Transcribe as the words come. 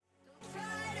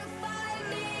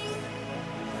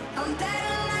I'm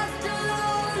better left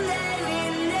alone than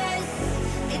in this.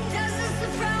 It doesn't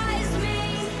surprise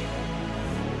me.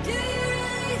 Do you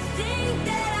really think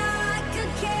that I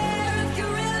could care if you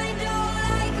really don't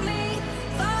like me?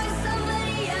 Find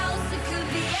somebody else, it could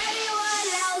be anyone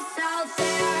else out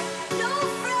there. No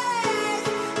friends,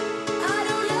 I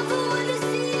don't ever want to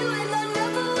see you and I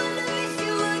never want to miss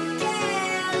you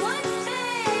again. One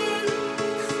thing,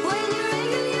 when you're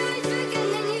angry, you're a trick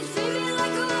and then you treat me like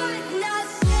a worth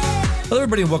nothing. Hello,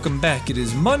 everybody, and welcome back. It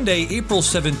is Monday, April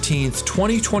 17th,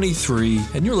 2023,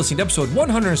 and you're listening to episode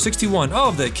 161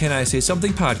 of the Can I Say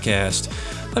Something podcast.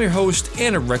 I'm your host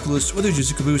and a recluse with a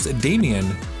juicy caboose, Damien.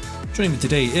 Joining me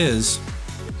today is...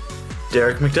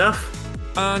 Derek McDuff.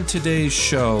 On today's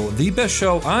show, the best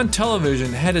show on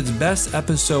television had its best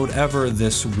episode ever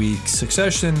this week.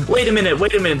 Succession. Wait a minute.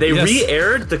 They Yes.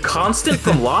 re-aired The Constant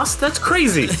from Lost? That's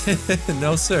crazy.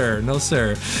 No, sir. It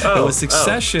was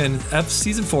Succession,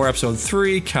 Season 4, Episode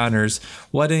 3, Connor's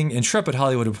Wedding. Intrepid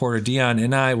Hollywood reporter Dion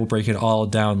and I will break it all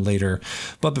down later.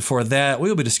 But before that, we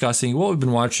will be discussing what we've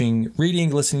been watching,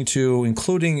 reading, listening to,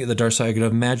 including the Dark Side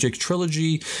of Magic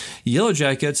trilogy, Yellow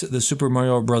Jackets, the Super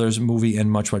Mario Brothers movie, and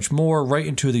much, much more. Right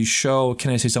into the show,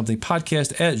 Can I Say Something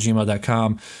podcast at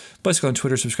gmail.com. Bicycle on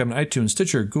Twitter, subscribe on iTunes,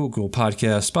 Stitcher, Google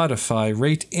Podcast, Spotify.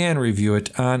 Rate and review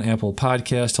it on Apple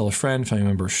Podcast. Tell a friend, family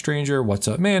member, stranger. What's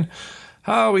up, man?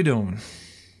 How are we doing?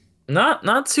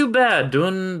 Not too bad.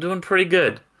 Doing pretty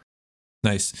good.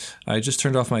 Nice. I just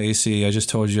turned off my AC. I just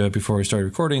told you before we started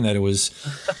recording that it was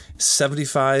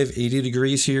 75, 80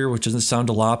 degrees here, which doesn't sound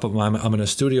a lot, but I'm in a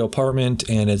studio apartment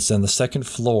and it's on the second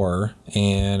floor,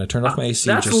 and I turned off my AC.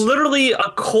 That's literally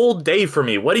a cold day for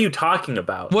me. What are you talking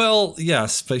about? Well,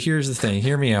 yes, but here's the thing.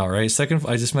 Hear me out, right?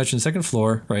 I just mentioned second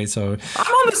floor, right? So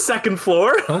I'm on the second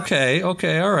floor. Okay,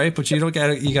 all right, but you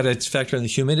got to factor in the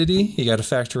humidity, you got to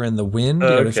factor in the wind, you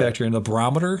got to factor in the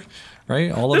barometer.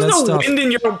 Right? All of There's that no stuff. wind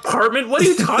in your apartment. What are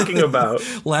you talking about?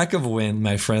 Lack of wind,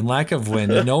 my friend. Lack of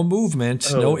wind. No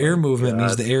movement. No air movement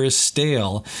means the air is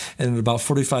stale. And in about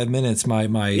 45 minutes, my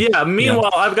yeah.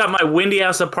 Meanwhile, I've got my windy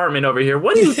ass apartment over here.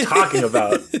 What are you talking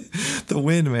about? The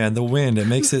wind, man. The wind. It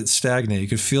makes it stagnant. You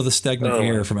can feel the stagnant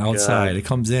air from outside. It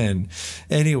comes in.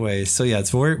 Anyway, so yeah, it's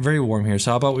very, very warm here.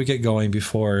 So how about we get going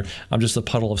before I'm just a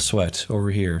puddle of sweat over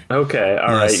here? Okay.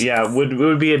 All right. Yeah. It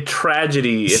would be a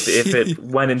tragedy if it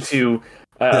went into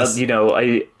Yes.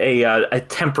 A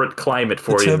temperate climate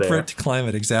for you there. Temperate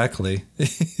climate, exactly. We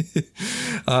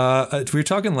were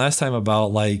talking last time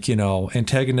about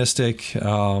antagonistic,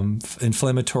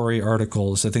 inflammatory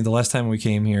articles. I think the last time we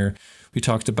came here, we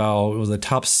talked about the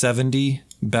top 70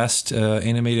 best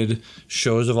animated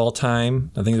shows of all time.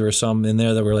 I think there were some in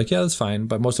there that were like, yeah, that's fine,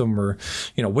 but most of them were,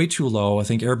 way too low. I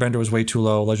think Airbender was way too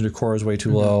low. Legend of Korra was way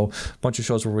too low. A bunch of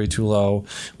shows were way too low.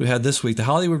 We had this week The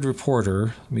Hollywood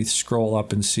Reporter. Let me scroll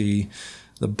up and see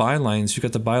the bylines. You've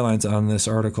got the bylines on this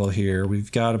article here.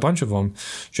 We've got a bunch of them.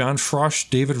 John Frosch,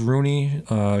 David Rooney,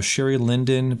 Sherry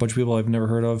Linden, a bunch of people I've never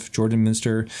heard of, Jordan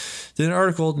Minster, did an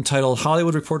article entitled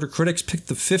Hollywood Reporter Critics Pick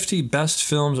the 50 Best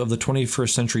Films of the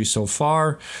 21st Century So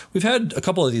Far. We've had a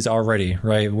couple of these already,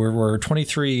 right? We're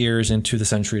 23 years into the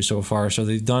century so far. So I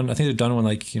think they've done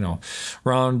one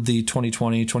around the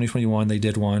 2020, 2021, they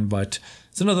did one, but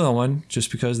it's another one just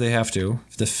because they have to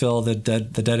fill the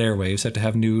dead airwaves, have to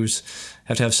have news,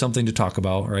 have to have something to talk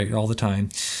about, right, all the time.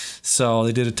 So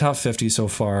they did a top 50 so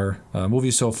far,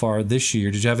 movies so far this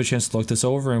year. Did you have a chance to look this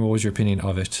over, and what was your opinion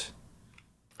of it?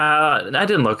 I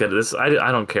didn't look at this.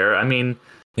 I don't care. I mean,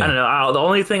 yeah. I don't know. The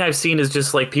only thing I've seen is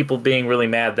just people being really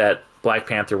mad that Black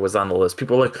Panther was on the list.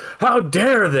 People are like, how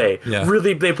dare they? Yeah.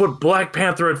 Really, they put Black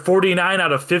Panther at 49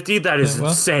 out of 50? That is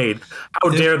insane. How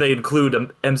dare they include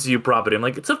an MCU property? I'm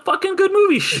like, it's a fucking good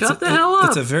movie. Shut the hell up.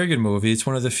 It's a very good movie. It's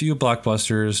one of the few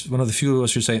blockbusters, one of the few,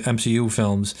 let's just say, MCU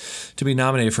films to be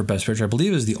nominated for Best Picture. I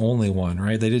believe is the only one,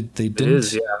 right? They didn't. It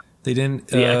is, yeah. They didn't.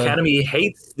 The Academy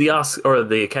hates the Oscar, or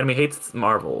the Academy hates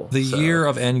Marvel. Year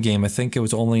of Endgame, I think it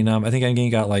was only I think Endgame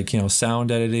got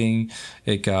sound editing.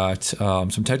 It got some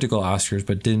technical Oscars,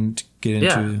 but didn't get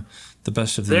into the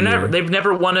best of the year. They've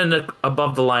never won an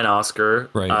above the line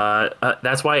Oscar. Right.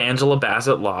 That's why Angela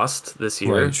Bassett lost this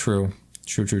year. Right. True.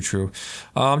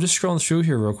 I'm just scrolling through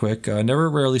here real quick. Never,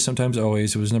 Rarely, Sometimes,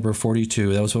 Always. It was number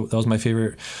 42. That was my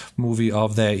favorite movie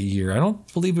of that year. I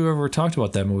don't believe we've ever talked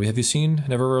about that movie. Have you seen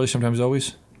Never, Rarely, Sometimes,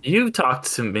 Always? You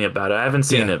talked to me about it. I haven't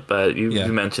seen it, but you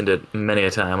mentioned it many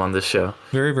a time on this show.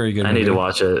 Very, very good movie. I need to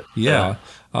watch it. Yeah.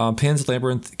 Pan's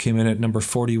Labyrinth came in at number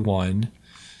 41.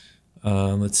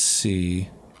 Let's see.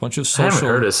 Bunch of social. I haven't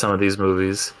heard of some of these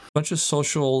movies. bunch of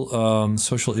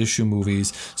social issue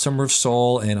movies. Summer of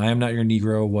Soul and I Am Not Your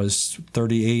Negro was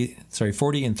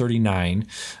 40 and 39.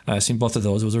 I've seen both of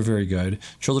those. Those are very good.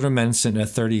 Children of Men sitting at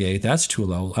 38. That's too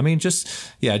low. I mean,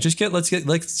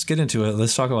 let's get into it.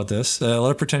 Let's talk about this. A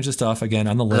lot of pretentious stuff again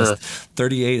on the list.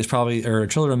 38 is probably, or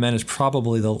Children of Men is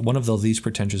probably one of the least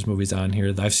pretentious movies on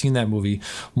here. I've seen that movie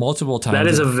multiple times. That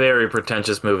is a very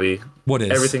pretentious movie. What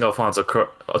is? Everything Alfonso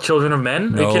Children of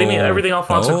Men? Are you kidding me? Everything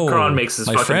Alfonso Cuarón makes is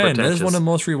fucking pretentious. That is one of the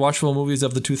most rewatchable movies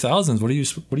of the 2000s. What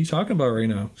are you talking about right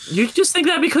now? You just think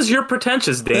that because you're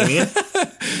pretentious, Damien.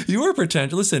 You are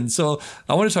pretentious. Listen, so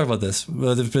I want to talk about this.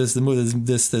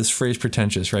 This phrase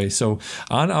pretentious, right? So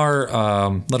on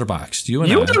our letterbox, you're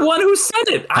the one who said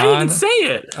it. I didn't say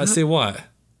it. I say what?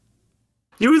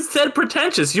 You said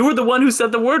pretentious. You were the one who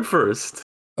said the word first.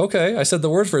 Okay, I said the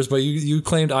word first, but you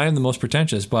claimed I am the most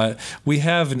pretentious. But we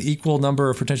have an equal number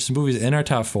of pretentious movies in our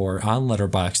top 4 on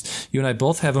Letterboxd. You and I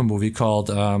both have a movie called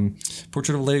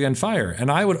Portrait of a Lady on Fire,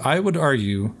 and I would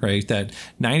argue, right, that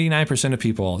 99% of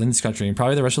people in this country and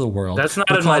probably the rest of the world. That's not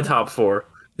in my top 4.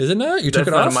 Is it not? You took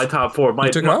it off? That's not in my top 4.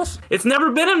 You took it off? It's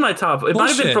never been in my top. It might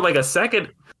have been for like a second.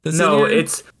 No,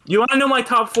 it's. You want to know my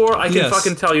top 4? I can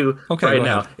fucking tell you right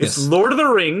now. It's Lord of the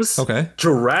Rings. Okay.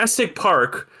 Jurassic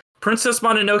Park. Princess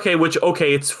Mononoke, which,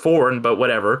 it's foreign, but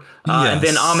whatever. And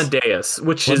then Amadeus,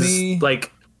 which is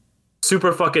like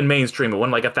super fucking mainstream. It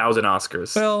won like 1,000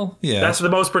 Oscars. Well, yeah. That's the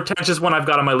most pretentious one I've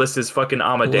got on my list is fucking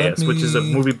Amadeus, which is a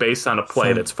movie based on a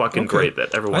play that's fucking great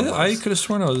that everyone loves. I could have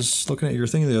sworn I was looking at your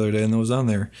thing the other day and it was on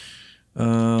there.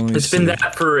 It's been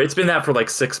that for like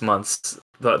 6 months.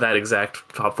 That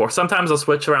exact top 4. Sometimes I'll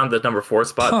switch around the number 4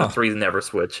 spot. The 3 never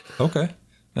switch. Okay.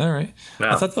 All right.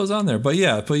 Yeah. I thought that was on there, but you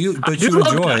I do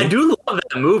love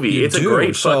that movie. It's a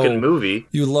great fucking movie.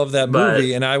 You love that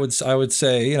movie, and I would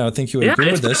say, I think you would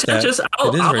agree with this.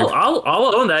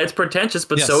 I'll own that. It's pretentious,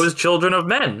 but so is Children of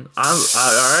Men. All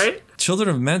right. Children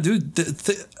of Men, dude.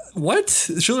 What?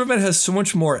 Children of Men has so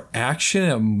much more action.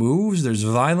 It moves. There's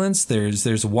violence.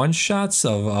 There's one shots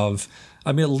of.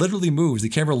 I mean, it literally moves. The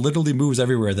camera literally moves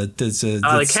everywhere. The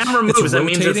camera moves. That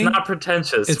means it's not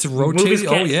pretentious. It's rotating.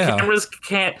 Cameras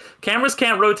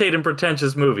can't rotate in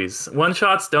pretentious movies. One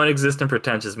shots don't exist in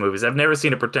pretentious movies. I've never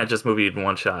seen a pretentious movie in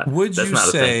one shot. Would you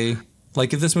say,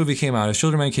 like, if this movie came out, if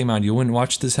Children of Men came out, you wouldn't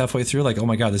watch this halfway through? Like, oh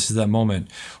my God, this is that moment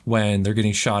when they're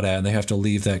getting shot at and they have to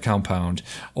leave that compound.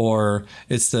 Or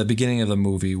it's the beginning of the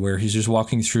movie where he's just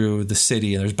walking through the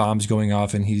city and there's bombs going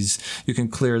off and you can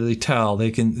clearly tell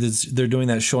they're doing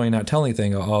that showing not telling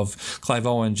thing of Clive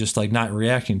Owen just like not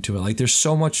reacting to it. Like there's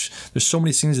so many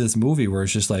scenes in this movie where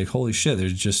it's just like, holy shit,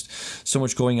 there's just so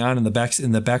much going on in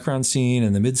the background scene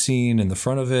and the mid scene and the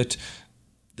front of it.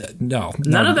 No,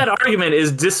 none of that argument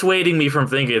is dissuading me from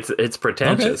thinking it's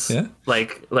pretentious. Okay,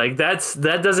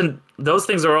 yeah. Those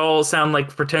things are all sound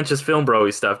like pretentious film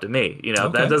bro-y stuff to me.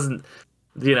 That doesn't.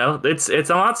 I'm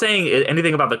not saying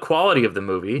anything about the quality of the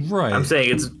movie. Right. I'm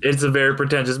saying it's a very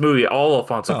pretentious movie. All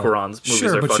Alfonso Cuarón's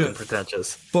movies are fucking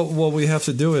pretentious. But what we have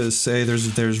to do is say there's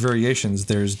variations,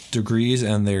 there's degrees,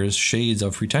 and there's shades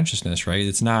of pretentiousness, right?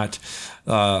 It's not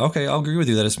okay. I'll agree with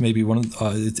you that it's maybe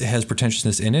it has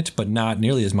pretentiousness in it, but not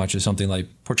nearly as much as something like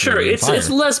Portrait of a Lady on Fire. It's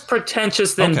less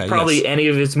pretentious than probably any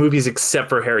of his movies except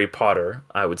for Harry Potter,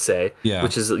 I would say. Yeah.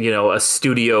 Which is a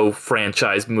studio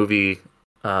franchise movie.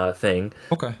 Thing.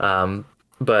 Okay.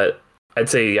 But I'd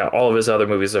say all of his other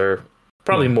movies are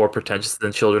probably more pretentious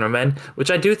than Children of Men, which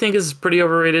I do think is pretty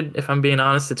overrated. If I'm being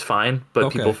honest, it's fine,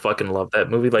 but people fucking love that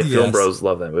movie. Like film bros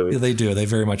love that movie. Yeah, they do. They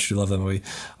very much do love that movie.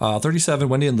 37,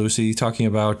 Wendy and Lucy, talking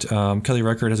about Kelly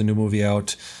Reichardt has a new movie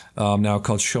out now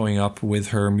called Showing Up with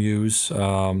her muse,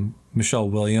 Michelle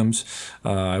Williams.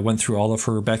 I went through all of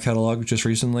her back catalog just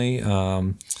recently.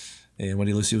 And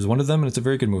Wendy Lucy was one of them, and it's a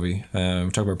very good movie. We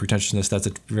talk about pretentiousness. That's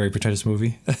a very pretentious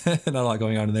movie. Not a lot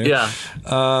going on in there. Yeah.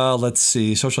 Let's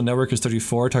see. Social Network is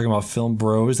 34, talking about film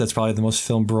bros. That's probably the most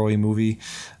film bro-y movie,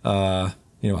 out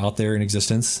there in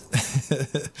existence.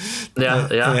 Yeah.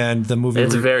 And the movie...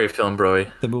 It's very film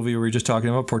bro-y. The movie we were just talking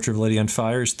about, Portrait of a Lady on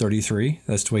Fire, is 33.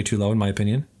 That's way too low, in my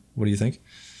opinion. What do you think?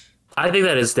 I think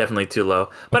that is definitely too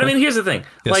low. But, I mean, here's the thing.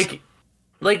 Yes.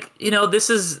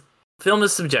 Film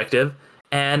is subjective.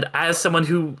 And as someone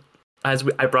who, I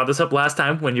brought this up last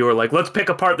time when you were like, let's pick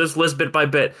apart this list bit by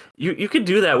bit. You could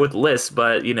do that with lists,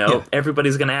 but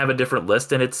everybody's going to have a different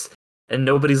list, and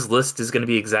nobody's list is going to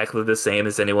be exactly the same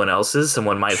as anyone else's.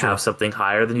 Someone might have something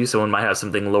higher than you. Someone might have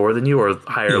something lower than you, or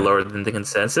higher or lower than the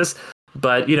consensus.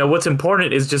 But what's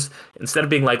important is just instead of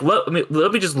being like, let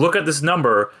me just look at this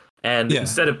number And Yeah.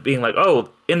 instead of being like, oh,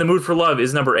 In the Mood for Love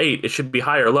is number 8, it should be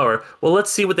higher or lower. Well, let's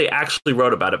see what they actually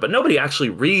wrote about it. But nobody actually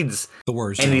reads The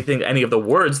words. anything, any of the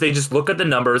words. They just look at the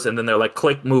numbers and then they're like,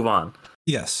 click, move on.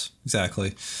 Yes,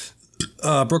 exactly.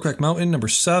 Brokeback Mountain, number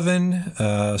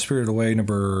 7. Spirited Away,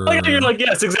 number... Oh, yeah, you're like,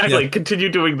 yes, exactly. Yeah. Continue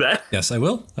doing that. Yes, I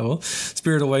will.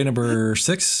 Spirited Away, number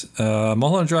 6.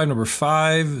 Mulholland Drive, number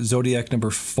 5. Zodiac, number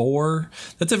 4.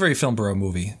 That's a very film bro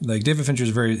movie. Like, David Fincher's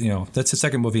very, that's the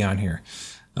second movie on here.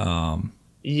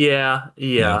 Yeah,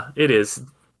 it is.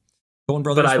 Coen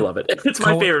Brothers. But I love it. It's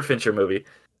my favorite Fincher movie.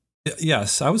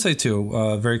 Yes, I would say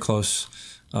 2. Very close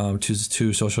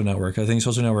to Social Network. I think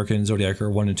Social Network and Zodiac are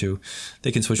 1 and 2.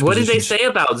 They can switch What positions. did they say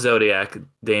about Zodiac,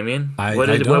 Damien?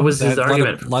 What was his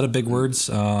argument? A lot of big words.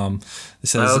 It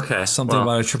says something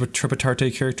about a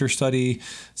Tripitarte character study,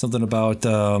 something about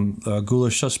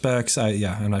ghoulish suspects.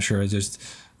 I'm not sure. I just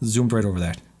zoomed right over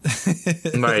that.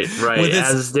 Right.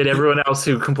 As did everyone else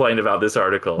who complained about this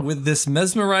article. With this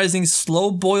mesmerizing slow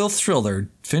boil thriller,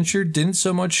 Fincher didn't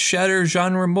so much shatter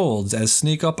genre molds as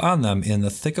sneak up on them in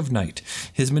the thick of night.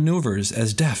 His maneuvers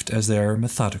as deft as they are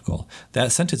methodical.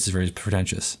 That sentence is very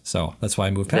pretentious, so that's why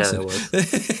I moved past it.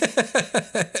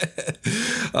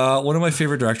 One of my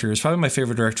favorite directors, probably my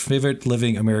favorite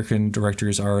living American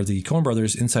directors, are the Coen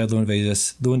Brothers. Inside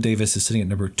Llewyn Davis is sitting at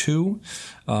number 2.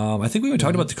 I think we even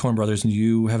talked about the Coen Brothers, and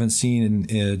you haven't seen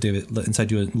Inside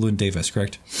Llewyn Davis,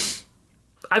 correct?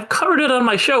 I've covered it on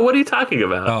my show. What are you talking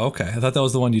about? Oh, okay. I thought that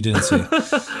was the one you didn't see.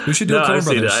 We should do a Coen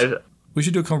Brothers. We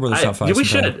should do a Coen Brothers top 5. We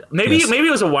should. Maybe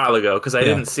it was a while ago because I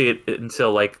didn't see it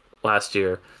until like last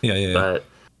year. Yeah. But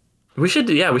we should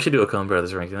do a Coen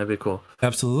Brothers ranking. That'd be cool.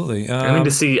 Absolutely. I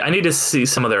need to see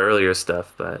some of their earlier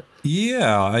stuff, but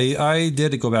yeah, I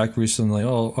did go back recently.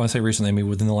 Oh, I say recently, I mean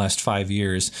within the last 5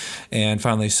 years, and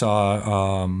finally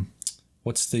saw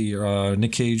what's the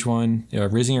Nick Cage one?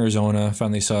 Raising Arizona.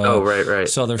 Finally saw. Oh, right.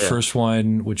 Saw their first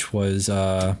one, which was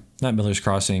not Miller's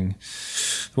Crossing,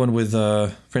 the one with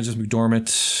Frances McDormand.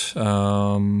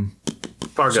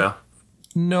 Fargo.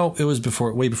 No, it was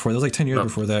way before. That was like 10 years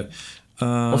before that.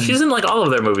 Well, she's in like all of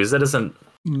their movies. That isn't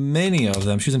many of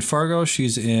them. She's in Fargo.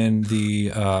 She's in the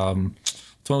one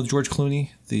with George Clooney.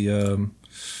 The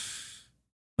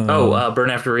Burn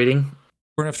After Reading.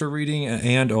 Burn After Reading,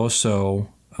 and also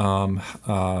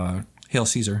Hail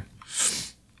Caesar.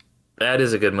 That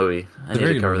is a good movie. I need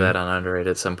to cover that on Underrated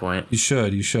at some point. You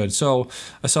should. So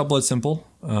I saw Blood Simple,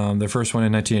 their first one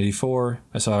in 1984.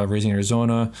 I saw Raising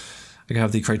Arizona. I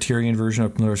have the Criterion version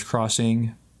of Miller's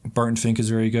Crossing. Barton Fink is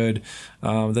very good.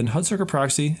 Then Hudsucker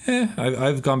Proxy.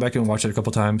 I've gone back and watched it a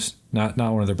couple times. Not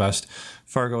one of their best.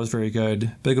 Fargo is very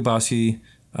good. Big Lebowski.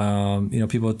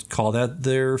 People call that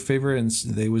their favorite, and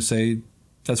they would say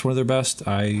that's one of their best.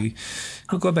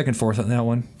 I'll go back and forth on that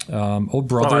one. Old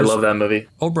Brothers. Oh, I love that movie.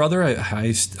 Old Brother.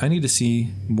 I need to see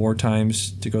more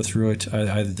times to go through it.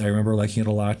 I remember liking it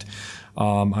a lot.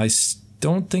 I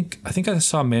think I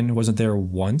saw Men Who Wasn't There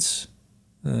once.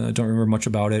 I don't remember much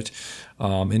about it.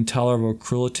 Intolerable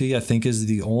Cruelty, I think, is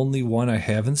the only one I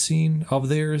haven't seen of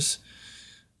theirs.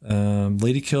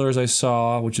 Lady Killers I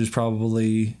saw, which is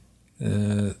probably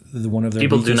the one of their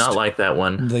People weakest. do not like that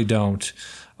one. They don't.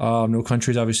 No Country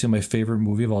is obviously my favorite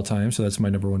movie of all time, so that's my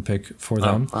number 1 pick for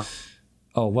them.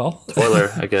 Oh well.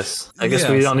 Spoiler, I guess. I guess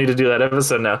we don't need to do that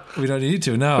episode now. We don't need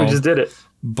to, no. We just did it.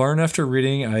 Burn After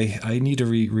Reading, I need to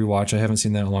rewatch. I haven't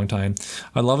seen that in a long time.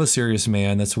 I love A Serious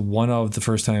Man. That's one of the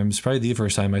first times, probably the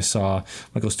first time I saw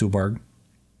Michael Stuhlbarg.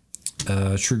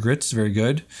 True Grit is very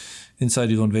good. Inside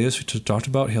Llewyn Davis, we talked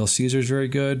about. Hail Caesar is very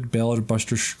good. Ballad of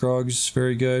Buster Scruggs,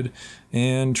 very good.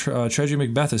 And Tragedy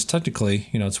Macbeth is technically,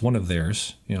 it's one of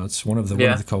theirs. It's one of the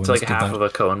Coens. It's like half of a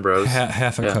Coen Bros.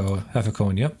 Half a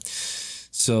Coen, yep.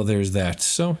 So there's that.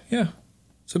 So yeah.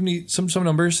 Some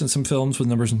numbers and some films with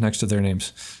numbers next to their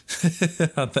names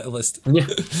on that list. Yeah.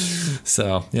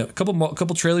 So yeah, a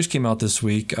couple trailers came out this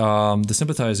week. The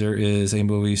Sympathizer is a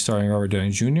movie starring Robert Downey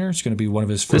Jr. It's going to be one of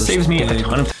his first big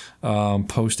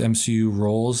post MCU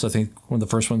roles. I think one of the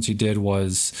first ones he did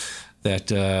was that.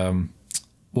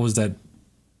 What was that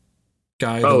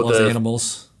guy that loves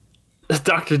animals?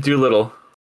 Dr. Dolittle.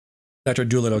 Dr.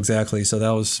 Dolittle, exactly. So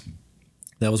that was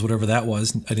whatever that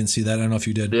was. I didn't see that. I don't know if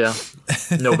you did. Yeah,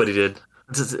 nobody did.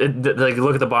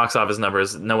 Look at the box office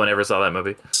numbers. No one ever saw that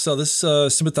movie. So this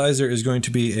Sympathizer is going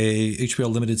to be a HBO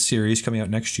limited series coming out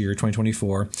next year,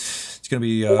 2024. It's going to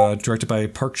be directed by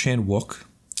Park Chan-wook,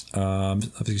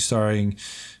 obviously starring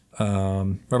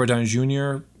Robert Downey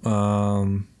Jr.,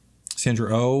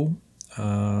 Sandra Oh,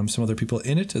 some other people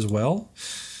in it as well.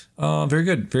 Very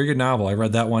good novel. I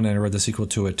read that one and I read the sequel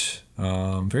to it.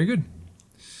 Very good.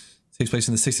 Takes place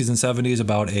in the 60s and 70s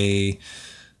about a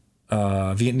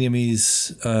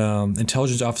Vietnamese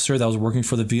intelligence officer that was working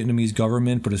for the Vietnamese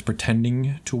government, but is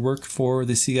pretending to work for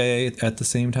the CIA at the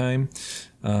same time.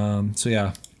 So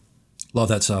yeah, love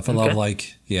that stuff. I love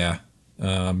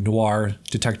noir,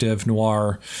 detective,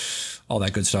 noir, all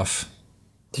that good stuff.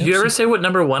 Did you ever say what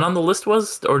number 1 on the list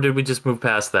was, or did we just move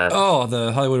past that? Oh,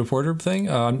 the Hollywood Reporter thing.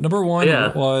 Number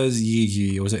 1 was Yi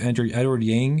Yi. It was an Edward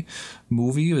Yang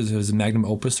movie. It was a magnum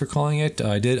opus, they're calling it.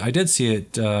 I did see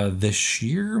it this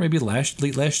year, maybe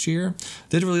late last year.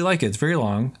 Did really like it. It's very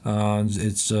long.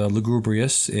 It's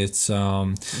lugubrious. It's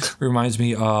reminds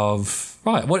me of.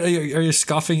 What are you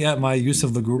scoffing at my use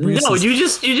of lugubrious? No, you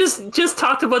just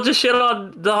talked a bunch of shit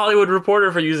on the Hollywood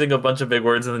Reporter for using a bunch of big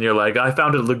words, and then you're like, I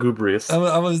found it lugubrious. That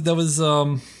was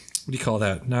what do you call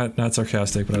that? Not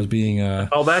sarcastic, but I was being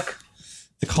callback.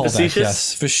 The callback, facetious?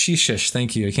 Yes, facetious.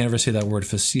 Thank you. I can't ever say that word,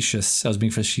 facetious. I was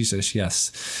being facetious,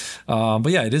 yes. But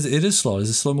yeah, it is slow.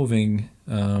 It's a slow moving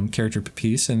character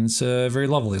piece, and it's very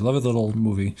lovely little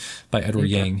movie by Edward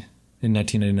Yang in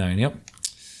 1999. Yep.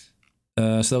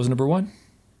 So that was number 1.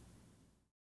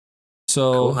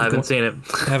 So cool. I haven't seen it.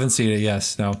 Haven't seen it.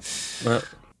 Yes. No.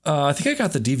 I think I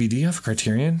got the DVD of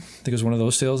Criterion. I think it was one of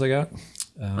those sales I got.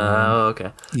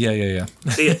 Okay. Yeah.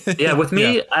 See, yeah, with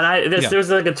me, and there's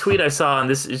like a tweet I saw, and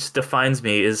this just defines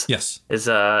me.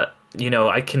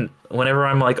 I can, whenever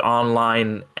I'm like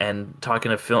online and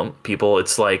talking to film people,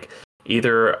 it's like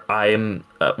either I'm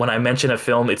when I mention a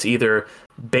film, it's either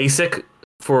basic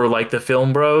for like the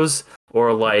film bros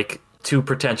or like too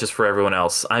pretentious for everyone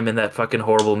else. I'm in that fucking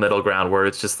horrible middle ground where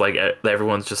it's just like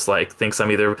everyone's just like thinks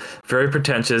I'm either very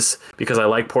pretentious because I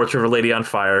like Portrait of a Lady on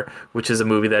Fire, which is a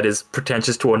movie that is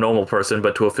pretentious to a normal person,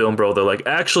 but to a film bro they're like,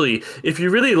 actually, if you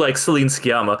really like Celine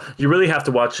Sciamma, you really have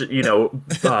to watch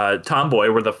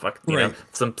Tomboy, where the fuck know,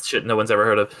 some shit no one's ever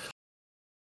heard of.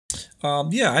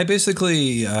 I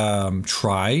basically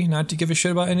try not to give a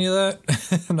shit about any of that.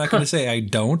 I'm not going to say I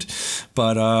don't,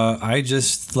 but I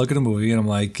just look at a movie and I'm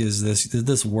like, did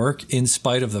this work in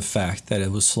spite of the fact that it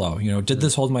was slow? Did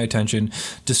this hold my attention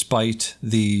despite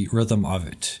the rhythm of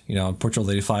it? Portrait of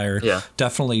Lady Fire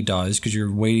definitely does, because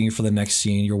you're waiting for the next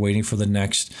scene. You're waiting for the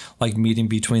next meeting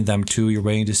between them two. You're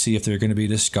waiting to see if they're going to be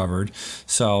discovered.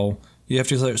 So you have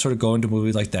to sort of go into a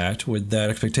movie like that with that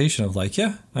expectation of I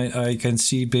can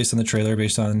see based on the trailer,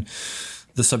 based on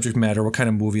the subject matter, what kind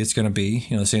of movie it's going to be.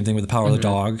 The same thing with The Power of the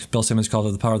Dog. Bill Simmons called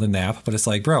it The Power of the Nap, but it's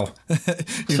like, bro,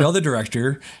 the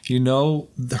director,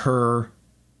 her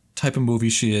type of movie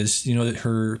she is,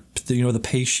 the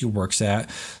pace she works at.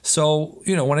 So,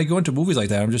 when I go into movies like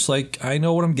that, I'm just like, I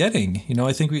know what I'm getting.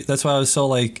 I think that's why I was so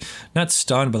not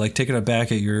stunned, but taken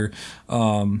aback at your,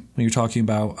 when you're talking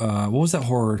about, what was that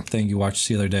horror thing you watched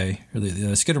the other day? Or the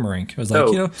Skinamarink. I was like,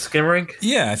 Skinamarink?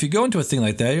 Yeah, if you go into a thing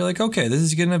like that, you're like, okay, this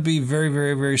is going to be very,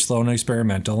 very, very slow and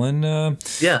experimental. And,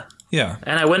 yeah.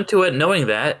 And I went to it knowing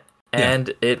that,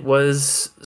 and it was...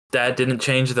 That didn't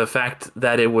change the fact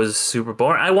that it was super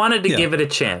boring. I wanted to give it a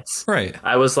chance. Right.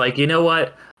 I was like, you know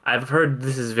what? I've heard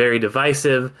this is very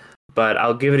divisive, but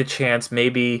I'll give it a chance.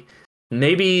 Maybe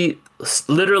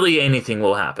literally anything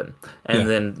will happen. And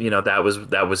then,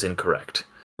 that was incorrect.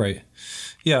 Right.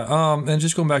 Yeah. And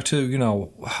just going back to,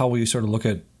 how we sort of look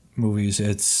at movies,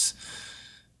 it's,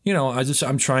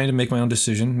 I'm trying to make my own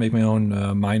decision, make my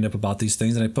own mind up about these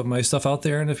things, and I put my stuff out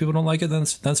there. And if people don't like it, then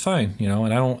that's fine,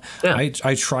 And I don't. Yeah.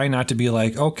 I try not to be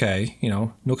like, okay,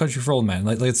 No Country for Old Men.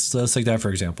 Let's take that for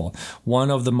example.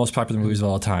 One of the most popular movies of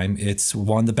all time. It's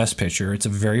won the Best Picture. It's a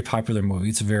very popular movie.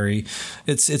 It's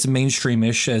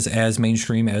mainstreamish, as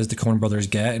mainstream as the Coen Brothers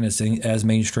get, and it's as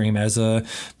mainstream as a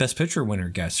Best Picture winner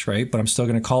gets, right? But I'm still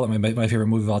going to call it my favorite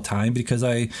movie of all time because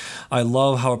I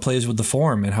love how it plays with the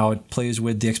form and how it plays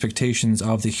with the expectations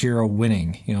of the hero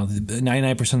winning.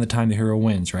 99% of the time the hero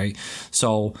wins, right?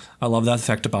 So I love that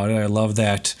fact about it. I love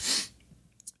that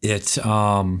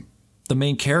the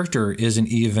main character isn't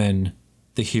even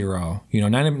the hero.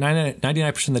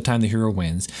 99% of the time the hero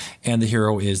wins, and the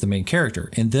hero is the main character.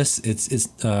 In this, it's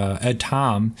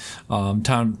Tom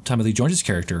Lee Jones's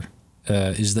character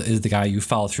is the guy you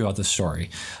follow throughout the story.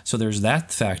 So there's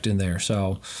that fact in there.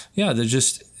 So yeah, they're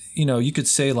just. You could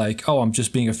say I'm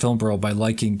just being a film bro by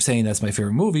saying that's my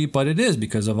favorite movie, but it is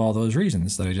because of all those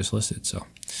reasons that I just listed. So,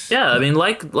 yeah, I mean,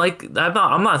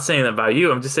 I'm not saying that about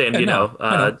you. I'm just saying,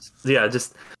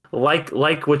 just like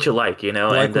what you like,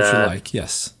 Like what you like,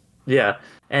 yes. Yeah,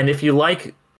 and if you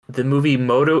like the movie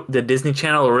the Disney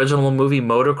Channel original movie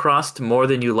Motocrossed more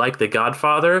than you like The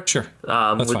Godfather, sure,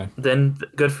 that's fine. Then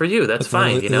good for you. That's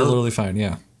fine. Literally fine,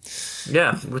 yeah.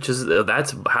 Yeah, which is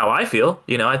that's how I feel.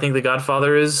 I think The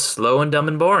Godfather is slow and dumb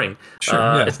and boring. Sure,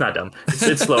 yeah. It's not dumb.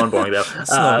 It's slow and boring though.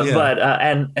 Slow, yeah. But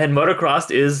and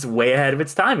Motocrossed is way ahead of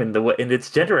its time in its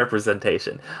gender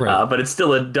representation. Right. But it's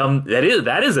still a dumb. That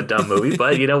is a dumb movie.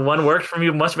 But one works for me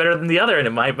much better than the other, and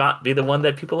it might not be the one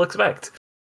that people expect.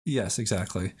 Yes,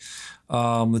 exactly.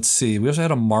 Let's see. We also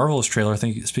had a Marvel's trailer. I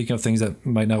think, speaking of things that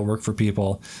might not work for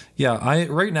people. Yeah,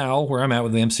 right now where I'm at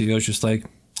with the MCU is just like,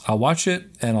 I'll watch it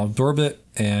and I'll absorb it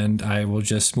and I will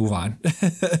just move on.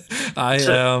 My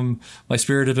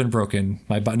spirit has been broken.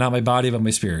 Not my body, but my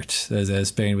spirit,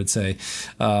 as Bane would say.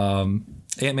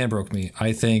 Ant-Man broke me.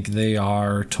 I think they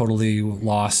are totally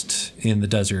lost in the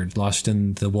desert, lost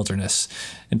in the wilderness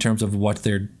in terms of what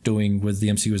they're doing with the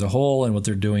MCU as a whole and what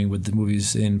they're doing with the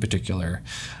movies in particular.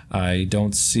 I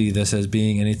don't see this as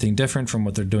being anything different from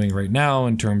what they're doing right now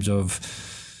in terms of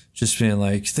just being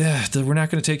like, we're not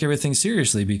going to take everything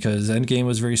seriously, because Endgame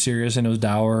was very serious and it was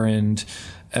dour, and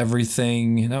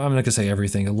everything. No, I'm not going to say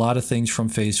everything. A lot of things from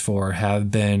Phase 4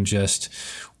 have been just,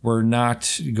 we're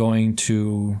not going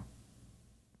to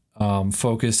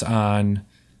focus on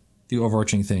the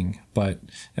overarching thing, and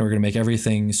we're going to make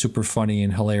everything super funny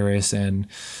and hilarious and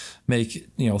make,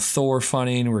 Thor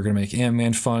funny, and we're going to make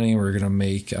Ant-Man funny. We're going to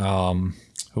make,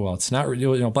 who else? Not,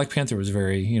 Black Panther was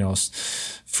very,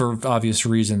 for obvious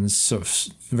reasons, so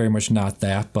very much not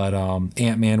that, but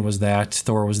Ant-Man was that,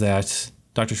 Thor was that,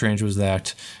 Doctor Strange was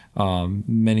that,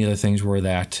 many other things were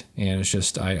that, and it's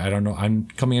just, I don't know, I'm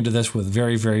coming into this with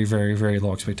very, very, very, very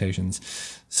low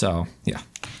expectations. So yeah,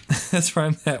 that's where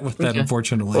I'm at with that.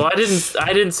 Unfortunately, well,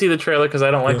 I didn't see the trailer because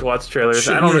I don't like to watch trailers.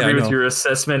 I don't agree with your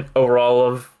assessment overall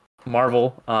of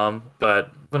Marvel,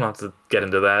 but we don't have to get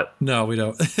into that. No, we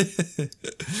don't.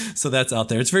 So that's out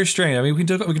there. It's very strange. I mean, we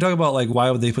can talk about like, why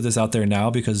would they put this out there now?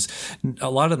 Because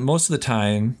most of the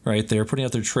time, right, they're putting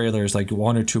out their trailers like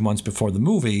 1 or 2 months before the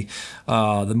movie.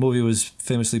 The movie was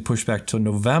famously pushed back to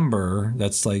November.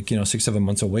 That's like 6-7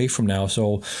 months away from now.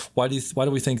 So why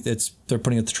do we think they're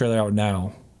putting the trailer out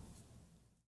now?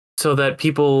 So that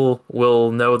people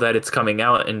will know that it's coming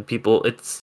out, and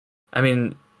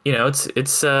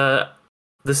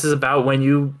this is about when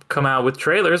you come out with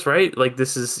trailers, right? Like,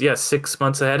 this is 6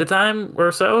 months ahead of time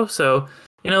or so. So,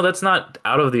 that's not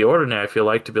out of the ordinary, I feel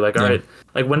like, to be like, all right,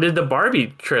 like, when did the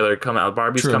Barbie trailer come out?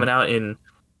 Barbie's coming out in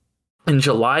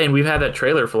July, and we've had that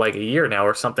trailer for like a year now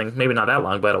or something. Maybe not that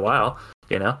long, but a while,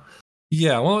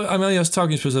 Yeah, well, I mean, I was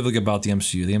talking specifically about the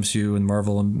MCU. The MCU and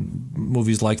Marvel and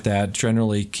movies like that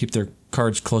generally keep their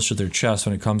cards close to their chest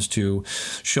when it comes to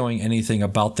showing anything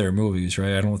about their movies,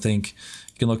 right? I don't think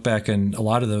you can look back, and a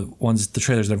lot of the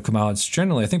trailers that have come out, it's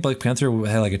generally, I think Black Panther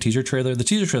had like a teaser trailer. The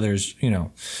teaser trailers,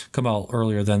 come out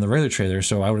earlier than the regular trailer,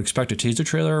 so I would expect a teaser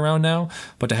trailer around now,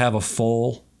 but to have a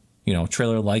full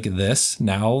trailer like this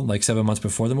now, like 7 months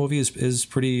before the movie, is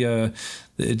pretty,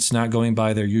 it's not going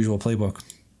by their usual playbook.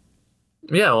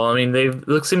 Yeah, well, I mean,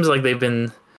 it seems like they've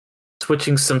been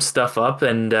switching some stuff up,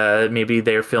 and maybe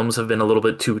their films have been a little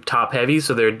bit too top heavy,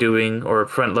 so they're doing, or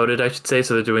front loaded, I should say,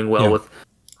 so they're doing well with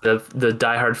the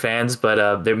diehard fans,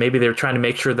 but they're trying to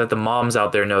make sure that the moms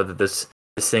out there know that this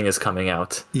thing is coming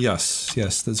out. Yes,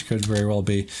 this could very well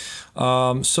be.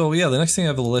 So yeah, the next thing I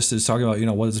have on the list is talking about,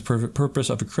 what is the purpose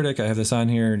of a critic. I have this on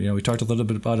here. We talked a little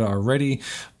bit about it already,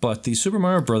 but the Super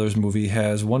Mario Brothers movie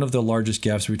has one of the largest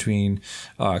gaps between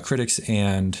critics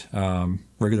and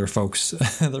regular folks,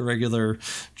 the regular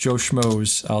Joe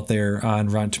Schmoes out there on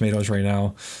Rotten Tomatoes right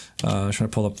now. Trying to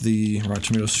pull up the Rotten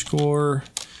Tomatoes score.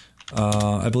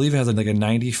 I believe it has like a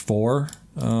 94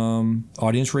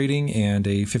 audience rating and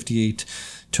a 58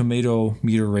 tomato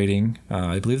meter rating.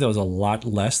 I believe that was a lot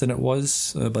less than it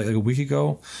was like a week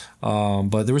ago.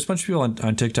 But there was a bunch of people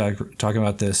on TikTok talking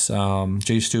about this.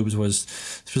 Jay Stubbs was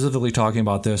specifically talking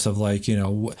about this, of like,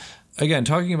 again,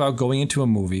 talking about going into a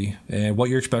movie and what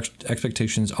your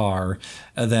expectations are,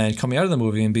 and then coming out of the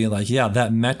movie and being like, yeah,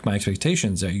 that met my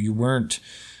expectations. You weren't.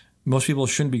 Most people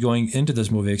shouldn't be going into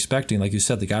this movie expecting, like you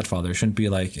said, The Godfather. It shouldn't be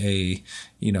like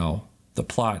the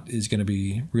plot is going to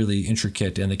be really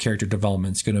intricate and the character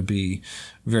development is going to be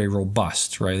very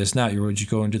robust, right? It's not what you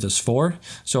go into this for.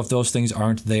 So if those things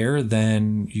aren't there,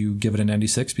 then you give it a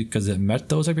 96 because it met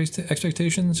those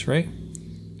expectations, right?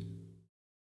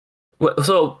 Well,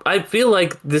 so I feel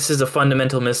like this is a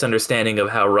fundamental misunderstanding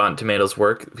of how Rotten Tomatoes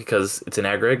work, because it's an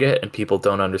aggregate and people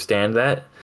don't understand that.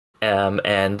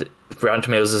 And Rotten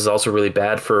Tomatoes is also really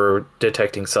bad for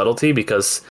detecting subtlety,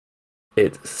 because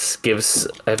it gives,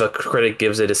 if a critic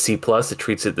gives it a C+, it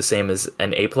treats it the same as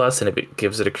an A+, and if it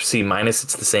gives it a C-,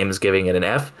 it's the same as giving it an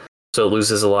F. So it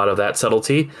loses a lot of that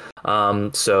subtlety.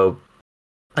 And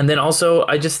then also,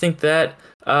 I just think that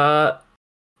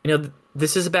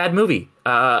this is a bad movie.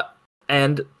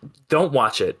 And don't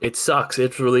watch it. It sucks.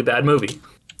 It's a really bad movie.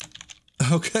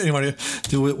 Okay, you want to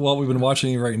do it while we've been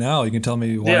watching it right now? You can tell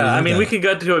me why. Yeah, I mean, we can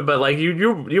get to it, but like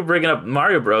you're bringing up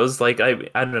Mario Bros. Like I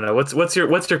don't know. What's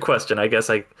your question? I guess.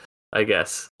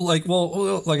 Like,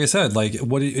 well, like I said, like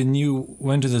and you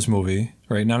went to this movie,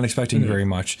 right? Not expecting very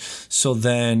much. So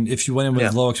then, if you went in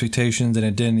with low expectations and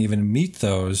it didn't even meet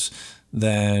those,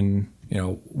 then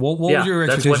what was your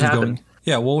expectations going?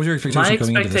 Yeah, what was your expectations going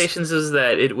into this? My expectations is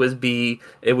that it would be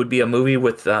a movie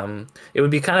with it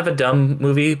would be kind of a dumb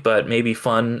movie, but maybe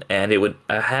fun, and it would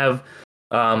have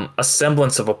a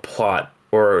semblance of a plot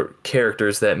or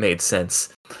characters that made sense,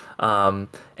 and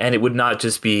it would not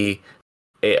just be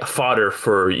a fodder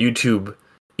for YouTube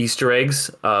Easter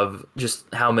eggs of just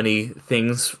how many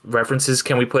references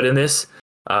can we put in this,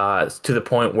 to the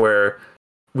point where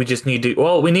we just need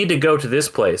to, we need to go to this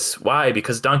place. Why?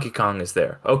 Because Donkey Kong is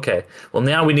there. Okay. Well,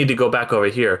 now we need to go back over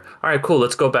here. All right, cool.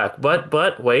 Let's go back.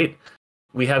 But wait,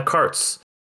 we have carts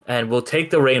and we'll take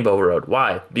the Rainbow Road.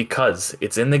 Why? Because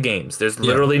it's in the games. There's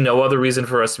literally no other reason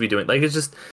for us to be doing it. Like, it's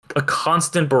just a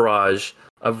constant barrage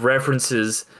of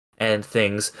references and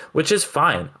things, which is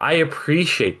fine. I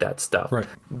appreciate that stuff. Right.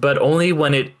 But only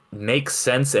when it makes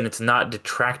sense and it's not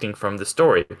detracting from the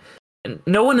story. And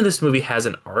no one in this movie has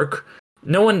an arc.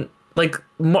 No one, like,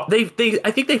 I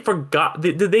think they forgot.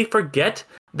 Did they forget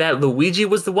that Luigi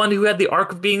was the one who had the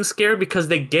arc of being scared because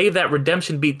they gave that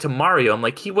redemption beat to Mario? I'm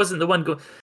like, he wasn't the one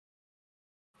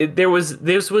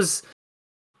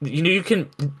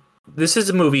this is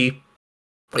a movie.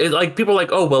 Like, people are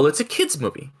like, oh, well, it's a kid's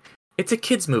movie. It's a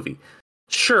kid's movie.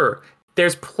 Sure,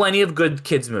 there's plenty of good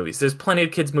kids movies. There's plenty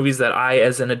of kids movies that I,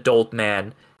 as an adult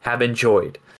man, have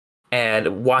enjoyed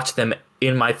and watched them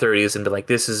in my 30s and be like,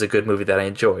 this is a good movie that I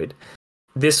enjoyed.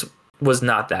 This was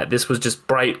not that. This was just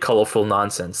bright, colorful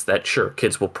nonsense that, sure,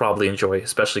 kids will probably enjoy,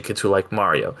 especially kids who like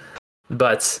Mario.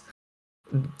 But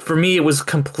for me, it was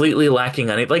completely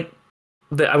lacking on it. Like,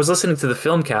 I was listening to the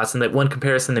film cast, and that one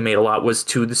comparison they made a lot was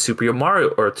to the Super Mario,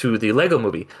 or to the Lego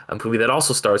movie, a movie that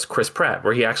also stars Chris Pratt,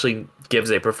 where he actually gives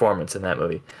a performance in that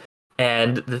movie.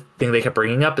 And the thing they kept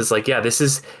bringing up is like, yeah, this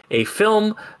is a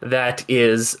film that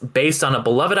is based on a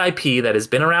beloved IP that has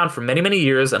been around for many, many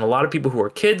years. And a lot of people who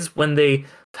were kids when they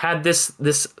had this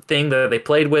thing that they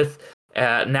played with,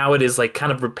 now it is like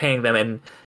kind of repaying them. And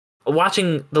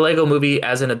watching the Lego movie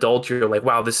as an adult, you're like,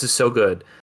 wow, this is so good.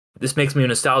 This makes me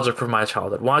nostalgic for my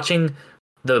childhood. Watching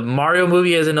the Mario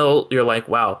movie as an adult, you're like,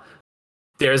 wow,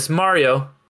 there's Mario.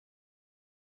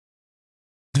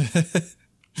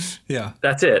 Yeah,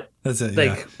 that's it.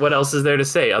 Like, what else is there to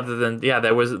say other than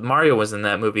Mario was in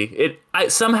that movie?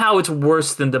 Somehow it's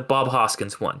worse than the Bob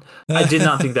Hoskins one. I did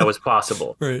not think that was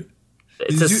possible. Right.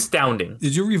 It's astounding.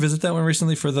 Did you revisit that one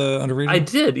recently for the underrated? I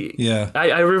did. Yeah.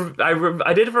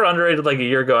 I did it for underrated like a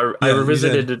year ago. I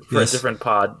revisited it for a different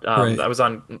pod. Right. I was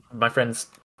on my friend's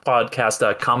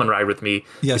podcast, Common Ride with me.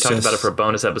 Yes, we talked about it for a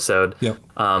bonus episode. Yep.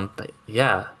 But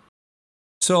yeah.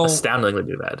 So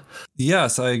astoundingly bad.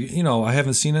 Yes, I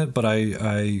haven't seen it, but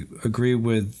I agree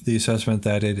with the assessment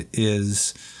that it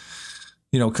is,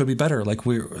 could be better. Like,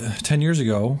 10 years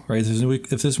ago, right?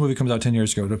 If this movie comes out 10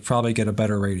 years ago, it'll probably get a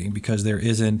better rating because there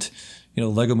isn't,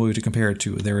 Lego movie to compare it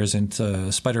to. There isn't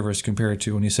Spider-Verse to compare it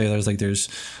to. When you say there's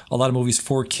a lot of movies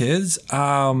for kids. They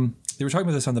were talking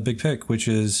about this on the Big Pick, which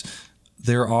is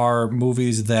there are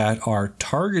movies that are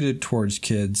targeted towards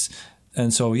kids.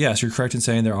 And so, yes, you're correct in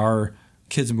saying there are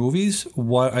kids movies.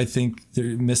 What I think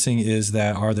they're missing is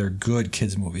are there good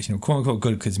kids movies, quote unquote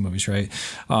good kids movies, right?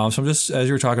 So I'm just, as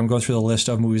you were talking, I'm going through the list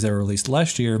of movies that were released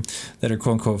last year that are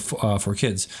quote unquote for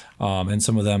kids, and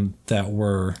some of them that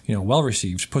were well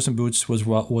received. Puss in Boots was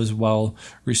well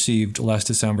received last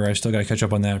December. I still got to catch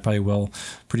up on that. Probably will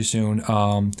pretty soon.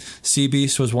 Sea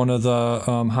Beast was one of the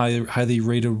highly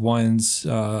rated ones.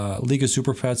 League of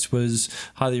Super Pets was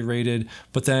highly rated,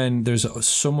 but then there's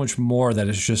so much more that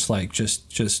is just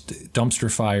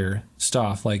dumpster fire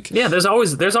stuff. Like, yeah, there's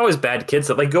always bad kids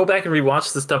stuff. Like, go back and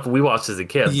rewatch the stuff we watched as a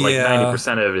kid. Yeah. Like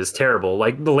 90% of it is terrible.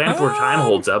 Like, The Land Before Time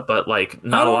holds up, but like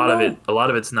not a lot of it. A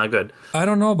lot of it's not good. I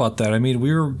don't know about that. I mean,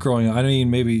 we were growing up. I mean,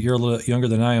 maybe you're a little younger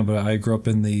than I am, but I grew up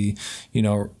in the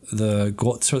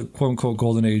quote unquote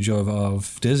golden age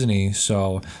of Disney.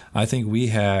 So I think we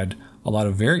had a lot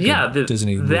of very good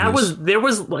Disney movies.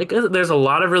 There's a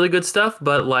lot of really good stuff,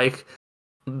 but like,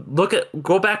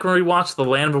 go back and rewatch The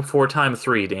Land Before Time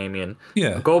 3, Damien.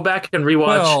 Yeah. Go back and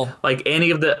rewatch like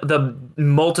any of the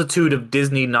multitude of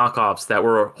Disney knockoffs that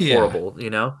were horrible,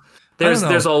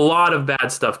 There's a lot of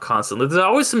bad stuff constantly. There's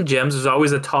always some gems. There's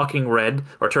always a talking red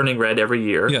or turning red every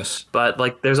year. Yes. But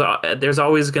like there's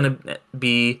always going to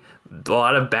be a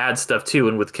lot of bad stuff too.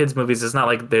 And with kids movies, it's not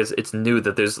like it's new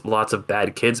that there's lots of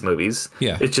bad kids movies.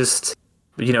 Yeah. It's just,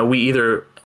 we either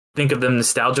think of them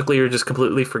nostalgically or just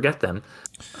completely forget them.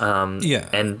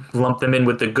 And lump them in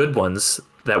with the good ones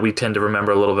that we tend to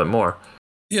remember a little bit more.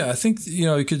 Yeah, I think,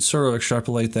 you could sort of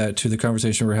extrapolate that to the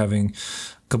conversation we were having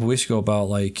a couple of weeks ago about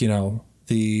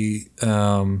the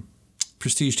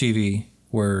prestige TV,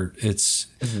 where there's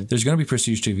going to be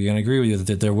prestige TV, and I agree with you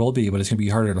that there will be, but it's going to be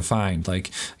harder to find. Like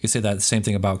I say that same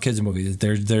thing about kids movies.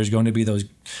 There's going to be those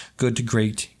good to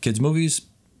great kids movies.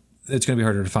 It's going to be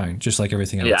harder to find, just like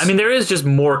everything else. Yeah, I mean, there is just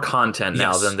more content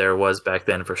now than there was back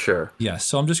then, for sure. Yes,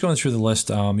 so I'm just going through the list.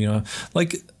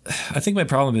 I think my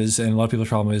problem is, and a lot of people's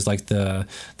problem is, like the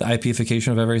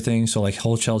IPification of everything. So like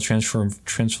Hotel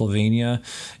Transylvania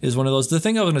is one of those. The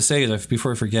thing I was going to say is,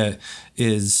 before I forget,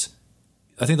 is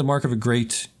I think the mark of a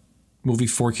great movie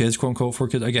for kids, quote unquote, for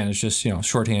kids, again, it's just,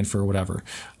 shorthand for whatever.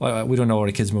 We don't know what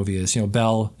a kids movie is.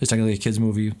 Belle is technically a kids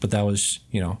movie, but that was,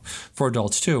 for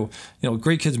adults too.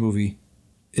 Great kids movie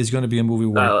is going to be a movie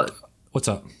where, what's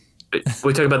up?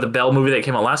 We talk about the Belle movie that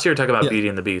came out last year, or talk about Beauty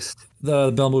and the Beast?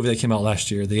 The Belle movie that came out last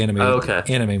year, the anime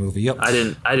movie. Yep. I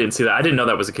didn't see that. I didn't know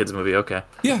that was a kids movie. Okay.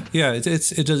 Yeah.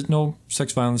 It does no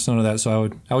sex violence, none of that.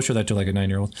 So I would show that to like a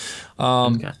 9-year-old.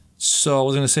 Okay. So I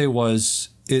was going to say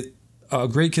a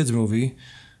great kids movie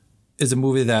is a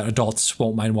movie that adults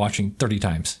won't mind watching 30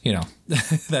 times.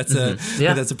 That's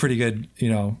a pretty good,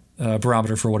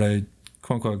 barometer for what a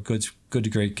quote unquote good to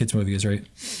great kids movie is, right?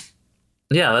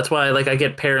 Yeah, that's why I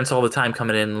get parents all the time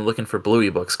coming in looking for Bluey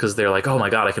books, because they're like, oh my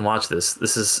God, I can watch this.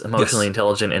 This is emotionally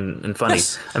intelligent and funny.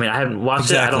 Yes. I mean, I haven't watched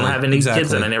it. I don't have any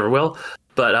kids and I never will.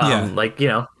 But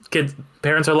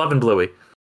parents are loving Bluey.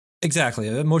 Exactly.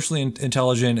 Emotionally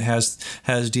intelligent, has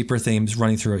deeper themes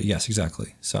running through it. Yes,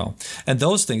 exactly. So, and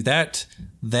those things, that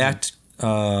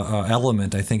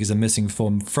element, I think, is a missing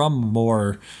from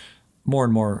more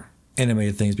and more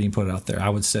animated things being put out there. I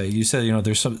would say, you said,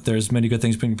 there's many good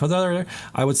things being put out there.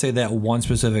 I would say that one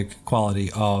specific quality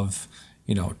of,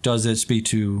 does it speak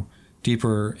to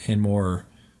deeper and more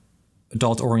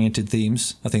adult oriented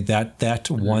themes? I think that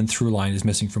one through line is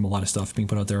missing from a lot of stuff being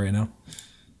put out there right now.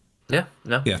 Yeah.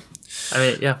 No. Yeah. I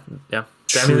mean, yeah.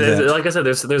 I mean, like I said,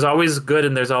 there's always good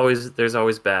and there's always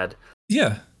bad.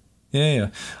 Yeah.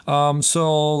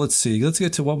 So let's see. Let's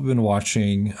get to what we've been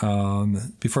watching.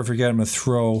 Before I forget, I'm going to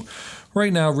throw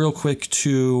right now real quick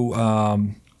to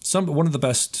one of the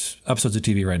best episodes of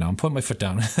TV right now. I'm putting my foot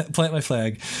down, plant my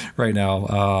flag right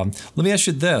now. Let me ask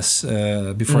you this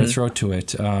before I throw it to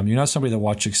it. You're not somebody that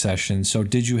watched Succession, so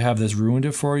did you have this ruined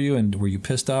it for you, and were you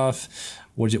pissed off?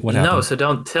 What happened? No, so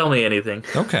don't tell me anything.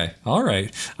 Okay, all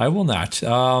right. I will not.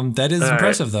 That is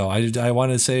impressive, though. I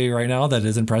want to say right now that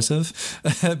is impressive.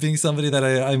 Being somebody that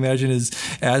I imagine is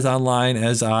as online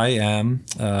as I am,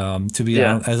 to be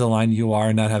as online you are,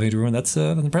 and not having to ruin, that's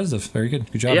impressive. Very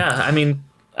good. Good job. Yeah, I mean,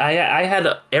 I had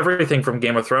everything from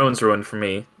Game of Thrones ruined for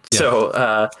me.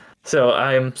 Yeah. So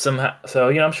I'm somehow. So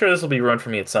I'm sure this will be ruined for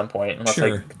me at some point, unless I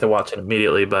get to watch it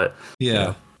immediately. But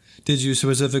yeah. Did you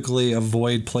specifically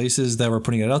avoid places that were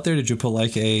putting it out there? Did you put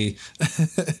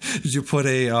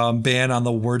a ban on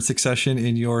the word Succession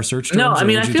in your search terms? No, I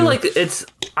mean, I feel like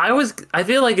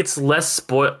it's less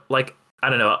spoil. Like, I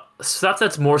don't know, stuff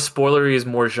that's more spoilery is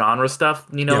more genre stuff.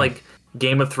 Like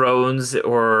Game of Thrones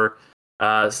or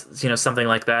something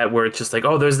like that, where it's just like,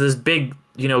 oh, there's this big,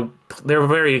 they're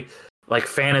very like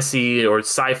fantasy or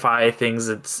sci-fi things.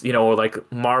 It's, or like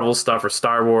Marvel stuff or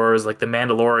Star Wars, like The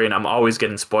Mandalorian. I'm always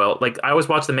getting spoiled. Like, I always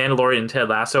watch The Mandalorian and Ted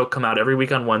Lasso come out every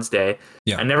week on Wednesday.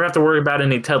 Yeah. I never have to worry about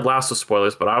any Ted Lasso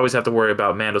spoilers, but I always have to worry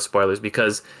about Mando spoilers,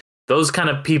 because those kind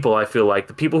of people, I feel like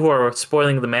the people who are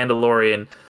spoiling The Mandalorian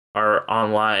are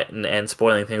online and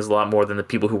spoiling things a lot more than the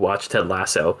people who watch Ted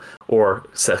Lasso or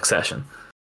Succession.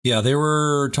 Yeah, they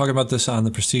were talking about this on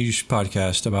the Prestige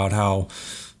podcast about how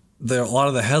a lot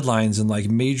of the headlines in like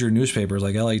major newspapers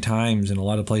like LA Times and a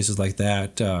lot of places like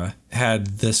that had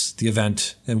the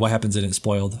event and what happens in it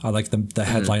spoiled. I like the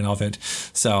headline of it.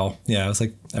 So yeah, it was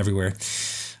like everywhere.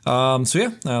 I'll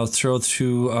throw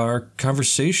to our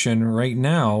conversation right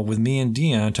now with me and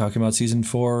Dion talking about season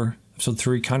 4, episode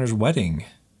 3, Connor's Wedding.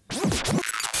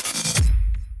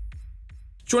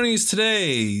 Joining us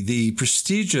today, the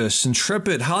prestigious,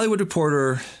 intrepid Hollywood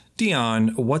reporter, Dion.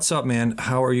 What's up, man?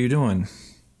 How are you doing?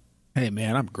 Hey,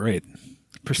 man, I'm great.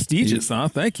 Prestigious, huh?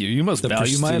 Thank you. You must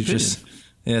value my opinion.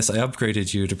 Yes, I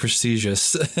upgraded you to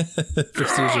prestigious.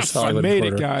 Prestigious Hollywood reporter. I made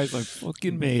it, guys. I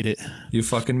fucking made it. You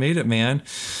fucking made it, man.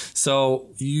 So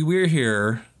we're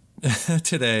here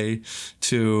today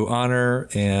to honor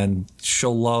and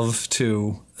show love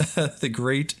to the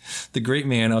great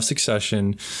man of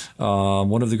Succession,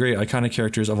 one of the great iconic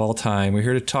characters of all time. We're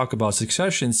here to talk about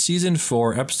Succession Season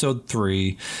 4, Episode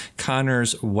 3,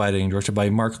 Connor's Wedding, directed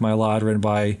by Mark Mylod, written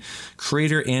by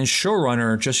creator and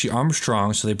showrunner Jesse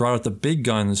Armstrong. So they brought out the big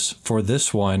guns for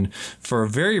this one for a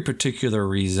very particular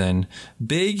reason.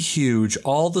 Big, huge,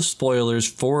 all the spoilers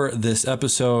for this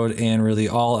episode and really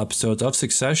all episodes of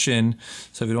Succession.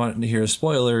 So if you don't want to hear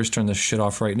spoilers, turn this shit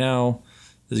off right now.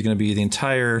 This is going to be the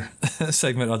entire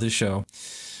segment of the show.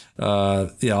 All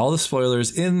the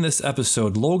spoilers in this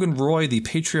episode. Logan Roy, the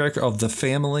patriarch of the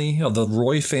family, of the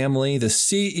Roy family, the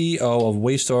CEO of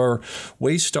Waystar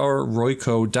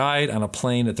Royco, died on a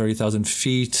plane at 30,000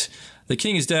 feet. The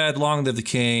king is dead. Long live the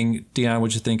king. Dion,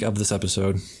 what'd you think of this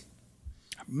episode?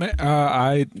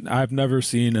 I've never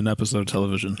seen an episode of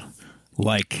television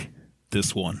like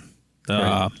this one.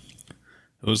 Right.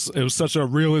 It was such a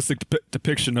realistic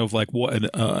depiction of like what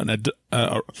an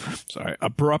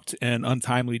abrupt and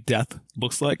untimely death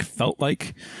felt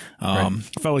like.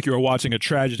 Felt like you were watching a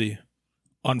tragedy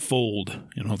unfold.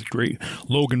 You know, the great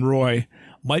Logan Roy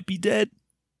might be dead.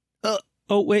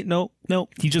 Oh wait, no,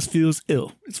 he just feels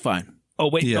ill. It's fine. Oh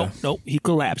wait, no, he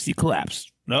collapsed.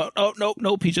 No,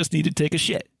 he just needed to take a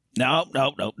shit. No.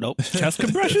 Chest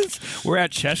compressions? We're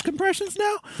at chest compressions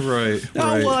now? Right.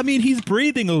 Well, I mean, he's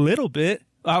breathing a little bit.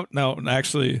 Oh, no,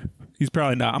 actually, he's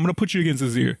probably not. I'm going to put you against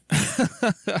his ear.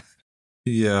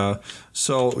 Yeah.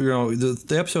 So,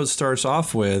 the episode starts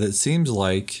off with, it seems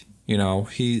like, Logan's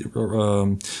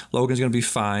going to be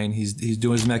fine. He's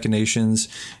doing his machinations.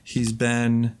 He's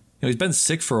been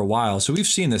sick for a while, so we've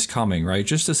seen this coming, right?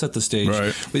 Just to set the stage,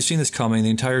 right. We've seen this coming. The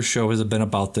entire show has been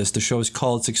about this. The show is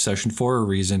called Succession for a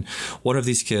reason. One of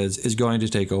these kids is going to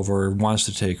take over, wants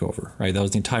to take over, right? That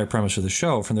was the entire premise of the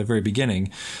show from the very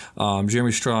beginning.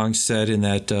 Jeremy Strong said in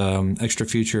that extra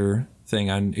feature thing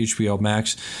on HBO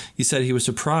Max, he said he was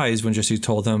surprised when Jesse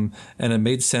told him, and it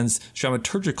made sense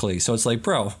dramaturgically. So it's like,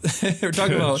 bro, we're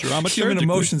talking about human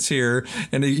emotions here,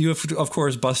 and you have, of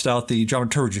course, bust out the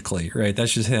dramaturgically, right?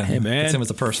 That's just him. Hey man, that's him as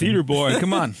a person. Theater boy,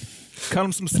 come on, cut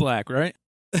him some slack, right?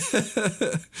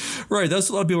 Right, that's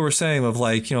what a lot of people were saying of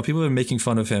like, people have been making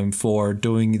fun of him for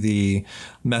doing the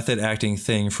method acting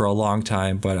thing for a long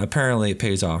time, but apparently it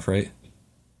pays off, right?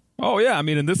 Oh yeah, I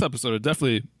mean, in this episode, it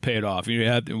definitely paid off. We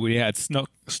had Snook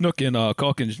and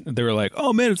Culkin. They were like,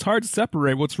 "Oh man, it's hard to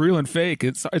separate what's real and fake.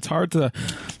 It's hard to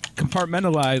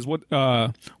compartmentalize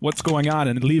what's going on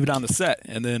and leave it on the set."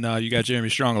 And then you got Jeremy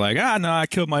Strong like, no, I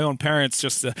killed my own parents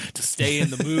just to stay in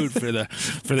the mood for the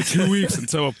 2 weeks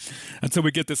until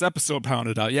we get this episode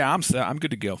pounded out. Yeah, I'm set. I'm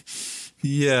good to go.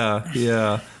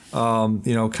 Yeah.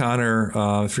 Connor,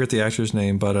 I forget the actor's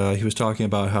name, but he was talking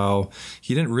about how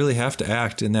he didn't really have to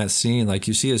act in that scene. Like,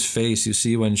 you see his face, you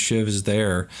see when Shiv is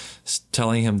there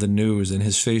telling him the news, and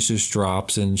his face just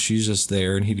drops, and she's just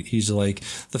there, and he's like,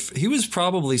 he was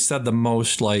probably said the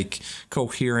most like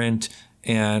coherent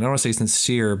and I don't want to say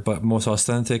sincere, but most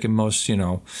authentic and most,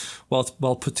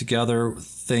 well put together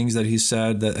things that he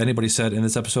said, that anybody said in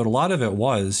this episode. A lot of it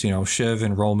was, Shiv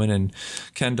and Roman and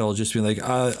Kendall just being like,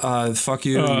 fuck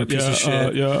you, you're a piece of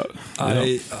shit.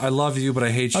 I love you, but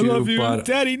I hate you. I love you, but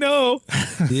Daddy, no.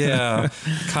 Yeah.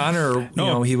 Connor,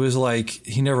 he was like,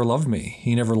 he never loved me.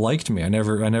 He never liked me. I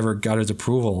never got his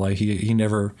approval. Like he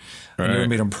never... I never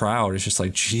made him proud. It's just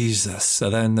like, Jesus.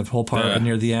 So then the whole part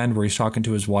near the end where he's talking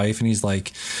to his wife and he's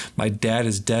like, my dad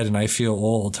is dead and I feel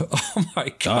old. Oh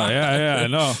my God. Oh, yeah, I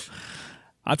know.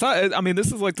 I mean, this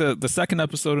is like the second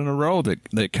episode in a row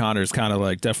that Connor's kind of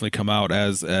like definitely come out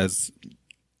as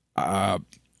I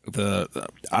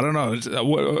don't know,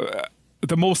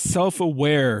 the most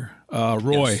self-aware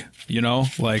Roy,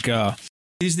 yes.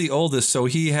 He's the oldest, so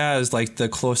he has like the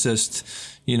closest,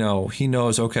 he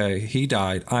knows, okay, he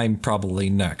died, I'm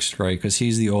probably next, right? Because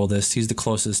he's the oldest, he's the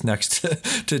closest next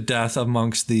to death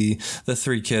amongst the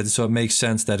three kids, so it makes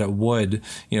sense that it would,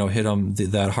 hit him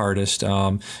that hardest.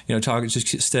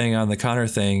 Just staying on the Connor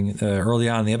thing, early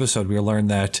on in the episode, we learned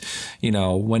that,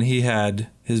 when he had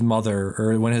his mother,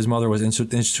 or when his mother was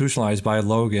institutionalized by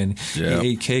Logan, he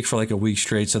ate cake for like a week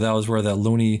straight. So that was where the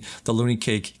loony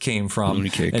cake came from. Loony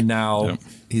cake. And now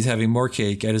he's having more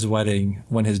cake at his wedding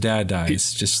when his dad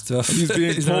dies. He's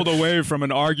being pulled away from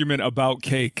an argument about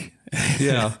cake.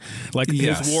 Yeah.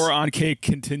 His war on cake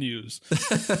continues.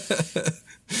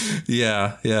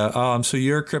 Yeah, yeah. So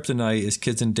your kryptonite is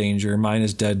kids in danger. Mine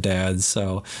is dead dads.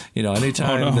 So,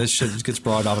 anytime this shit gets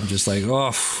brought up, I'm just like,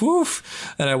 oh, whew.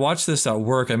 And I watched this at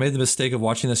work. I made the mistake of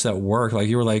watching this at work. Like,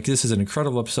 you were like, this is an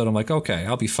incredible episode. I'm like, okay,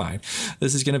 I'll be fine.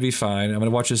 This is going to be fine. I'm going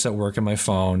to watch this at work on my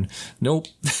phone. Nope.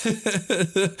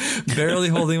 Barely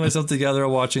holding myself together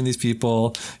watching these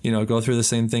people, go through the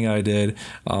same thing I did.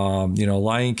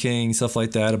 Lion King, stuff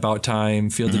like that, About Time,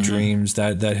 Field of Dreams.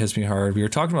 That hits me hard. We were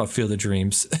talking about Field of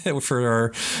Dreams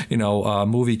for our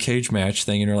movie cage match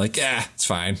thing, and you're like, yeah, it's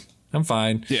fine, I'm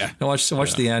fine. Yeah. And watch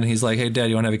the end. He's like, hey Dad,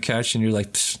 you want to have a catch? And you're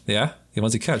like, yeah, he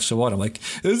wants a catch. So what? I'm like,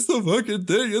 it's the fucking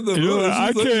thing in the movie.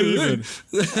 I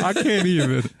can't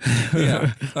even.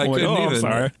 Yeah, I couldn't even. I'm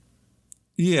sorry.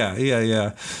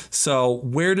 Yeah. So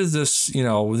where does this,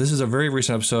 this is a very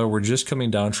recent episode. We're just coming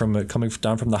down from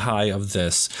the high of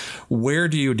this. Where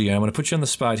do you, Deanna, I'm going to put you on the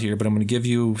spot here, but I'm going to give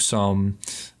you some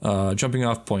jumping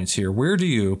off points here. Where do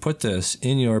you put this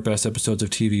in your best episodes of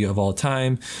TV of all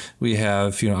time? We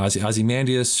have,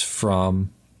 Ozymandias from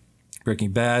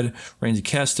Breaking Bad, Randy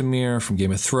Castamere from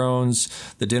Game of Thrones,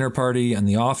 The Dinner Party and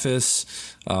The Office.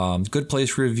 Good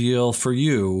place reveal for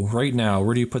you right now.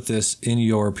 Where do you put this in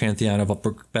your pantheon of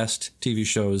best TV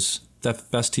shows,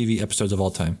 best TV episodes of all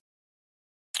time?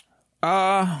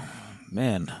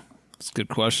 Man, that's a good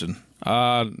question.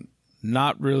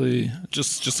 Not really,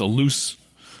 just a loose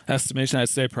estimation. I'd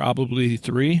say probably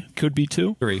 3, could be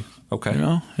 2. 3, okay.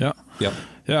 Yeah. Yep.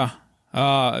 Yeah.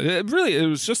 It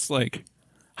was just like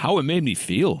how it made me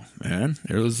feel, man.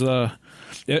 It was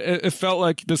it felt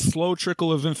like this slow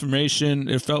trickle of information.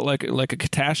 It felt like a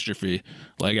catastrophe.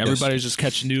 Like everybody's just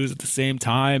catching news at the same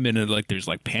time, and there's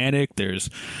like panic. There's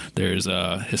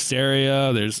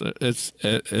hysteria.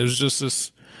 It was just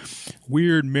this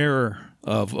weird mirror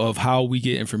of how we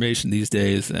get information these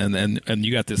days, and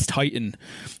you got this titan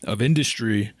of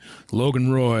industry,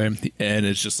 Logan Roy, and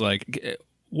it's just like,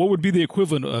 what would be the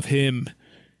equivalent of him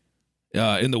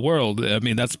in the world? I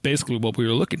mean, that's basically what we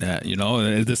were looking at,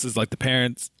 and this is like the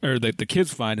parents or the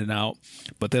kids finding out,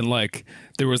 but then like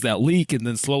there was that leak, and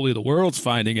then slowly the world's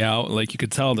finding out. Like you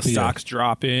could tell the stock's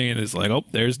dropping, and it's like, oh,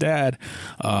 there's Dad.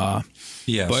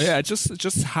 Yes. But yeah,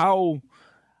 just how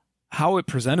it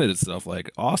presented itself.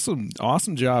 Like awesome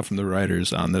job from the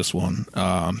writers on this one,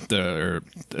 the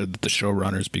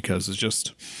showrunners, because it's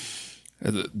just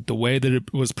the way that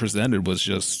it was presented was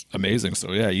just amazing.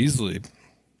 So yeah, easily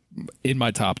in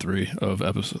my top 3 of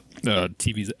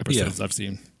TV episodes I've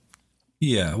seen.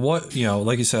 Yeah, what,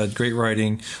 like you said, great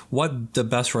writing. What the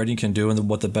best writing can do and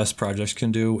what the best projects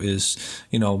can do is,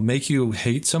 make you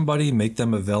hate somebody, make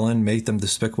them a villain, make them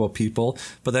despicable people,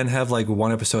 but then have like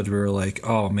one episode where you're like,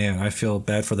 oh man, I feel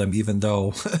bad for them, even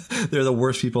though they're the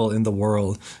worst people in the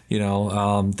world.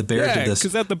 The Bear did this.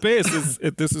 Because at the base,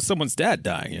 this is someone's dad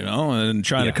dying, and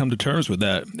trying to come to terms with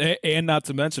that. And not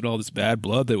to mention all this bad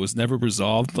blood that was never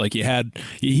resolved. Like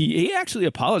he actually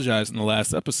apologized in the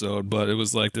last episode, but it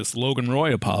was like this Logan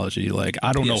Roy apology, like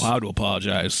I don't know how to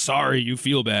apologize, sorry you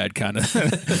feel bad kind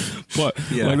of. But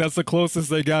like that's the closest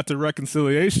they got to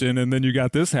reconciliation, and then you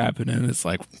got this happening. It's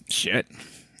like shit,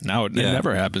 now it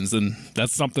never happens, and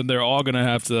that's something they're all gonna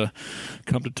have to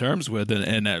come to terms with,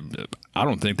 and I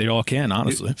don't think they all can,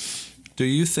 honestly. Do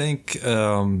you think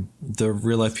the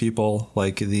real life people,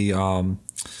 like the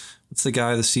what's the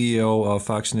guy, the CEO of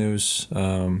Fox News,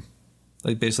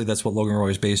 like basically that's what Logan Roy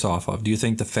is based off of. Do you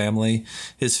think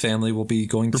his family will be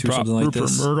going through something like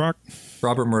this?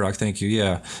 Robert Murdoch, thank you.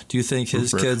 Yeah. Do you think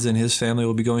his kids and his family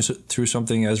will be going through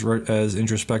something as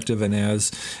introspective and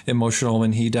as emotional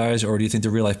when he dies? Or do you think the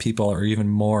real life people are even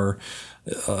more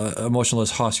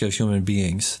emotionless husk of human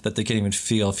beings, that they can't even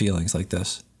feel feelings like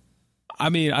this? I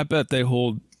mean, I bet they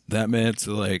hold that man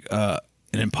to like an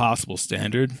impossible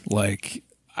standard. Like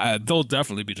they'll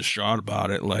definitely be distraught about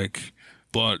it. Like,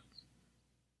 but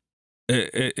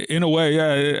in a way,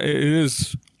 yeah, it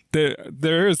is.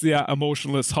 There is the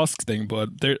emotionless husk thing,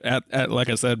 but there at like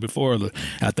I said before,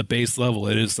 at the base level,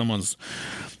 it is someone's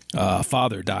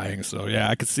father dying. So yeah,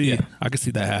 I could see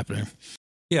that happening.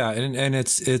 Yeah, and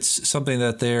it's something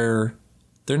that they're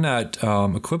not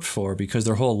equipped for, because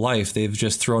their whole life they've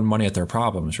just thrown money at their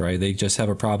problems, right? They just have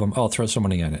a problem, oh, throw some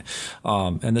money at it.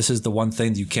 And this is the one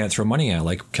thing that you can't throw money at.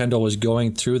 Like Kendall was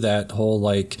going through that whole,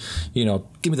 like,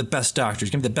 give me the best doctors,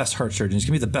 give me the best heart surgeons,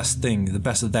 give me the best thing, the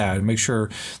best of that, and make sure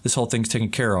this whole thing's taken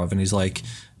care of. And he's like,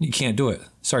 you can't do it.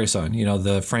 Sorry, son.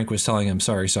 The Frank was telling him,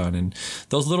 sorry, son. And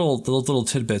those little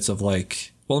tidbits of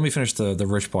like, well, let me finish the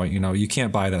Rich point. You know, you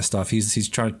can't buy that stuff. He's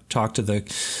trying to talk to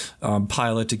the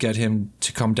pilot to get him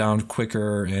to come down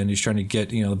quicker, and he's trying to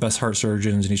get, you know, the best heart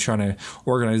surgeons, and he's trying to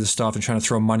organize the stuff and trying to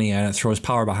throw money at it, throw his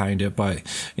power behind it. But,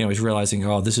 you know, he's realizing,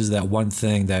 oh, this is that one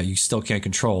thing that you still can't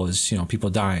control is, you know, people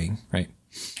dying, right?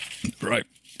 Right.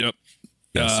 Yep.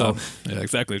 Yeah, yeah,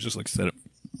 exactly. Just like you said it.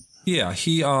 Yeah,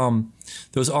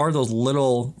 those are those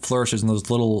little flourishes and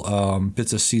those little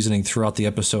bits of seasoning throughout the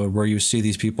episode where you see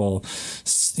these people,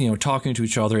 you know, talking to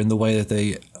each other in the way that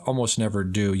they almost never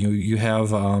do. You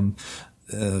have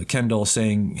Kendall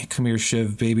saying, "Come here,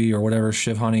 Shiv, baby," or whatever,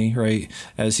 "Shiv, honey," right?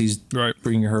 As he's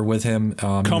bringing her with him.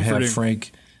 You have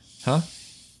Frank,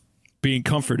 being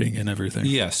comforting and everything.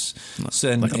 Yes,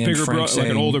 like a bigger brother, like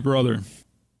an older brother.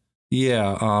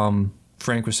 Yeah.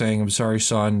 Frank was saying, "I'm sorry,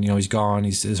 son. You know, he's gone.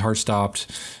 His heart stopped.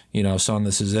 You know, son,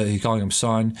 this is it." He's calling him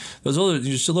son. Those are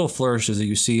just little flourishes that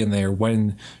you see in there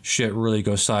when shit really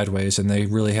goes sideways, and they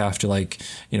really have to, like,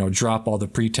 you know, drop all the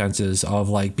pretenses of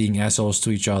like being assholes to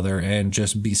each other and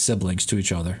just be siblings to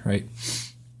each other, right?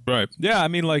 Right. Yeah. I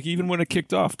mean, like, even when it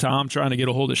kicked off, Tom trying to get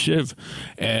a hold of Shiv,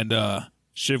 and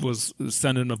Shiv was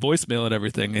sending a voicemail and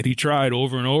everything, and he tried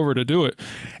over and over to do it.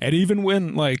 And even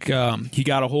when, like, he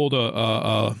got a hold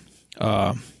of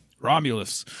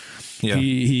Romulus,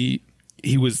 he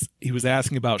was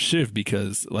asking about Shiv,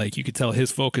 because, like, you could tell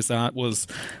his focus on was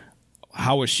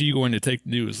how is she going to take the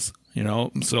news, you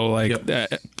know? So, like,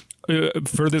 that,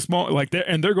 for this moment, like,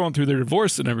 they're going through their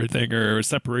divorce and everything, or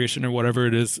separation or whatever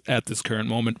it is at this current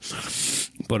moment.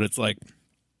 But it's like,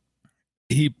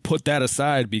 he put that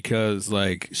aside because,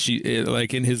 like,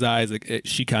 like, in his eyes, like,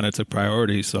 she kind of took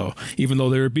priority. So even though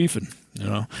they were beefing, you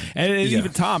know, and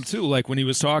even Tom too, like, when he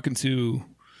was talking to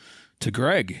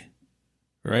Greg,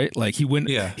 right? Like, he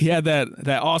had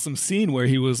that awesome scene where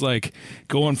he was, like,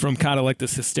 going from kind of like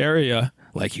this hysteria,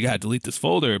 like, you got to delete this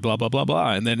folder, blah, blah, blah,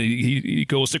 blah. And then he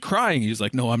goes to crying. He's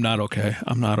like, no, I'm not okay.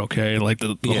 I'm not okay. Like,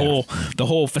 the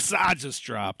whole facade just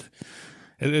dropped.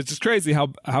 It's just crazy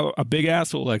how a big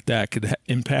asshole like that could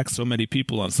impact so many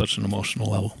people on such an emotional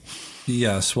level.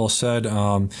 Yes, well said.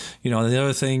 You know, the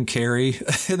other thing, Carrie,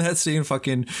 in that scene,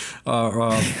 fucking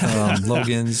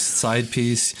Logan's side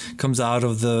piece comes out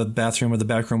of the bathroom or the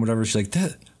back room, whatever. She's like,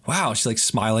 wow. She's like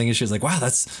smiling, and she's like, wow,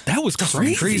 that was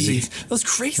crazy. That was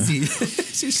crazy.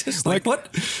 She's just like,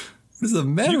 what? What is the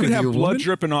matter with you? You could have blood woman?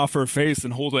 Dripping off her face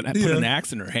and put an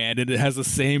axe in her hand, and it has the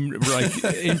same, like,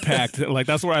 impact. Like,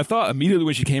 that's what I thought immediately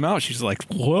when she came out. She's like,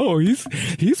 "Whoa,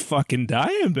 he's fucking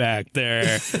dying back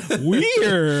there.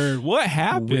 Weird. What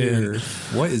happened? Weird.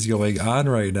 What is going on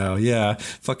right now?" Yeah,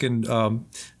 fucking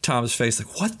Tom's face,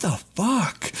 like, what the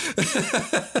fuck?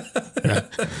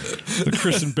 The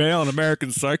Christian Bale in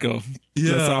American Psycho.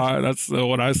 Yeah, that's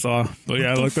what I saw. But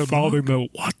yeah, like the balding, the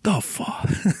what the fuck?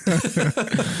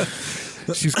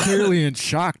 She's clearly in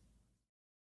shock.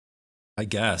 I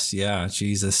guess, yeah.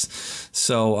 Jesus.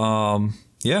 So,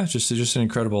 yeah, just an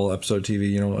incredible episode of TV.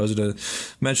 You know, I was going to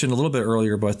mention a little bit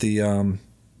earlier, but the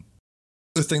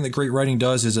thing that great writing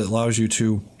does is it allows you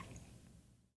to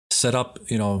set up,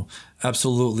 you know,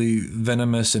 absolutely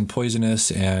venomous and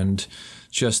poisonous and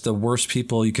just the worst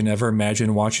people you can ever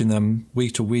imagine, watching them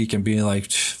week to week and being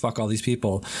like, fuck all these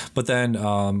people. But then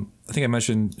I think I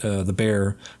mentioned the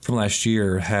Bear from last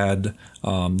year had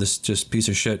this just piece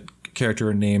of shit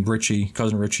character named Richie,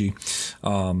 cousin Richie,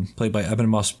 played by Eben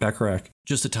Moss-Bacharach.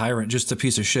 Just a tyrant, just a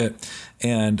piece of shit.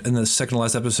 And in the second to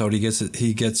last episode,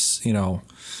 he gets, you know,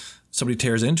 somebody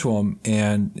tears into him,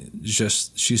 and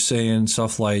just she's saying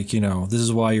stuff like, you know, this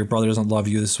is why your brother doesn't love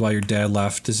you. This is why your dad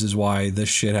left. This is why this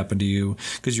shit happened to you,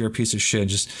 because you're a piece of shit.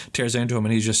 Just tears into him,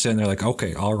 and he's just sitting there like,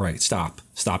 okay, all right, stop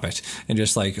it. And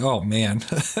just like, oh man,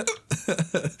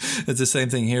 it's the same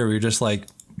thing here. We're just like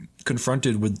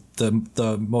confronted with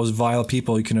the most vile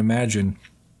people you can imagine.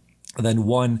 And then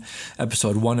one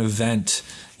episode, one event,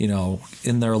 you know,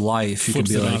 in their life, you can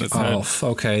be like, oh,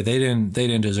 okay, they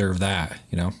didn't deserve that,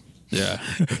 you know. Yeah,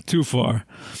 too far.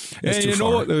 It's and too you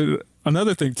far. know what?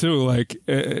 Another thing too, like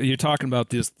you're talking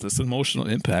about this emotional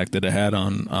impact that it had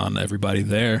on everybody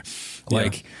there.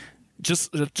 Like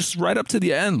just right up to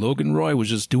the end, Logan Roy was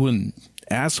just doing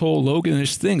asshole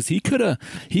Loganish things. He could have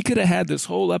had this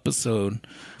whole episode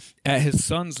at his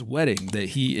son's wedding that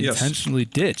he intentionally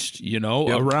ditched, you know,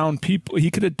 around people. He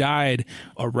could have died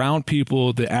around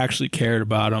people that actually cared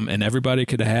about him, and everybody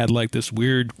could have had like this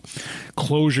weird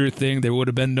closure thing. There would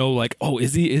have been no like, oh,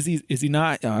 is he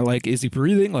not like, is he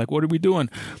breathing? Like, what are we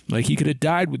doing? Like, he could have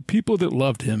died with people that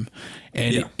loved him,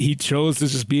 and he chose to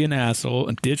just be an asshole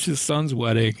and ditch his son's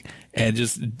wedding and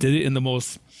just did it in the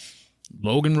most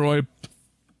Logan Roy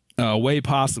way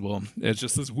possible. It's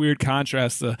just this weird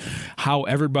contrast to how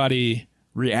everybody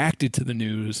reacted to the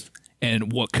news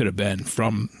and what could have been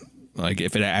from like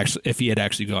if he had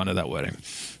actually gone to that wedding.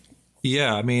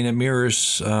 Yeah, I mean, it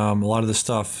mirrors a lot of the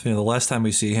stuff. The last time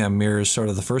we see him mirrors sort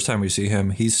of the first time we see him.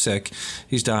 He's sick.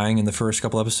 He's dying in the first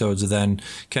couple episodes. And then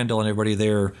Kendall and everybody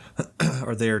there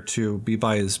are there to be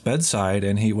by his bedside.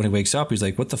 And when he wakes up, he's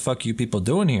like, what the fuck are you people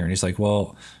doing here? And he's like,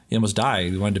 well, he almost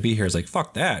died. We wanted to be here. He's like,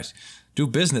 fuck that. Do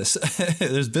business.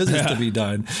 There's business to be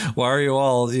done. Why are you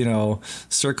all,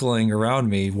 circling around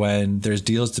me when there's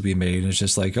deals to be made? And it's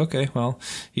just like, okay, well,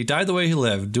 he died the way he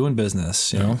lived, doing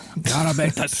business, Gotta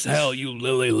make the sale, you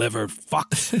lily liver fuck.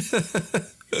 The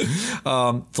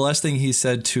last thing he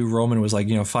said to Roman was like,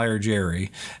 fire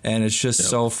Jerry. And it's just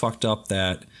so fucked up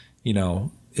that,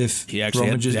 if he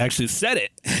actually said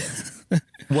it.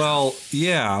 Well,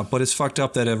 yeah, but it's fucked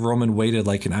up that if Roman waited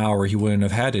like an hour, he wouldn't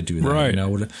have had to do that. Right.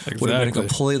 Would have been a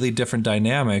completely different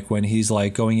dynamic when he's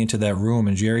like going into that room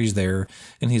and Jerry's there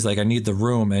and he's like, I need the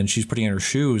room. And she's putting on her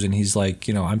shoes and he's like,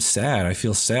 I'm sad. I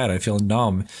feel sad. I feel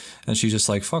numb. And she's just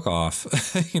like, fuck off.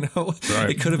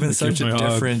 Right. It could have been such a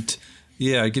different...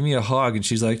 Yeah, give me a hug. And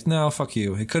she's like, no, fuck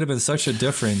you. It could have been such a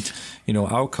different,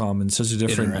 outcome and such a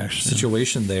different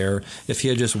situation there if he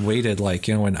had just waited like,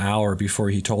 an hour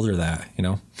before he told her that,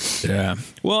 Yeah.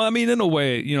 Well, I mean, in a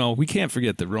way, we can't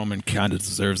forget that Roman kind of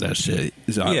deserves that shit.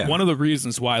 One of the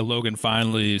reasons why Logan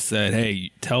finally said, hey,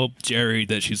 tell Jerry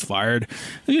that she's fired,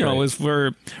 is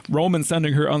for Roman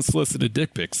sending her unsolicited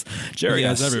dick pics. Jerry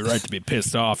has every right to be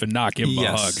pissed off and not give him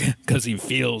a hug because he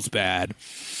feels bad.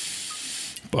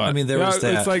 But I mean, there was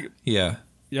that. It's like, yeah.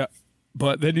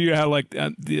 But then you had like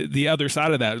the other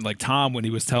side of that, like Tom when he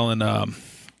was telling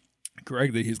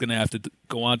Greg that he's going to have to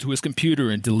go onto his computer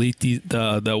and delete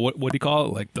the what do you call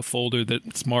it, like the folder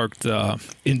that's marked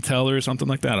Intel or something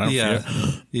like that. I don't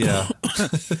forget. Yeah.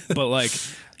 But like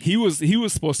he was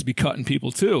supposed to be cutting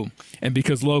people too, and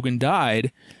because Logan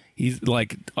died. He's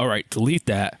like, all right, delete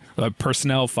that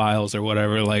personnel files or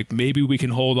whatever. Like maybe we can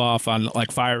hold off on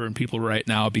like firing people right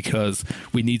now because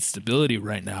we need stability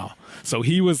right now. So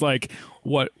he was like,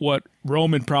 what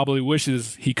Roman probably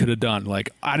wishes he could have done.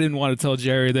 Like I didn't want to tell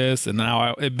Jerry this, and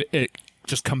now it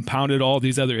just compounded all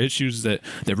these other issues that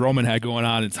Roman had going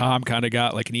on. And Tom kind of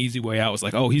got like an easy way out. It was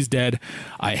like, oh, he's dead.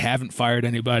 I haven't fired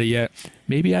anybody yet.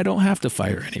 Maybe I don't have to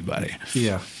fire anybody.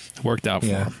 Yeah, it worked out for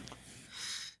him.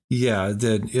 Yeah, it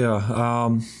did. Yeah.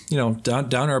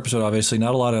 Downer episode, obviously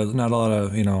not a lot of,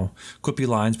 quippy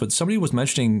lines, but somebody was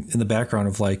mentioning in the background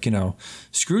of like,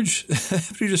 Scrooge,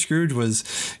 Peter Scrooge was,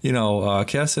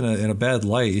 cast in a bad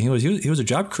light. He was a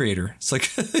job creator. It's like,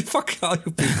 fuck all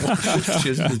you people.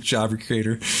 Just a job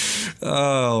creator.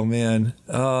 Oh man.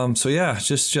 So yeah,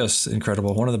 just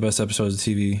incredible. One of the best episodes of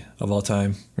TV of all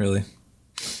time, really.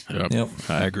 Yep.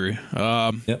 I agree.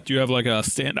 Do you have like a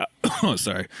standout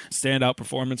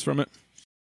performance from it?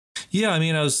 Yeah, I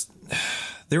mean,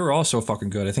 they were all so fucking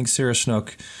good. I think Sarah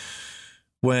Snook,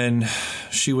 when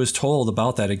she was told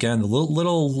about that again, the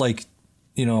little like,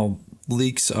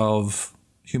 leaks of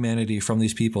humanity from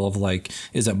these people of like,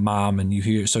 is it mom? And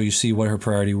you see what her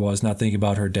priority was, not thinking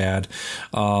about her dad.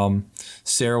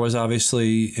 Sarah was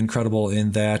obviously incredible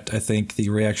in that. I think the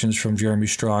reactions from Jeremy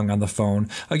Strong on the phone,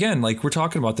 again, like we're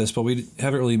talking about this, but we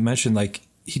haven't really mentioned like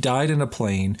he died in a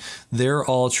plane. They're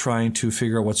all trying to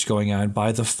figure out what's going on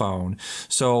by the phone.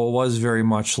 So it was very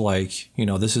much like,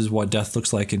 this is what death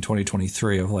looks like in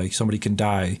 2023 of like somebody can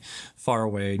die far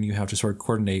away and you have to sort of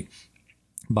coordinate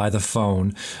by the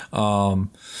phone.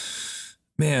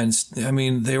 Man, I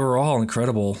mean, they were all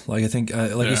incredible. Like I think,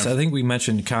 you said, I think we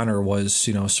mentioned Connor was,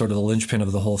 sort of the linchpin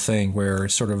of the whole thing, where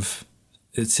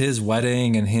it's his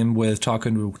wedding and him with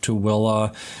talking to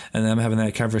Willa and them having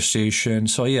that conversation.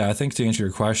 So yeah, I think to answer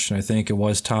your question, I think it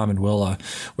was Tom and Willa,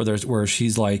 where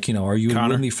she's like, are you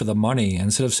with me for the money? And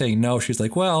instead of saying no, she's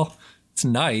like, well, it's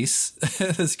nice.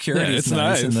 The security is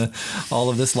nice, and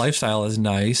all of this lifestyle is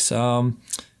nice. So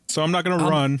I'm not going to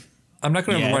run. I'm not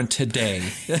going to run today.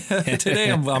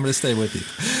 Today, I'm going to stay with you.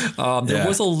 There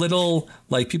was a little,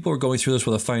 like, people were going through this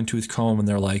with a fine-tooth comb, and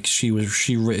they're like, she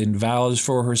written vows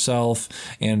for herself,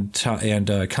 and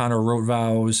Connor wrote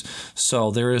vows. So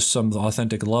there is some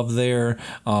authentic love there.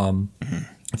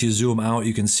 If you zoom out,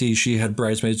 you can see she had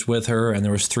bridesmaids with her, and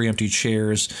there was 3 empty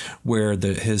chairs where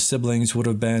his siblings would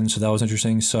have been. So that was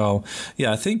interesting. So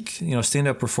yeah, I think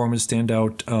standout performance,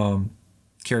 standout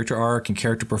character arc, and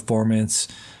character performance.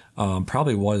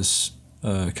 Probably was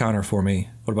Connor for me.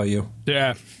 What about you?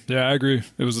 Yeah, I agree.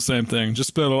 It was the same thing.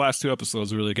 Just the last 2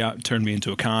 episodes really turned me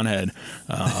into a con head.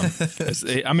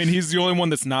 I mean, he's the only one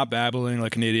that's not babbling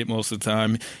like an idiot most of the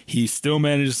time. He still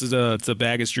manages to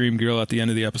bag his dream girl at the end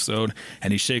of the episode,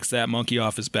 and he shakes that monkey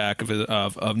off his back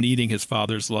of needing his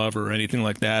father's love or anything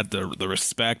like that. The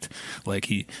respect, like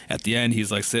he at the end,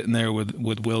 he's like sitting there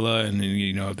with Willa, and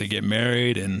they get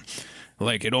married, and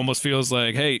like it almost feels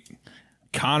like, hey,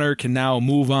 Connor can now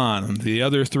move on. The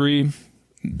other 3,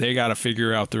 they got to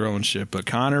figure out their own shit. But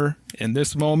Connor, in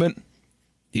this moment,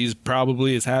 he's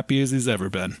probably as happy as he's ever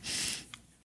been.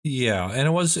 Yeah, and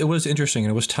it was interesting,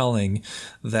 and it was telling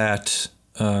that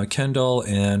Kendall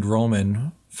and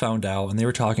Roman found out, and they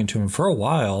were talking to him for a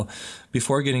while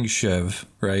before getting Shiv,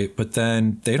 right? But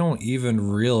then they don't even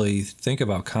really think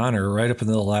about Connor right up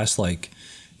until the last,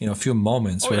 few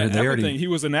moments. Oh, yeah, everything. He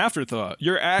was an afterthought.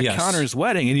 You're at Connor's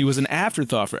wedding, and he was an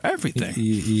afterthought for everything.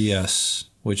 Yes,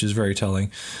 which is very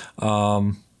telling.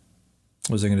 What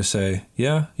was I going to say?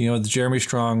 Yeah, the Jeremy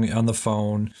Strong on the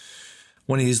phone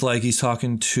when he's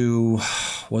talking to,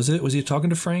 was he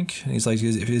talking to Frank? And he's like,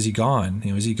 is he gone?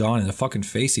 Is he gone? And the fucking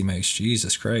face he makes,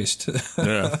 Jesus Christ.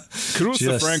 Yeah. Kudos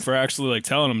to Frank for actually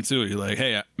telling him too. You're like,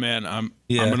 hey man, I'm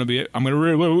gonna be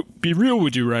real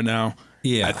with you right now.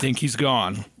 Yeah, I think he's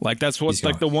gone. That's what's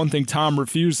the one thing Tom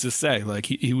refused to say.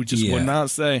 He would just would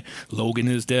not say Logan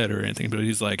is dead or anything. But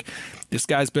he's like, this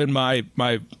guy's been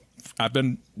I've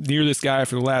been near this guy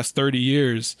for the last 30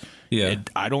 years. Yeah, and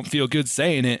I don't feel good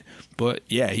saying it, but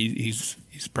yeah, he's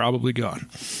probably gone.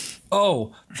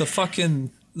 Oh, the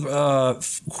fucking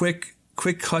quick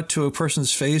cut to a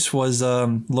person's face was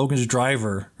Logan's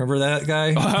driver. Remember that guy?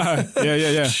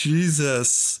 Yeah.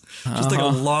 Jesus. Just like a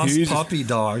lost puppy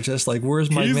dog. Just like, where's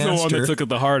my master? He's the one that took it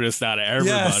the hardest out of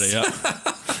everybody. Yes.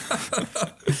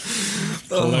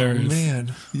 Hilarious. Oh,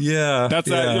 man. Yeah.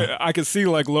 I could see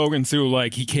Logan too.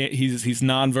 He's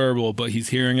nonverbal, but he's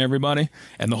hearing everybody.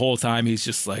 And the whole time he's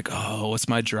just like, oh, what's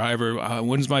my driver?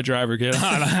 When's my driver get on?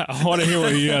 I want to hear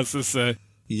what he has to say.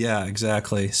 Yeah,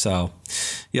 exactly. So,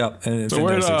 yeah. So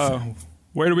where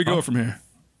do we go from here?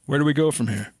 Where do we go from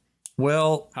here?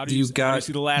 Well, how do you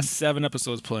see the last 7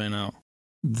 episodes playing out?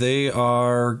 They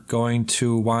are going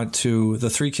to want to, the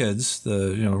 3 kids,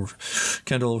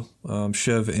 Kendall,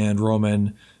 Shiv, and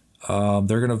Roman,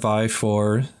 they're going to vie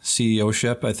for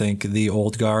CEO-ship. I think the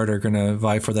old guard are going to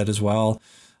vie for that as well.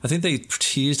 I think they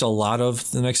teased a lot of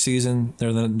the next season,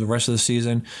 the rest of the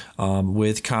season,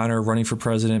 with Connor running for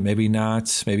president. Maybe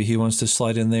not. Maybe he wants to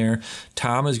slide in there.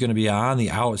 Tom is going to be on the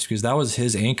outs because that was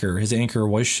his anchor. His anchor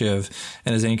was Shiv,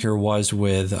 and his anchor was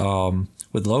with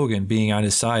Logan being on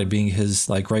his side, being his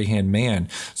right-hand man.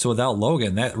 So without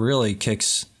Logan, that really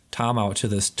kicks Tom out to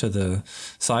the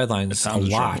sidelines a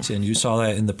lot. And you saw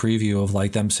that in the preview of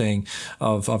them saying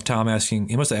of Tom asking,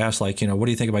 he must have asked what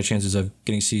do you think about chances of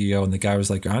getting CEO? And the guy was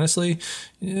like, honestly,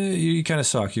 you kind of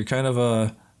suck. You're kind of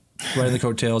riding the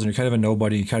coattails, and you're kind of a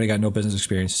nobody. You kind of got no business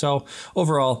experience. So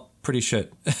overall, pretty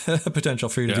shit potential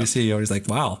for you to be CEO. He's like,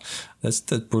 wow, that's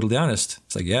brutally honest.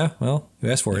 It's like, yeah, well, you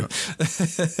asked for it.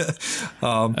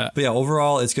 But yeah,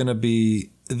 overall, it's going to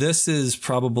be, this is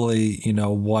probably,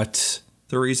 what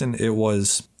the reason it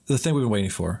was the thing we've been waiting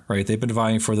for, right? They've been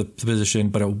vying for the position,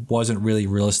 but it wasn't really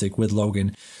realistic with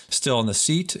Logan still in the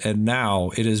seat. And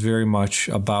now it is very much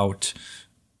about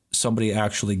somebody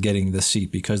actually getting the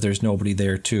seat because there's nobody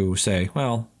there to say,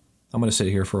 well, I'm going to sit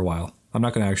here for a while. I'm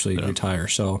not going to actually retire.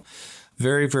 So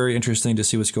very, very interesting to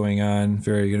see what's going on.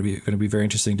 Going to be very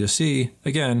interesting to see,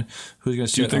 again, who's going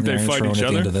to sit on the Iron Throne at the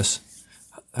end of this.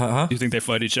 Do you think they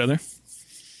fight each other?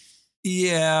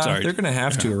 Yeah, they're going to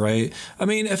have to, right? I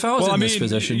mean, if I was in this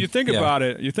position, you think about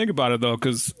it. You think about it though,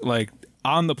 because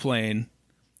on the plane,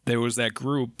 there was that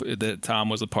group that Tom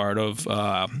was a part of.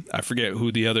 I forget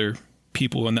who the other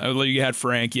people in you had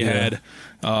Frank, you had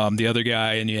the other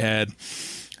guy, and you had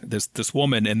this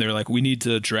woman, and they're like, we need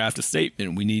to draft a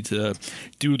statement. We need to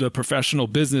do the professional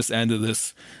business end of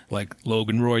this.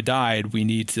 Logan Roy died. We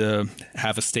need to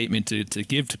have a statement to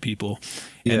give to people.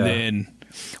 Yeah. And then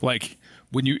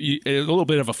when you a little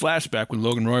bit of a flashback when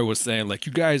Logan Roy was saying,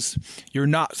 you guys, you're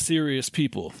not serious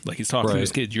people. He's talking to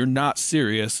his kids. You're not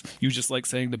serious. You just like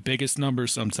saying the biggest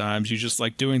numbers sometimes. You just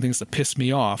like doing things to piss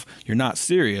me off. You're not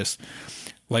serious.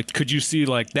 Could you see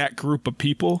that group of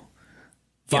people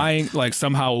vying,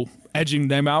 somehow edging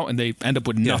them out, and they end up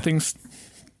with nothing?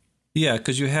 Yeah,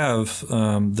 because you have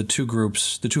the two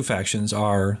groups, the two factions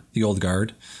are the old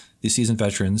guard, the seasoned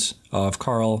veterans of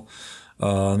Carl.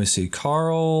 Let me see.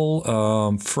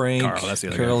 Carl, Frank,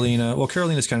 Carolina. Guy. Well,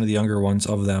 Carolina's kind of the younger ones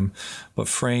of them, but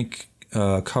Frank,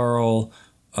 Carl,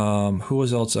 who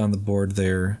was else on the board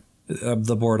there?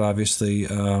 the board obviously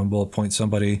will appoint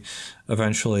somebody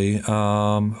eventually. Who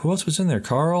else was in there?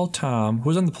 Carl, Tom. Who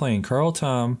was on the plane? Carl,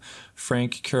 Tom,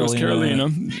 Frank, Carolina. It was Carolina.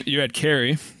 You had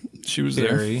Carrie. She was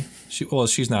Carrie.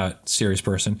 She's not a serious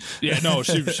person. Yeah, no,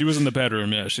 she was in the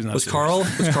bedroom. Yeah, she's not. Was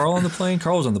serious. Carl on the plane?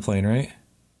 Carl was on the plane, right?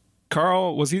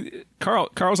 Carl's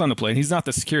on the plane. He's not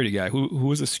the security guy. Who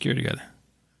was the security guy?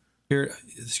 The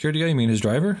security guy? You mean his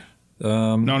driver?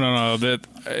 No.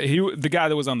 The guy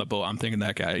that was on the boat. I'm thinking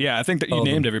that guy. Yeah, I think that you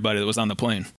named everybody that was on the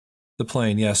plane. The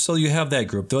plane, yeah. So you have that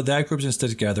group. That group's going to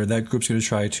stick together. That group's going to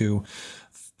try to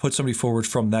put somebody forward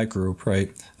from that group,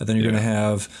 right? And then you're going to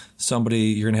have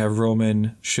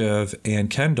Roman, Shiv, and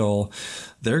Kendall.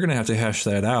 They're going to have to hash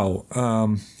that out.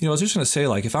 I was just going to say,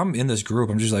 like, if I'm in this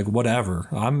group, I'm just like, whatever.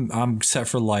 I'm set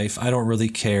for life. I don't really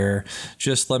care.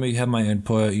 Just let me have my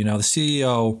input. The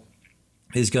CEO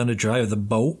is going to drive the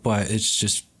boat, but it's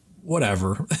just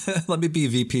whatever. Let me be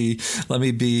VP. Let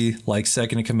me be like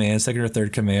second in command, second or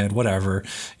third command, whatever.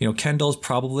 Kendall's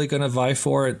probably going to vie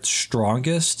for it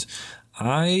strongest.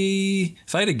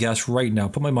 If I had to guess right now,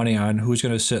 put my money on who's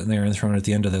going to sit in there and throne at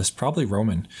the end of this, probably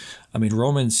Roman. I mean,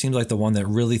 Roman seems like the one that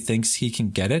really thinks he can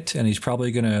get it, and he's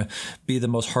probably going to be the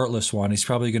most heartless one. He's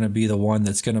probably going to be the one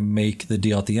that's going to make the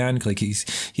deal at the end. Like he's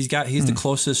the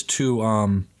closest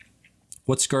to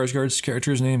what's Skarsgård's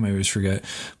character's name? I always forget,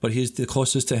 but he's the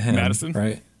closest to him. Madison,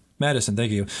 right? Madison,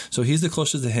 thank you. So he's the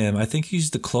closest to him. I think he's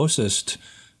the closest,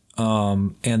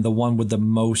 and the one with the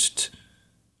most.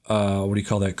 What do you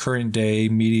call that? Current day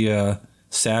media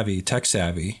savvy, tech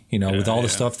savvy, with all the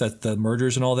stuff that the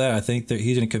mergers and all that. I think that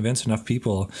he's going to convince enough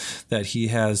people that he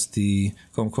has the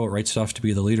quote unquote right stuff to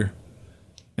be the leader.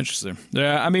 Interesting.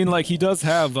 Yeah, I mean, like he does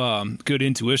have good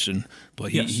intuition,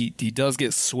 but he does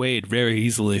get swayed very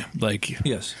easily. Like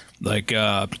yes, like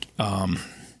damn,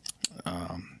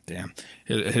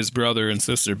 his brother and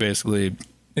sister basically.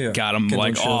 Yeah. Got him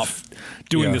like off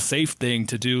doing the safe thing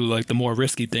to do like the more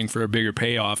risky thing for a bigger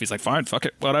payoff. He's like, fine, fuck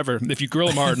it, whatever. If you grill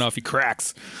him hard enough, he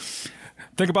cracks.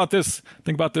 Think about this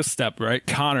step, right?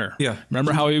 Connor. Yeah.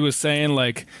 Remember how he was saying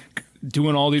like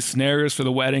doing all these scenarios for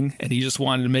the wedding and he just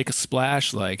wanted to make a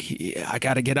splash? Like, I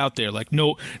got to get out there. Like,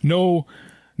 no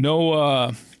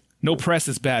press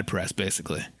is bad press,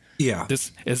 basically. Yeah.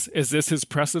 This is this his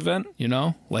press event,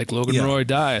 Like Logan Roy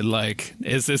died. Like,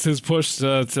 is this his push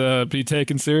to be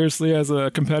taken seriously as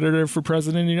a competitor for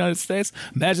president of the United States?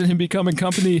 Imagine him becoming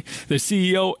the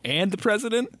CEO and the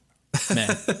president.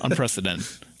 Man, unprecedented.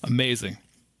 Amazing.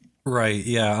 Right.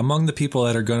 Yeah. Among the people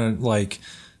that are gonna like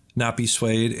not be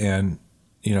swayed and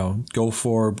go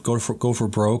for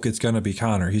broke, it's gonna be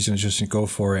Connor. He's gonna just go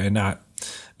for it and not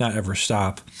ever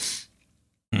stop.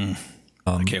 I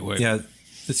can't wait. Yeah.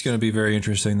 It's going to be very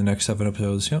interesting the next 7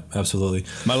 episodes. Yep, absolutely.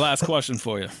 My last question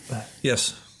for you.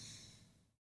 Yes.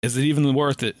 Is it even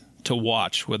worth it to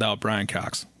watch without Brian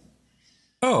Cox?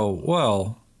 Oh,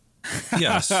 well,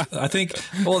 yes. I think,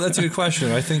 that's a good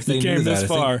question. I think they knew that. This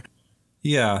far.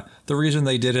 The reason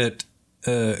they did it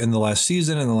in the last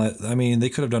season, they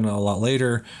could have done it a lot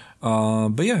later.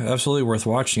 But yeah, absolutely worth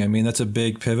watching. I mean, that's a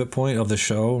big pivot point of the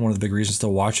show. One of the big reasons to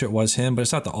watch it was him, but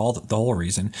it's not the whole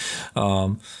reason.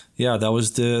 That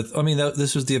was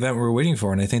this was the event we were waiting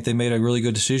for. And I think they made a really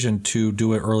good decision to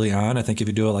do it early on. I think if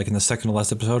you do it like in the second to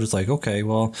last episode, it's like, okay,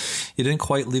 well, you didn't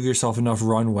quite leave yourself enough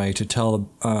runway to tell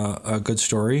a good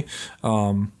story.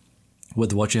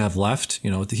 With what you have left,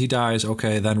 he dies.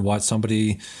 Okay. Then what?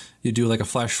 You do like a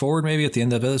flash forward maybe at the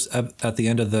end of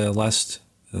the last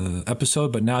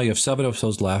episode, but now you have 7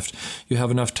 episodes left. You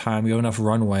have enough time, you have enough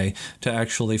runway to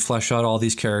actually flesh out all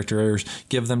these characters,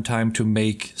 give them time to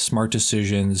make smart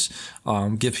decisions,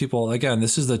 give people, again,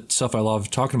 this is the stuff I love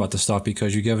talking about this stuff,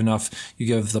 because you give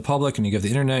the public and you give the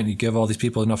internet and you give all these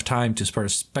people enough time to sort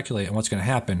of speculate on what's going to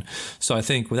happen. So I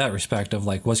think with that respect of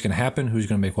like what's going to happen, who's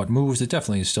going to make what moves, it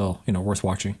definitely is still, worth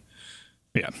watching.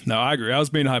 Yeah, no, I agree. I was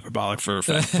being hyperbolic for a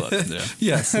fact. But, yeah.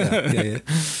 Yes.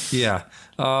 Yeah.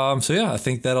 I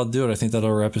think that'll do it. I think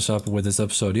that'll wrap us up with this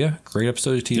episode. Yeah, great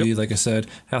episode of TV. Yep. Like I said,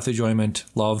 half the enjoyment.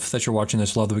 Love that you're watching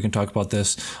this. Love that we can talk about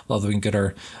this. Love that we can get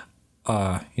our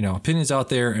opinions out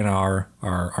there and our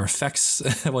effects,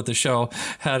 what the show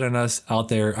had on us out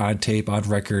there on tape, on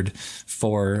record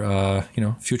for,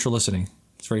 future listening.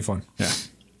 It's very fun. Yeah.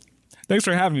 Thanks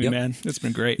for having me, man. It's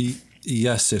been great.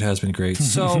 Yes, it has been great.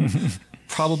 So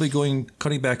probably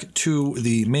cutting back to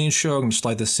the main show. I'm going to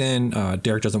slide this in.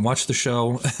 Derek doesn't watch the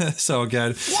show. So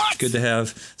again, good to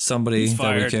have somebody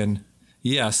that we can,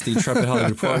 yes, the intrepid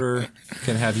Hollywood reporter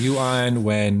can have you on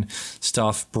when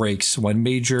stuff breaks, when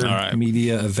major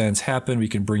media events happen. We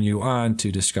can bring you on to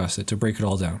discuss it, to break it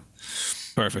all down.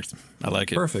 Perfect. I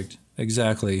like it. Perfect.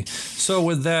 exactly. So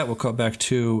with that, we'll cut back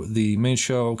to the main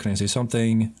show. Can I say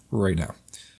something right now?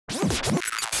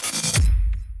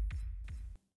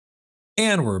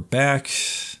 And we're back.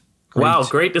 Wow,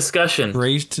 great discussion.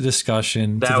 Great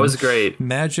discussion. That was great.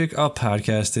 Magic of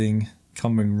podcasting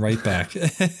coming right back.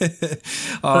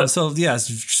 So, yes,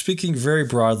 speaking very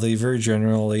broadly, very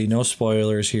generally, no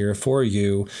spoilers here for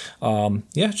you.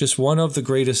 Just one of the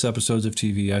greatest episodes of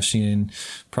TV I've seen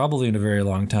probably in a very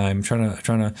long time. Trying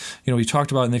to, we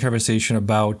talked about in the conversation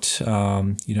about,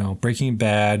 Breaking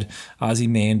Bad,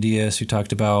 Ozymandias. We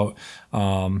talked about,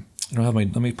 I don't have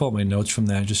let me pull up my notes from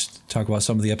that. Just talk about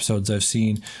some of the episodes I've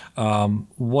seen.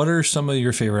 What are some of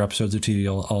your favorite episodes of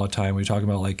TV all the time? We're talking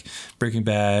about like Breaking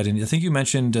Bad, and I think you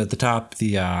mentioned at the top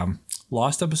the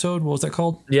Lost episode. What was that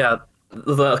called? Yeah,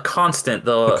 The Constant.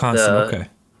 The Constant. Okay.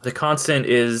 The Constant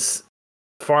is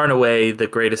far and away the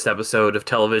greatest episode of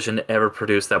television ever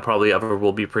produced. That probably ever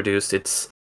will be produced. It's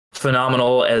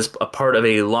phenomenal as a part of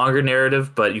a longer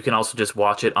narrative, but you can also just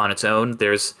watch it on its own.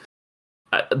 There's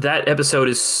that episode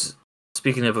is.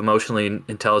 Speaking of emotionally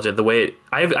intelligent, the way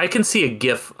I can see a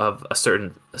GIF of a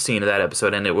certain scene of that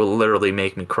episode, and it will literally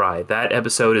make me cry. That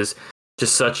episode is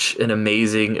just such an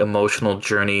amazing emotional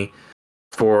journey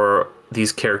for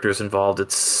these characters involved. It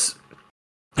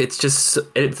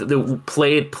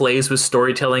plays with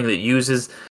storytelling that uses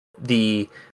the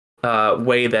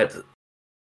way that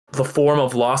the form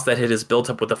of Lost that it is built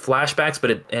up with the flashbacks, but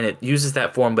it uses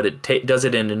that form, but it does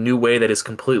it in a new way that is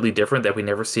completely different that we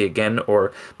never see again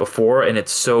or before, and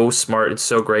it's so smart, it's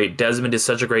so great. Desmond is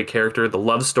such a great character. The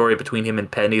love story between him and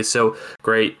Penny is so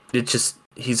great.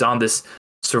 He's on this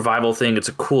survival thing. It's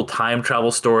a cool time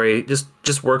travel story.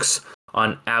 Just works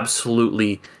on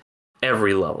absolutely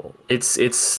every level.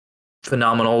 It's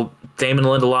phenomenal. Damon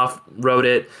Lindelof wrote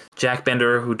it. Jack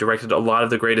Bender, who directed a lot of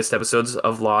the greatest episodes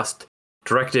of Lost,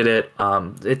 directed it.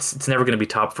 It's never going to be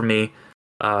top for me.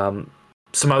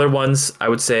 Some other ones, I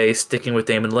would say, sticking with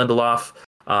Damon Lindelof,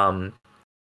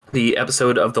 the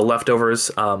episode of The Leftovers,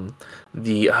 oh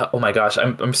my gosh,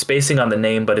 I'm spacing on the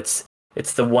name, but it's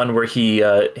the one where he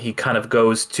kind of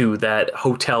goes to that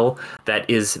hotel that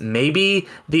is maybe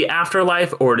the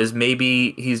afterlife, or it is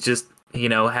maybe he's just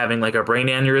having like a brain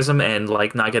aneurysm and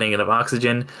like not getting enough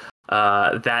oxygen.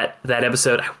 That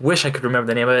episode, I wish I could remember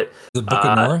the name of it. The Book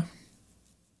of Nora?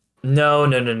 No.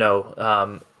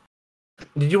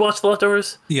 Did you watch The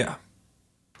Leftovers? Yeah.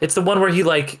 It's the one where he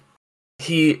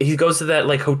goes to that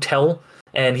like hotel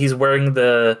and he's wearing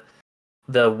the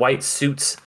white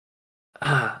suits.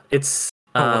 It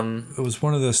was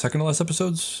one of the second to last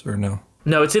episodes, or no?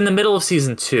 No, it's in the middle of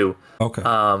season 2. Okay.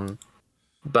 And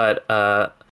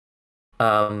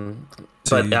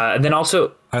then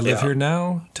also I Live Here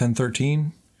Now,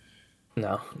 1013.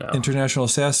 No. International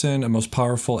Assassin, a most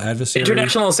powerful adversary.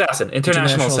 International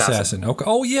Assassin. Okay.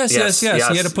 Oh yes. He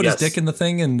had to put his dick in the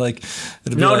thing and like.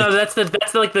 No. That's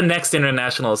like the next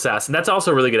International Assassin. That's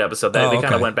also a really good episode. They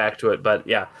kind of went back to it, but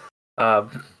yeah.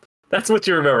 That's what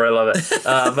you remember. I love it.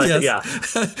 But yeah.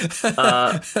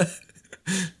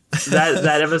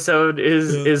 That episode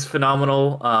is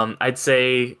phenomenal. I'd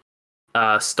say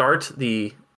Start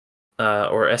the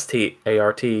or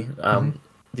START.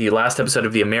 The last episode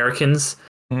of The Americans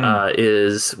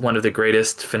is one of the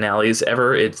greatest finales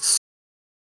ever. It's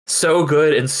so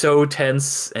good and so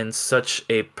tense and such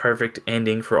a perfect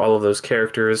ending for all of those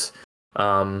characters.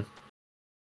 Hard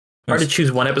to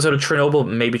choose one episode of Chernobyl,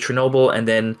 maybe Chernobyl, and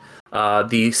then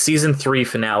the season 3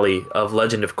 finale of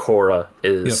Legend of Korra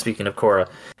is speaking of Korra,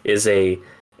 is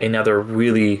another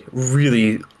really,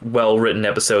 really well written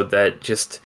episode that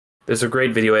just. There's a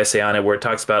great video essay on it where it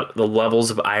talks about the levels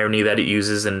of irony that it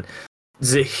uses, and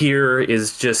Zahir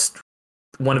is just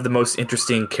one of the most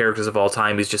interesting characters of all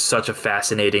time. He's just such a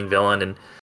fascinating villain, and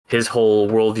his whole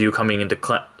worldview coming into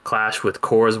clash with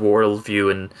Korra's worldview,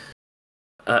 and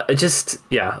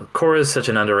Korra is such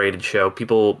an underrated show.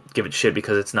 People give it shit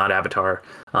because it's not Avatar,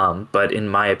 but in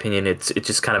my opinion, it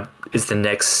just kind of is the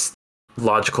next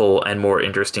logical and more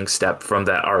interesting step from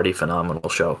that already phenomenal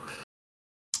show.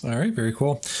 All right, very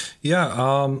cool.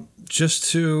 Yeah,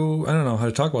 just to, I don't know how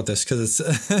to talk about this because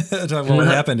it's talk about what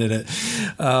happened in it.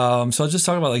 So I'll just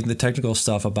talk about like the technical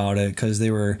stuff about it because they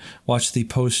watched the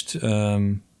post,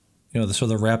 the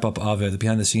wrap up of it, the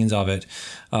behind the scenes of it.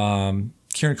 Kieran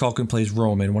Culkin plays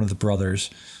Roman, one of the brothers.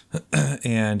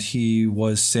 And he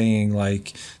was saying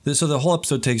like this, so the whole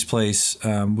episode takes place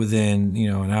within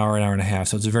an hour and a half,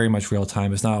 so it's very much real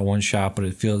time. It's not one shot, but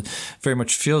it very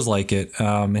much feels like it.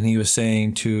 And he was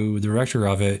saying to the director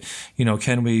of it,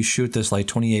 can we shoot this like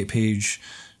 28 page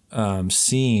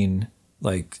scene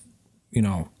like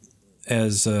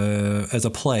as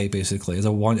a play, basically, as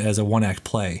a one act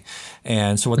play.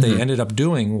 And so what they ended up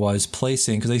doing was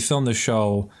placing, because they filmed the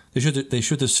show, they shoot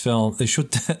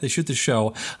the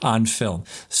show on film.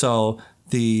 So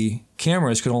the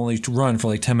cameras could only run for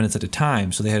like 10 minutes at a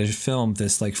time. So they had to film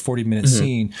this like 40-minute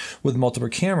scene with multiple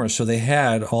cameras. So they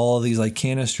had all of these like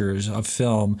canisters of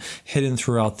film hidden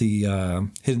throughout the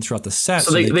set.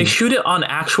 So they shoot it on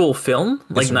actual film?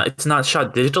 Like it's not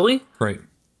shot digitally? Right.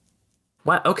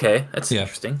 Wow. Okay, that's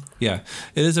interesting. Yeah,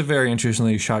 it is a very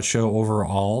interestingly shot show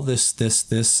overall. This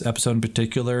episode in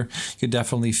particular, you can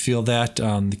definitely feel that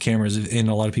the cameras in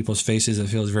a lot of people's faces. It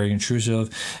feels very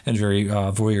intrusive and very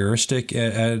voyeuristic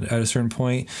at a certain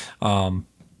point.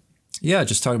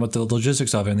 Just talking about the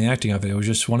logistics of it and the acting of it. It was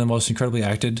just one of the most incredibly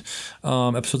acted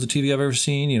episodes of TV I've ever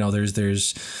seen. You know,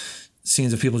 there's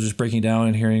scenes of people just breaking down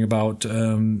and hearing about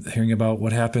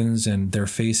what happens and their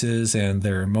faces and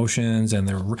their emotions and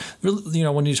their, you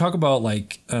know, when you talk about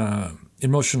like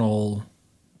emotionally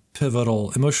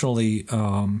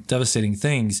devastating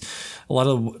things, a lot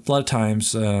of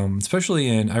times,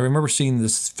 especially I remember seeing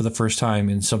this for the first time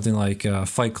in something like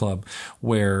Fight Club,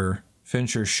 where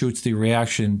Fincher shoots the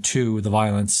reaction to the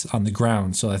violence on the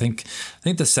ground. So I think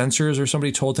the censors or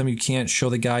somebody told him you can't show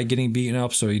the guy getting beaten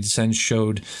up, so he then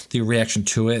showed the reaction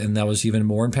to it, and that was even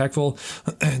more impactful.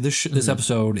 This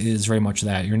episode is very much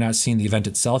that. You're not seeing the event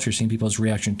itself, you're seeing people's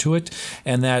reaction to it,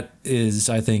 and that is,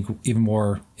 I think, even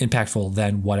more impactful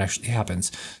than what actually happens.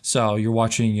 So you're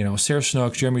watching, you know, Sarah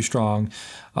Snook, Jeremy Strong,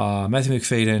 Matthew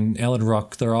McFadden, Alan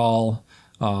Ruck, they're all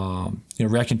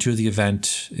reacting to the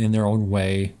event in their own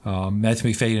way.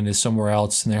 Matthew McFadden is somewhere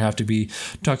else, and they have to be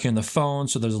talking on the phone.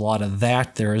 So there's a lot of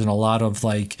that. There isn't a lot of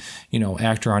like, you know,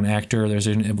 actor on actor. There's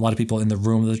a lot of people in the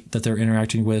room that they're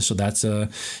interacting with. So that's a,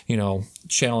 you know,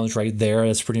 challenge right there.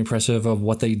 That's pretty impressive of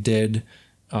what they did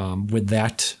with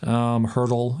that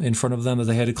hurdle in front of them that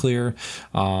they had to clear.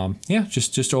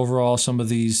 Just overall some of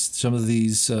these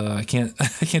I can't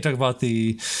talk about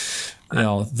the, you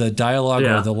know, the dialogue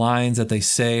or the lines that they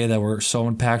say that were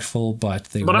so impactful,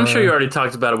 but I'm sure you already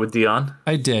talked about it with Dion.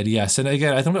 I did, yes. And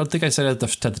again, I don't think I said it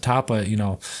at the top, but, you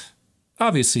know,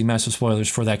 obviously massive spoilers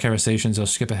for that conversation, so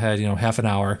skip ahead, you know, half an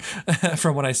hour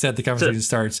from when I said the conversation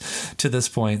starts to this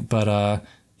point. But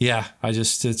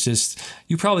it's just,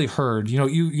 you probably heard, you know,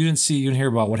 you didn't hear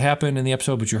about what happened in the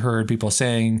episode, but you heard people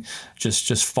saying,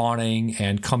 just fawning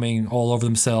and coming all over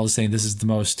themselves, saying this is the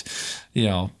most, you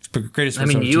know, greatest. I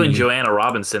mean, you and Joanna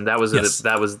Robinson, that was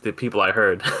the people I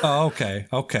heard. Oh,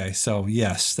 okay. So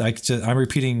yes, I'm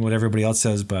repeating what everybody else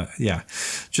says, but yeah,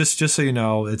 just so you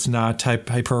know, it's not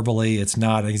hyperbole, it's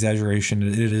not exaggeration.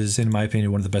 It is, in my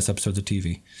opinion, one of the best episodes of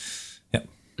TV. Yep.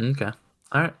 Okay.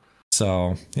 All right.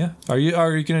 So yeah, are you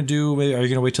gonna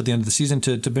wait till the end of the season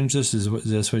to binge this? Is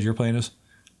this what your plan is?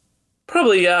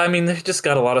 Probably, yeah. I mean, they've just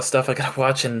got a lot of stuff I gotta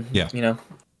watch, and you know,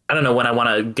 I don't know when I want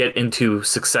to get into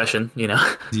Succession. You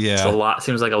know, it's a lot.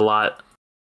 Seems like a lot.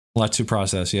 A lot to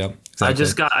process. Yeah,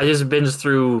 exactly. I just binged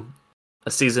through a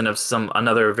season of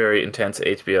another very intense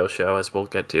HBO show, as we'll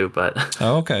get to, but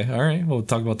okay, all right, we'll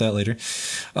talk about that later.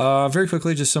 Very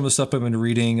quickly, just some of the stuff I've been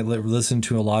reading. Listened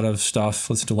to a lot of stuff.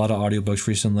 Listened to a lot of audiobooks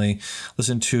recently.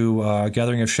 Listened to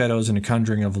Gathering of Shadows and A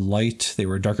Conjuring of Light. They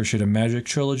were Darker Shade of Magic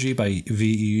trilogy by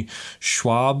V.E.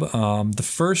 Schwab. The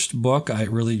first book, it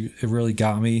really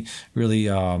got me. Really.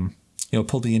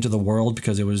 Pulled me into the world,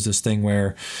 because it was this thing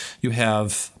where you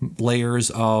have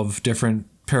layers of different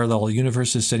parallel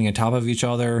universes sitting on top of each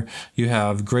other. You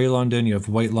have gray London, you have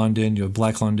white London, you have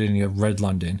black London, and you have red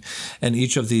London. And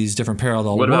each of these different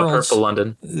parallel worlds... What about purple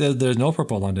London? There's no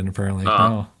purple London, apparently.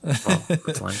 No.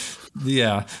 That's lame.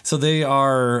 Yeah. So they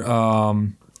are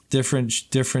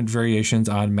different variations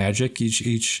on magic.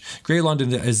 Each gray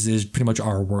London is pretty much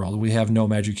our world. We have no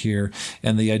magic here.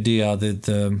 And the idea that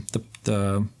the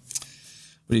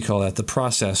what do you call that? The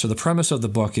process or the premise of the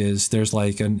book is there's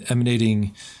like an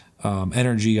emanating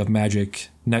energy of magic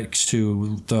next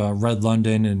to the red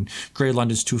London, and gray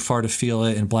London's too far to feel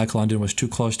it, and black London was too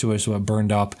close to it, so it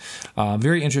burned up.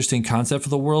 Very interesting concept for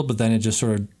the world, but then it just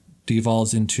sort of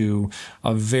devolves into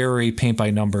a very paint by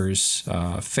numbers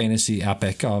fantasy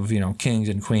epic of, you know, kings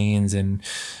and queens and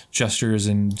jesters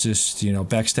and just, you know,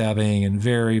 backstabbing and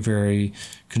very, very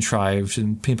contrived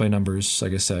and paint by numbers,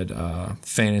 like I said,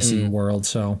 fantasy world.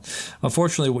 So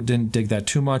unfortunately didn't dig that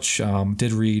too much.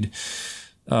 Did read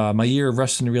My Year of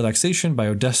Rest and Relaxation by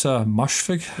Odessa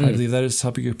Moshfegh. I believe that is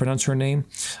how you pronounce her name.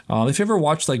 If you ever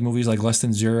watched like movies like Less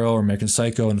Than Zero or American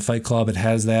Psycho and Fight Club, it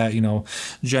has that,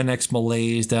 Gen X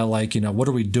malaise, that like, what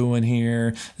are we doing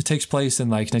here? It takes place in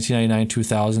like 1999,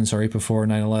 2000, so right before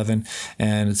 9/11.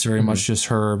 And it's very much just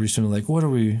her recently like, what are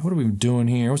we doing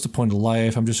here? What's the point of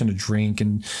life? I'm just going to drink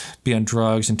and be on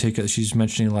drugs and she's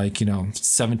mentioning like,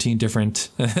 17 different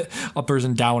uppers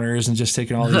and downers and just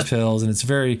taking all these pills. And it's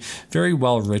very, very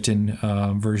well written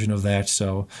version of that,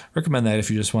 so recommend that if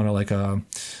you just want to like a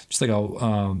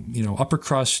upper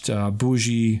crust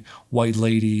bougie white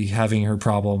lady having her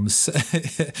problems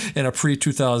in a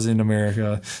pre-2000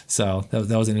 America. So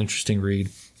that was an interesting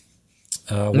read.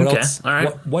 What else? All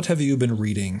right. What have you been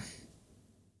reading?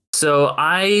 So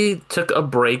I took a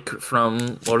break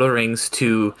from Lord of the Rings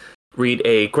to read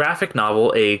a graphic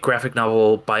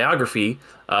novel biography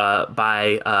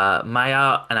by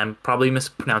Maya, and I'm probably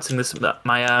mispronouncing this,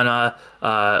 Maya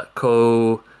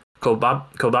Kobabe.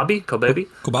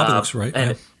 Looks right.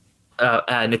 And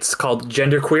it's called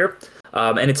Genderqueer,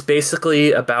 and it's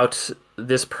basically about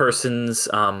this person's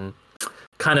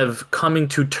kind of coming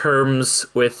to terms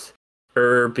with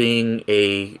her being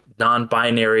a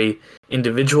non-binary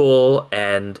individual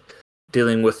and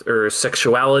dealing with her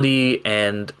sexuality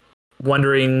and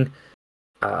wondering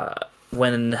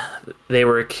when they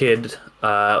were a kid,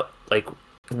 like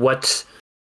what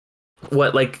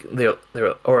like they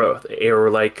were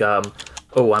like,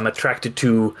 oh, I'm attracted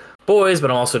to boys, but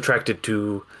I'm also attracted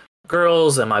to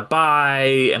girls. Am I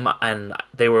bi? And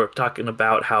they were talking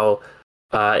about how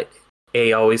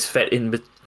A always fell in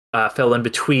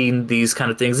between these kind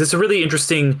of things. It's a really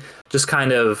interesting, just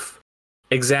kind of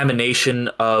examination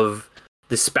of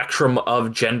the spectrum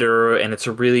of gender, and it's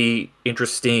a really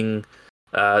interesting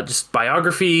just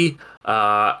biography,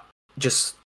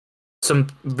 just some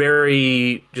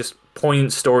very just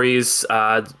poignant stories,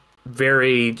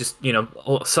 very just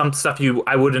some stuff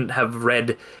I wouldn't have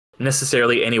read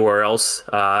necessarily anywhere else.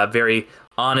 Very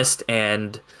honest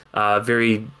and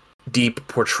very deep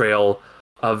portrayal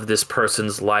of this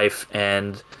person's life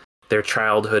and their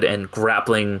childhood and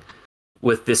grappling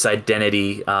with this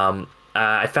identity.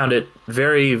 I found it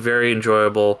very, very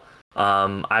enjoyable.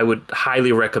 I would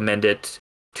highly recommend it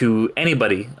to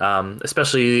anybody,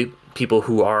 especially people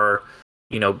who are,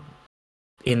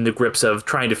 in the grips of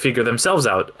trying to figure themselves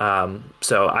out.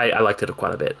 So I liked it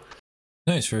quite a bit.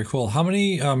 Nice, very cool. How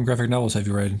many graphic novels have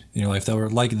you read in your life that were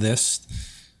like this?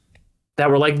 That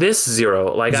were like this?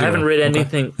 Zero. Like, I haven't read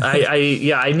anything.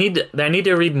 Okay. I need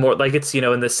to read more. Like, it's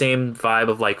in the same vibe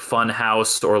of like Fun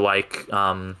House or like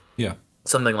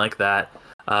something like that.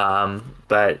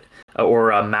 But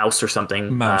or a Mouse or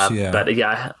something. Mouse, But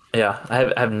I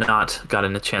have not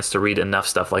gotten a chance to read enough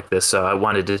stuff like this, so I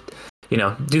wanted to,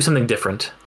 do something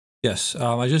different. Yes,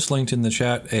 I just linked in the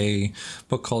chat a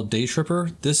book called Day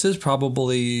Tripper. This is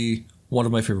probably one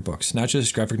of my favorite books, not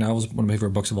just graphic novels, one of my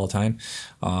favorite books of all time.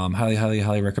 Highly, highly,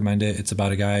 highly recommend it. It's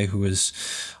about a guy who is,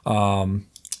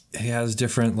 he has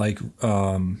different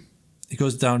he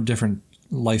goes down different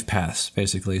life paths,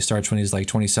 basically. He starts when he's like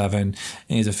 27 and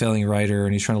he's a failing writer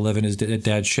and he's trying to live in his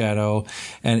dad's shadow.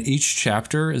 And each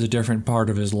chapter is a different part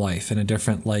of his life and a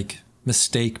different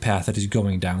mistake path that he's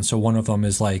going down. So one of them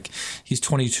is he's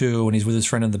 22 and he's with his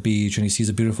friend on the beach and he sees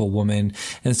a beautiful woman.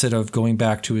 Instead of going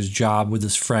back to his job with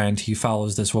his friend, he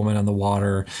follows this woman on the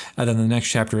water. And then the next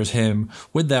chapter is him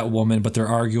with that woman, but they're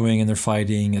arguing and they're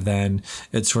fighting. And then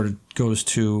it sort of goes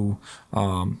to,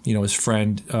 his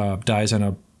friend dies on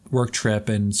a work trip,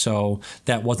 and so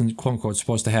that wasn't quote unquote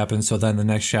supposed to happen. So then the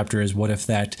next chapter is, what if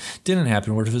that didn't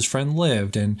happen? What if his friend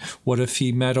lived? And what if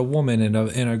he met a woman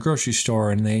in a grocery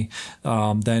store and they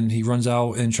then he runs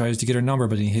out and tries to get her number,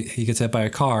 but he gets hit by a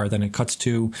car. Then it cuts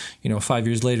to 5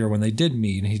 years later when they did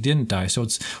meet and he didn't die. So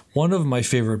it's one of my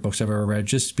favorite books I've ever read,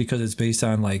 just because it's based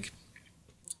on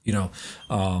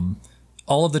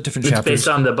all of the different chapters. It's based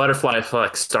on the Butterfly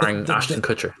Effect starring Ashton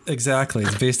Kutcher. Exactly.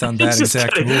 It's based on that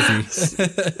exact movie.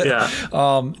 Yeah.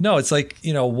 No, it's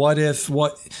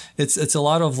it's a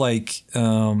lot of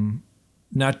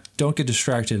don't get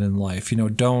distracted in life.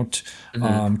 Don't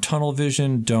tunnel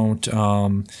vision. Don't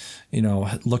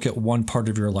look at one part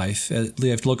of your life. You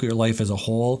have to look at your life as a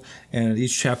whole. And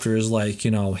each chapter is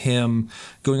him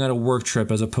going on a work trip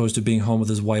as opposed to being home with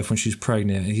his wife when she's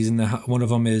pregnant. And he's in one of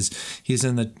them is he's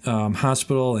in the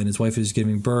hospital and his wife is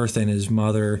giving birth and his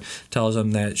mother tells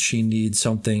him that she needs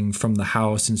something from the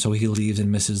house, and so he leaves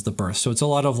and misses the birth. So it's a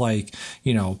lot of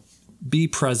be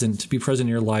present in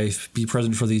your life, be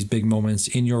present for these big moments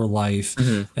in your life,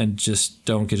 and just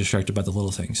don't get distracted by the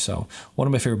little things. So one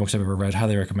of my favorite books I've ever read.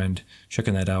 Highly recommend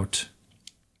checking that out.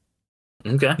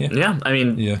 Okay. Yeah. I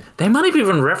mean, Yeah. they might have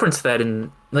even referenced that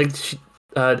in like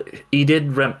he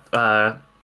did I'm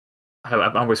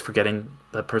always forgetting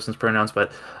the person's pronouns,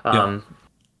 but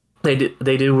they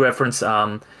do reference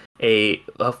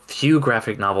a few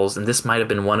graphic novels, and this might have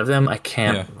been one of them. I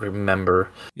can't remember.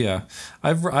 Yeah,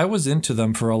 I was into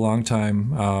them for a long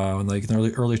time. Like in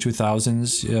the early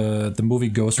 2000s, the movie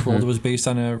Ghost World was based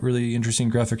on a really interesting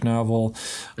graphic novel.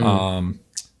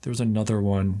 There was another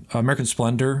one, American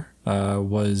Splendor,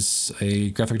 was a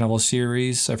graphic novel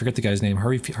series. I forget the guy's name.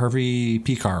 Harvey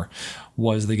Pekar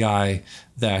was the guy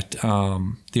that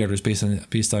the art was based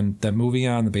on that movie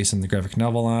on, based on the graphic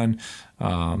novel on.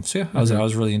 So yeah, I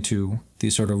was really into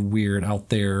these sort of weird, out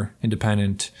there,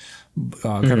 independent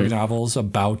graphic novels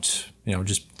about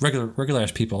just regular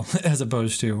ass people as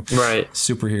opposed to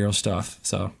superhero stuff.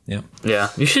 So yeah,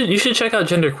 you should check out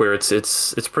Genderqueer.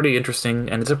 It's pretty interesting,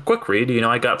 and it's a quick read.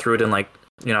 I got through it in I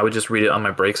would just read it on my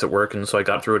breaks at work, and so I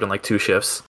got through it in 2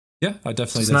 shifts. Yeah, I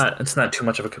definitely. It's not too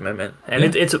much of a commitment, and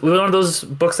it's one of those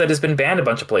books that has been banned a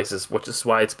bunch of places, which is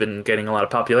why it's been getting a lot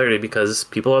of popularity, because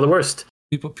people are the worst.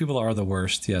 People are the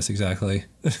worst. Yes, exactly.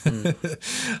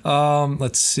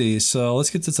 Let's see. So let's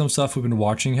get to some stuff we've been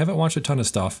watching. Haven't watched a ton of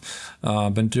stuff.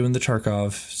 Been doing the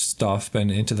Tarkov stuff. Been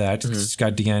into that.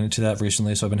 Got Deanne into that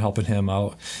recently, so I've been helping him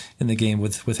out in the game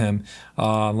with him.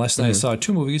 Last night I saw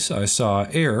 2 movies. I saw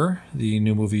Air, the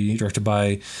new movie directed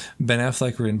by Ben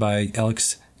Affleck, written by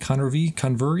Alex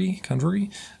Convery.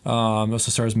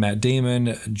 Also stars Matt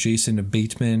Damon, Jason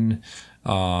Bateman.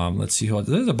 Let's see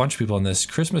there's a bunch of people in this.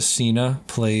 Chris Messina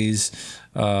plays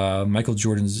Michael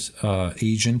Jordan's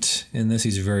agent in this.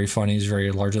 He's very funny. He's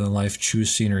very larger than life.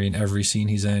 Chews scenery in every scene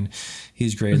he's in.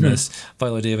 He's great in this.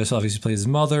 Viola Davis obviously plays his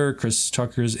mother. Chris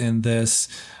Tucker's in this.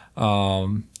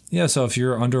 So if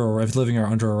you're living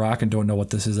under a rock and don't know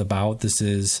what this is about, this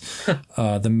is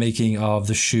the making of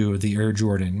the shoe, the Air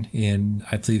Jordan, in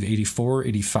I believe 84,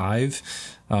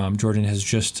 85. Jordan has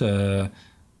just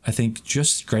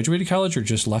graduated college or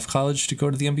just left college to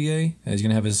go to the NBA. He's going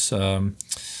to have his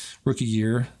rookie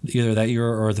year, either that year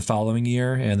or the following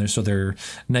year. And their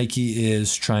Nike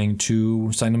is trying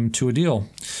to sign him to a deal.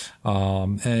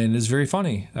 And it's very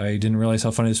funny. I didn't realize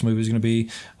how funny this movie was going to be.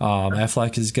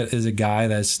 Affleck is a guy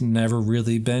that's never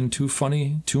really been too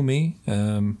funny to me.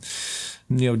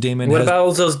 Damon. What about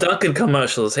all those Dunkin'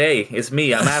 commercials? Hey, it's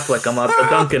me. I'm Affleck. I'm at the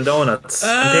Dunkin' Donuts.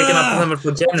 I'm taking up the limit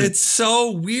for Jen. It's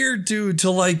so weird, dude. To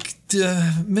Mr.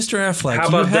 Affleck, how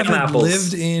about you haven't apples?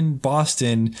 lived in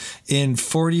Boston in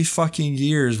 40 fucking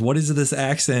years. What is this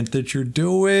accent that you're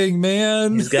doing,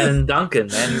 man? He's got in Dunkin',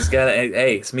 man. He's got.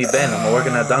 Hey, it's me, Ben. I'm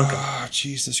working at Dunkin'. Oh,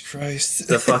 Jesus Christ.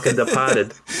 The fucking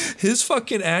Departed. His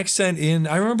fucking accent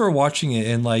I remember watching it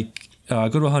in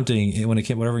Good Will Hunting when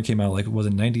whenever it came out, was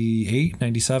it 98,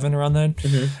 97 around then?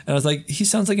 And I was like, he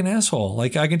sounds like an asshole. I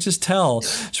can just tell.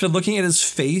 Just been looking at his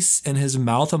face and his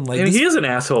mouth. I'm like, he is an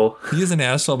asshole. He is an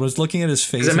asshole, but I was looking at his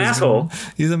face. He's an asshole.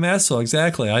 He's an asshole,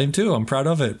 exactly. I am too. I'm proud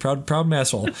of it. Proud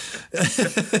asshole.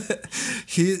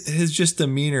 His just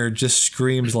demeanor just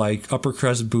screams upper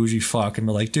crust bougie fuck. And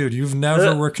we're like, dude, you've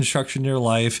never worked construction in your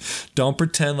life. Don't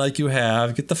pretend like you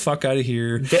have. Get the fuck out of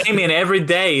here. Damien, every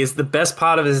day is the best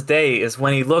part of his day. Is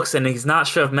when he looks and he's not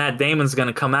sure if Matt Damon's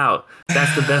gonna come out.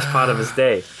 That's the best part of his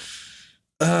day.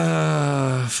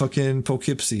 Fucking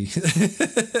Poughkeepsie.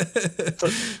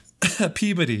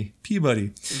 Peabody.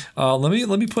 Let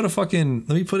me put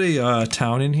a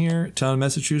town in here, town in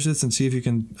Massachusetts, and see if you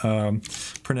can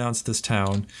pronounce this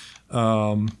town.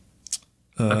 Okay.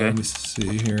 Let me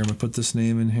see here. I'm gonna put this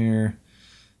name in here.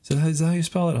 Is that how you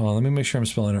spell it? Hold on, let me make sure I'm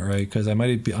spelling it right, because I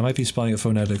might be spelling it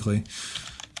phonetically.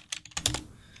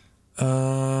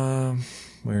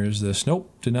 Where is this?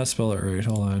 Nope, did not spell it right.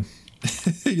 Hold on.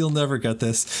 You'll never get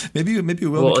this. Maybe you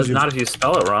will. Well, it's not if you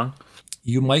spell it wrong.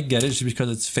 You might get it just because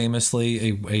it's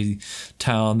famously a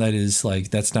town that is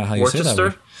that's not how you say that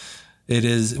word. It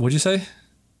is. What'd you say?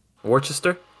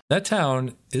 Worcester. That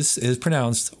town is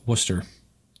pronounced Worcester.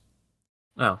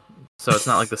 Oh, so it's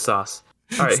not like the sauce.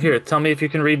 All right, here. Tell me if you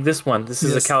can read this one. This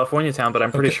is a California town, but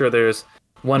I'm pretty sure there's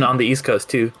one on the East Coast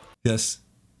too. Yes.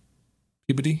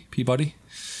 Peabody.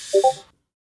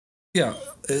 Yeah.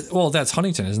 Well, that's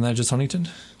Huntington. Isn't that just Huntington?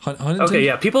 Huntington? Okay,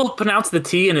 yeah. People pronounce the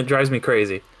T and it drives me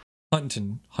crazy.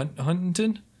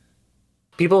 Huntington?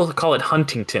 People call it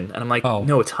Huntington. And I'm like,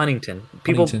 no, it's Huntington.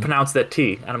 People pronounce that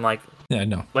T. And I'm like... Yeah,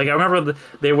 no. I remember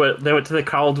they went to the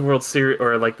College World Series,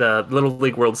 or the Little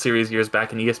League World Series years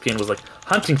back, and ESPN was like,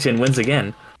 Huntington wins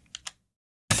again.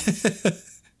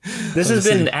 This has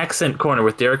been Accent Corner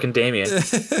with Derek and Damien.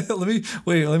 Let me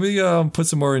put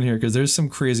some more in here, because there's some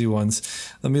crazy ones.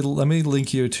 Let me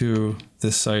link you to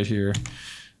this site here.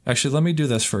 Actually, let me do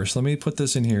this first. Let me put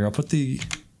this in here. I'll put the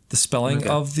spelling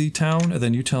of the town, and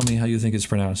then you tell me how you think it's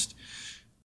pronounced.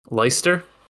 Leicester?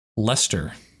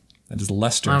 Leicester. That is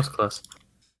Leicester. That was close.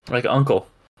 Like Uncle.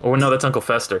 Oh, no, that's Uncle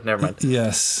Fester. Never mind.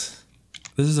 Yes.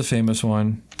 This is a famous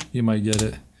one. You might get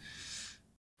it.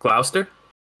 Gloucester?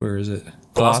 Where is it?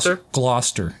 Gloucester?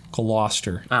 Gloucester.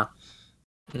 Ah.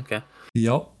 Okay.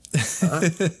 Yep. Let's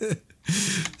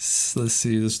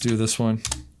see. Let's do this one.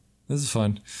 This is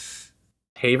fun.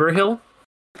 Haverhill?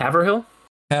 Haverhill.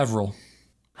 Haverhill.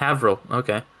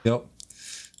 Okay. Yep.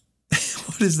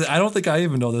 What is that? I don't think I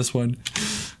even know this one.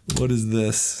 What is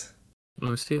this?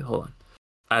 Let me see. Hold on.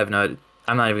 I have no idea.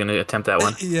 I'm not even going to attempt that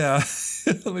one. Yeah.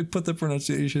 Let me put the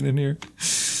pronunciation in here.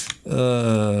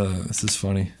 This is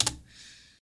funny.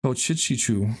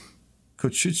 Cochichuit.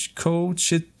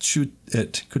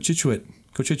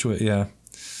 Cochichuit, yeah.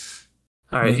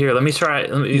 All right, here, let me try.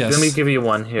 Let me give you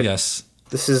one here. Yes.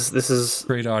 This is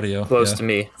great audio. Close to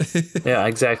me. Yeah,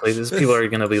 exactly. People are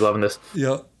going to be loving this.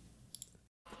 Yep.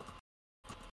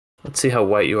 Let's see how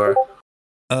white you are.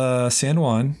 San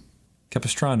Juan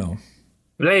Capistrano.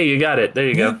 Hey, you got it. There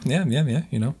you go. Yeah,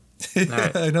 you know.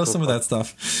 Right, I know some of that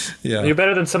stuff. Yeah. You're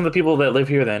better than some of the people that live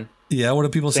here then. Yeah, what do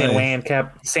people say?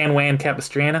 San Juan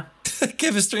Capistrana?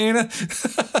 Capistrana?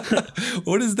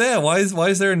 What is that? Why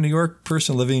is there a New York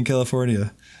person living in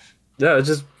California? No, it's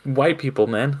just white people,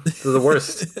 man. They're the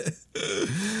worst.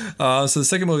 So the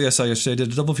second movie I saw yesterday, I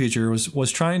did a double feature,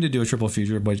 was trying to do a triple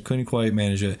feature, but couldn't quite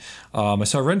manage it. I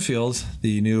saw Renfield,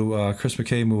 the new Chris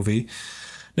McKay movie.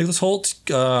 Nicholas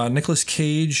Hoult, Nicolas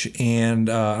Cage, and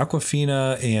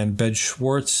Awkwafina and Ben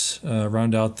Schwartz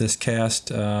round out this cast.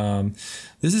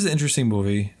 This is an interesting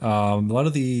movie. A lot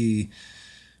of the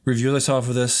reviews I saw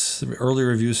for this, early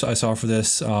reviews I saw for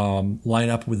this, line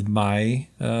up with my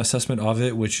assessment of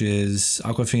it, which is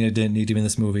Awkwafina didn't need to be in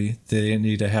this movie. They didn't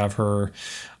need to have her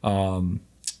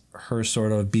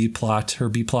sort of B plot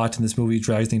in this movie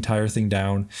drags the entire thing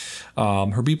down.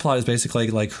 Her B plot is basically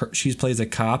like she plays a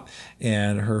cop,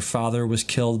 and her father was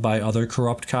killed by other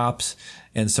corrupt cops,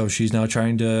 and so she's now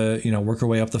trying to work her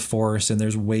way up the force. And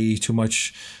there's way too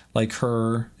much like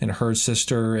her and her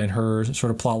sister and her sort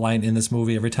of plot line in this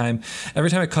movie. Every time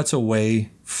it cuts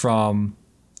away from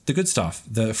the good stuff,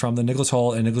 from the Nicholas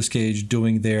Hoult and Nicolas Cage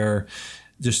doing their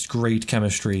just great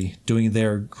chemistry, doing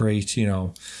their great,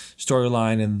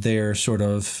 storyline and their sort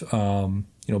of,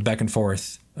 back and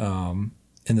forth in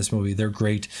this movie. They're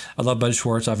great. I love Ben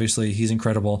Schwartz. Obviously, he's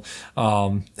incredible.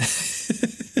 Let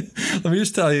me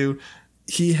just tell you,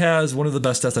 he has one of the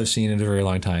best deaths I've seen in a very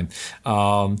long time.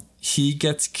 He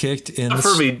gets kicked in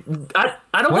for me. I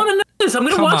don't want to know this. I'm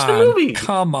going to watch the movie.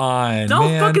 Come on, don't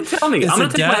man. fucking tell me. I'm going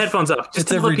to take my headphones off.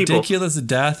 It's a ridiculous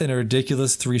death in a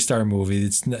ridiculous 3-star movie.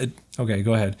 Okay,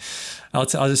 go ahead. I'll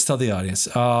just tell the audience.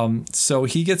 So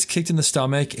he gets kicked in the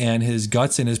stomach, and his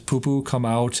guts and his poo-poo come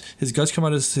out. His guts come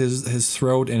out of his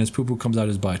throat, and his poo-poo comes out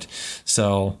his butt.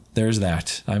 So there's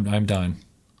that. I'm done.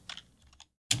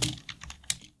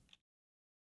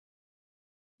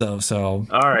 So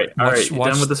all right. You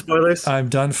done with the spoilers? I'm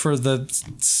done for the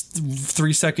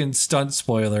 3-second stunt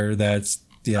spoiler. That's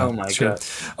Oh my god.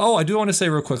 Oh, I do want to say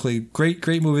real quickly,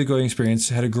 great movie going experience.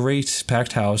 Had a great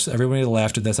packed house. Everybody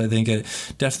laughed at this. I think it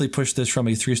definitely pushed this from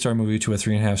a 3-star movie to a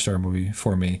 3.5-star movie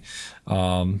for me.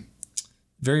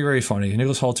 Very, very funny.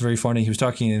 Nicholas Hoult's very funny. He was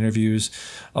talking in interviews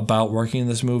about working in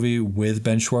this movie with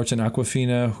Ben Schwartz and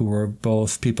Awkwafina, who were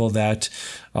both people that,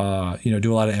 do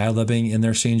a lot of ad-libbing in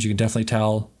their scenes. You can definitely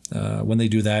tell when they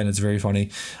do that, and it's very funny.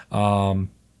 I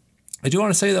do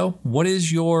want to say, though,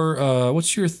 what's your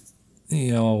thoughts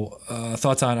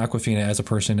on Awkwafina as a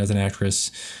person, as an actress?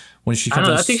 When she comes,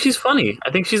 I think she's funny. I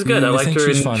think she's good. I liked her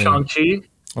in Shang-Chi.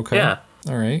 Okay. Yeah.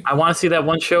 All right. I want to see that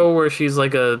one show where she's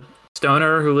like a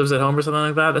stoner who lives at home or something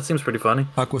like that. That seems pretty funny.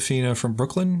 Awkwafina from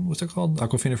Brooklyn. What's it called?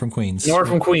 Awkwafina from Queens. Nora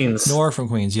from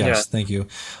Queens. Yes. Yeah. Thank you.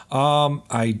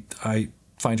 I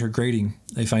find her grating.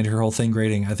 I find her whole thing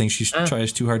grating. I think she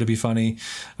tries too hard to be funny.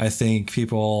 I think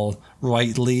people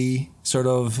rightly sort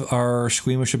of are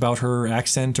squeamish about her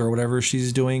accent or whatever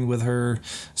she's doing with her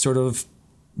sort of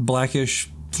blackish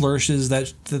flourishes,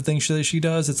 that the thing that she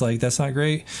does. It's like, that's not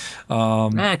great.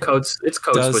 It's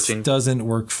code switching. Doesn't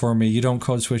work for me. You don't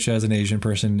code switch as an Asian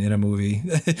person in a movie.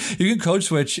 You can code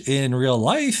switch in real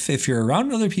life if you're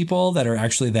around other people that are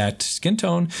actually that skin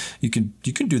tone. You can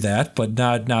do that, but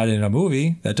not in a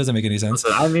movie. That doesn't make any sense.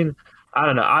 Listen, I mean, I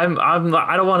don't know. I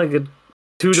don't want to get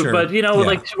too, sure. But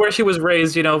like where she was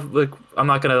raised, like I'm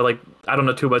not gonna I don't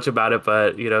know too much about it,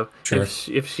 but sure.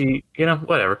 if she,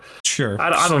 whatever. Sure,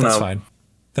 I don't know. That's fine.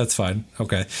 That's fine.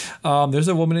 Okay. There's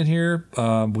a woman in here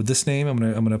with this name. I'm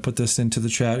gonna put this into the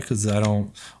chat because I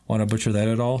don't want to butcher that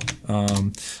at all. I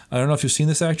don't know if you've seen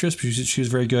this actress, but she was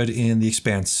very good in the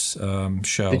Expanse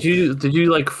show. Did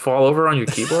you like fall over on your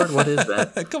keyboard? What is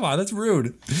that? Come on, that's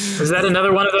rude. Is that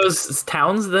another one of those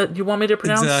towns that you want me to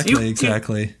pronounce?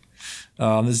 Exactly.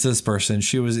 This is this person.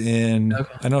 She was in.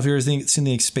 Okay. I don't know if you've ever seen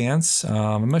the Expanse.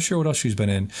 I'm not sure what else she's been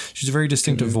in. She's a very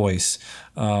distinctive voice.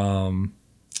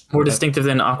 More distinctive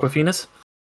than Aquafinas?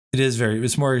 It is very.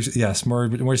 It's more. Yes, more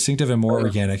distinctive and more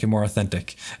organic and more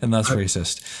authentic and less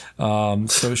racist.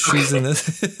 So she's in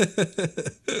this.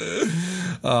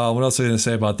 What else are we going to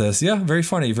say about this? Yeah, very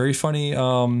funny. Very funny.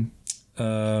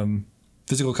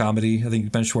 Physical comedy. I think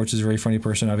Ben Schwartz is a very funny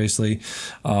person, obviously.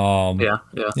 Yeah.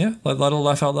 A lot of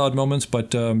laugh out loud moments,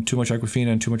 but too much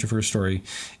Aquafina and too much of her story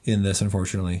in this,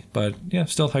 unfortunately. But yeah,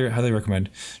 still highly recommend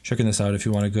checking this out if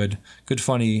you want a good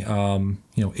funny,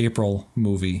 April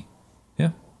movie. Yeah.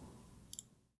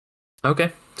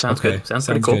 Okay. Sounds good. Sounds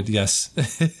pretty cool. Good. Yes.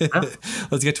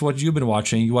 Let's get to what you've been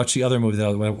watching. You watched the other movie that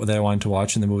I wanted to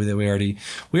watch, and the movie that we already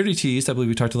teased. I believe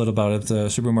we talked a little about it, the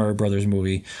Super Mario Brothers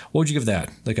movie. What would you give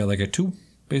that? Like a 2,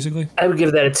 basically? I would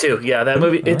give that a 2. Yeah, that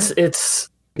movie. It's a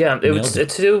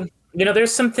 2.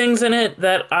 There's some things in it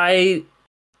that I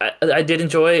did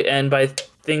enjoy, and by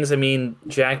things I mean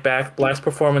Jack Black's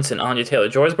performance and Anya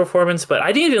Taylor-Joy's performance. But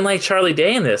I didn't even like Charlie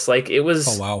Day in this. Like, it was.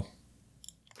 Oh wow.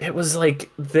 It was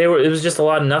like it was just a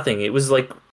lot of nothing. It was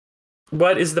like,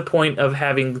 what is the point of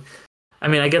having? I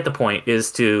mean, I get the point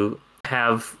is to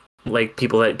have like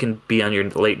people that can be on your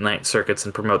late night circuits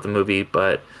and promote the movie,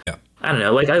 but yeah. I don't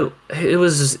know. Like it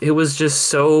was just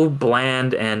so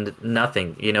bland and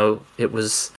nothing. It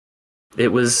was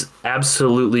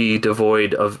absolutely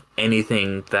devoid of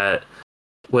anything that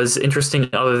was interesting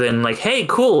other than like, hey,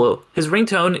 cool, his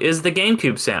ringtone is the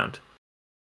GameCube sound.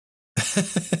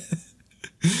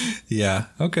 Yeah,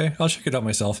 okay. I'll check it out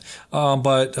myself.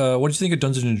 But what do you think of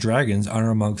Dungeons and Dragons Honor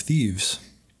Among Thieves?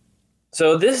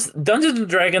 So this Dungeons and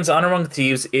Dragons Honor Among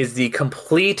Thieves is the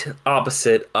complete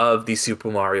opposite of the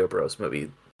Super Mario Bros.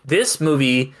 Movie. This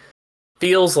movie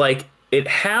feels like it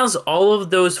has all of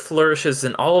those flourishes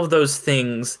and all of those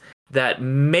things that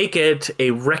make it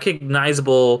a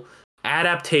recognizable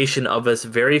adaptation of this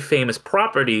very famous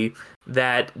property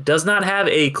that does not have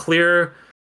a clear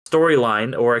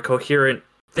storyline or a coherent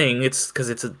thing. It's because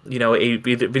it's a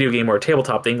video game or a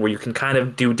tabletop thing where you can kind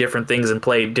of do different things and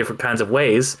play different kinds of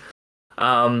ways,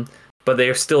 but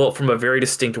they're still from a very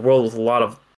distinct world with a lot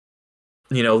of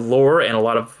lore and a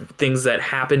lot of things that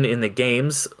happen in the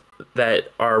games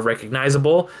that are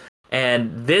recognizable.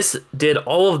 And this did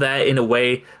all of that in a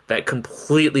way that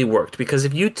completely worked, because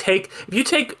if you take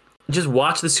just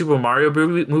watch the Super Mario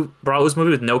Bros. Movie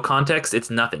with no context, it's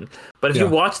nothing. But if you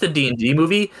watch the D&D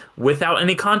movie without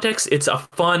any context, it's a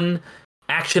fun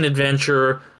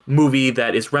action-adventure movie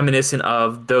that is reminiscent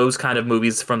of those kind of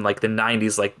movies from like the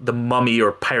 90s, like The Mummy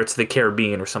or Pirates of the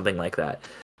Caribbean or something like that.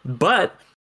 But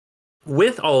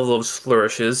with all of those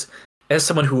flourishes, as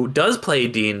someone who does play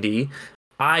D&D,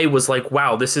 I was like,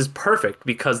 wow, this is perfect,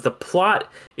 because the plot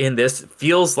in this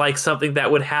feels like something that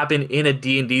would happen in a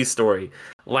D&D story.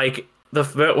 Like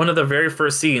one of the very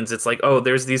first scenes, it's like, oh,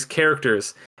 there's these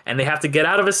characters and they have to get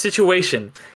out of a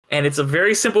situation, and it's a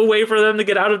very simple way for them to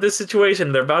get out of this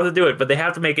situation. They're about to do it, but they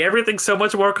have to make everything so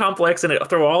much more complex and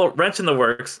throw all wrench in the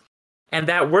works. And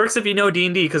that works if you know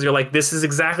D&D, because you're like, this is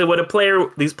exactly what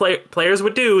these players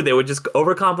would do. They would just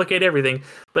overcomplicate everything.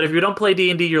 But if you don't play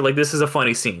D&D, you're like, this is a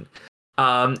funny scene.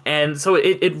 And so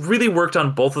it really worked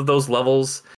on both of those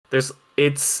levels.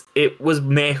 It was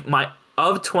my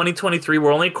of 2023.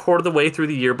 We're only a quarter of the way through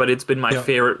the year, but it's been my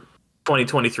favorite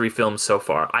 2023 film so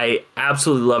far. I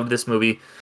absolutely loved this movie.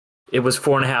 It was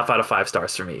 4.5 out of 5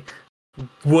 stars for me.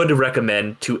 Would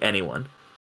recommend to anyone.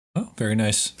 Oh, very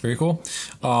nice. Very cool.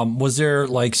 Was there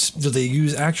did they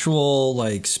use actual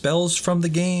spells from the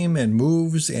game and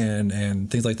moves and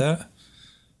things like that?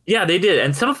 Yeah, they did.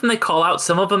 And some of them they call out.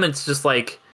 Some of them it's just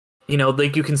like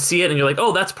you can see it and you're like,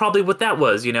 oh, that's probably what that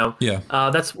was, Yeah.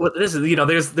 That's what this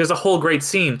is. There's a whole great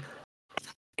scene,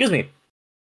 excuse me,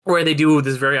 where they do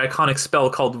this very iconic spell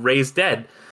called Raise Dead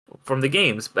from the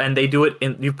games. And they do it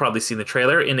you've probably seen the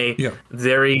trailer, in a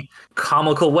very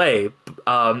comical way.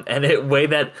 And a way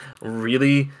that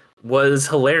really was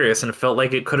hilarious and felt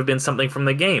like it could have been something from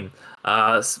the game.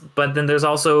 But then there's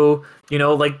also,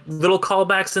 little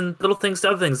callbacks and little things to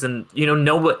other things. And,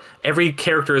 what every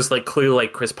character is clearly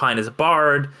like Chris Pine is a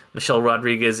bard. Michelle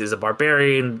Rodriguez is a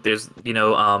barbarian. There's,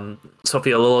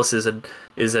 Sophia Lillis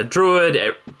is a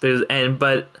druid.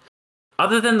 But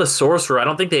other than the sorcerer, I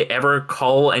don't think they ever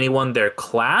call anyone their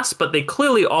class, but they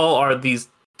clearly all are these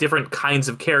different kinds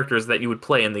of characters that you would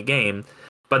play in the game,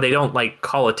 but they don't like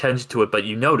call attention to it, but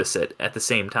you notice it at the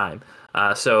same time.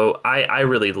 So I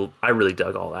really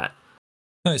dug all that.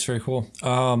 Nice, very cool.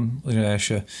 I'm gonna ask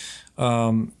you.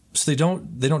 So they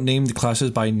don't name the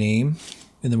classes by name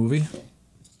in the movie?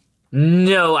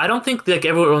 No, I don't think like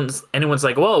anyone's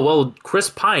like, well, Chris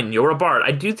Pine, you're a bard.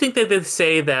 I do think that they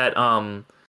say that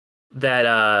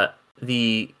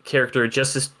the character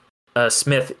Justice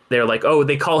Smith, they're like, oh,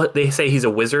 they say he's a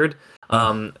wizard,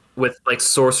 with like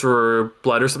sorcerer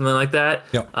blood or something like that.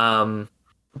 Yeah. For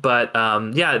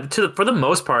the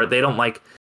most part, they don't like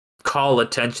call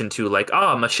attention to like,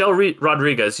 oh, Michelle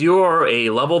Rodriguez, you're a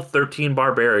level 13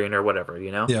 barbarian or whatever,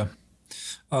 you know? Yeah.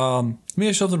 Let me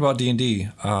ask you something about D&D.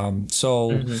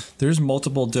 There's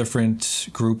multiple different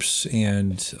groups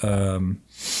and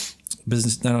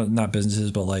business, not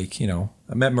businesses, but like, you know,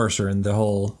 I met Mercer and the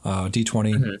whole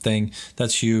D20 thing.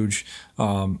 That's huge.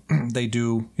 They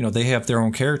do, you know, they have their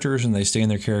own characters and they stay in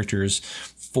their characters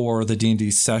for the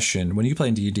D&D session. When you play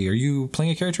in D&D, are you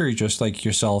playing a character or are you just like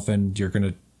yourself and you're going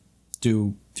to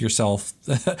do yourself?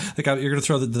 Like you're going to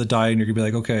throw the die and you're going to be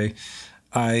like, okay,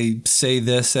 I say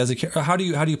this as a character. How do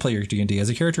you play your D&D, as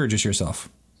a character or just yourself?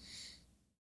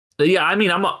 Yeah, I mean,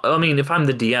 if I'm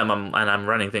the DM and I'm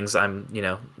running things, I'm, you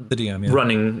know, the DM, yeah,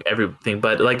 running everything.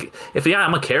 But like, if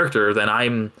I'm a character, then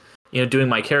I'm, you know, doing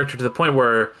my character to the point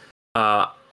where,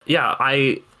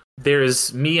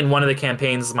 there's me in one of the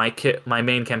campaigns, my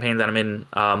main campaign that I'm in.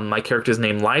 My character's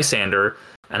named Lysander,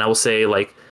 and I will say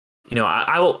like, you know,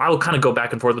 I will kind of go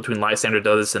back and forth between Lysander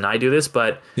does this and I do this,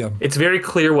 but it's very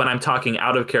clear when I'm talking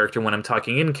out of character, when I'm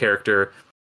talking in character,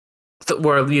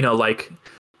 where, you know, like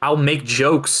I'll make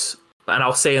jokes and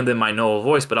I'll say them in my normal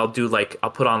voice, but I'll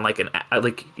put on like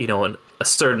a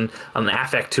certain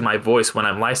affect to my voice when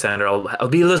I'm Lysander. I'll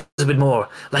be a little bit more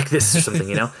like this or something,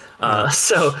 you know.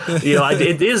 So you know,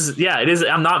 it is.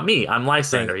 I'm not me. I'm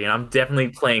Lysander. Right. You know, I'm definitely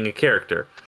playing a character.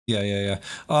 Yeah.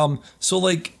 So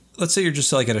like, let's say you're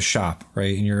just like at a shop,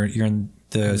 right? And you're in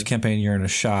the campaign, you're in a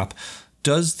shop.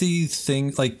 Does the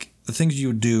things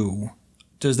you do,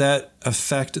 does that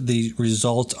affect the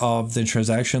result of the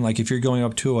transaction? Like if you're going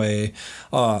up to a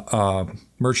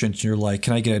merchant and you're like,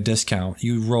 can I get a discount?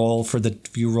 You roll for the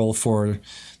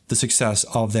success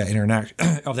of that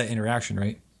interaction,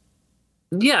 right?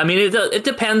 Yeah, I mean, it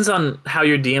depends on how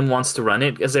your DM wants to run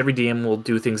it, because every DM will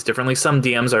do things differently. Some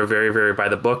DMs are very, very by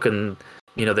the book, and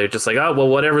you know, they're just like, oh, well,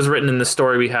 whatever's written in the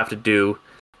story, we have to do.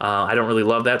 I don't really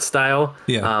love that style.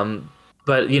 Yeah.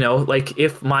 But you know, like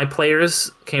if my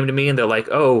players came to me and they're like,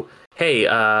 oh, hey,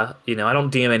 you know, I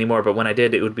don't DM anymore, but when I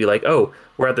did, it would be like, oh,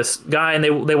 we're at this guy and they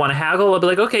want to haggle. I'll be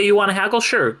like, okay, you want to haggle?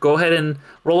 Sure, go ahead and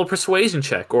roll a persuasion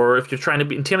check. Or if you're trying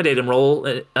to intimidate him, roll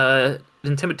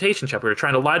intimidation check. Or you're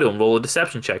trying to lie to him, roll a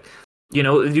deception check. You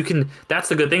know, you can. That's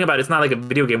the good thing about it. It's not like a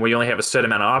video game where you only have a certain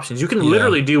amount of options. You can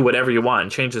literally do whatever you want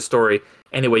and change the story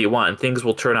any way you want, and things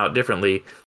will turn out differently.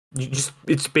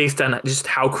 It's based on just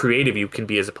how creative you can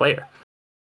be as a player.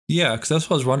 Yeah, because that's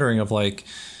what I was wondering of, like,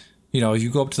 you know, you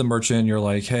go up to the merchant and you're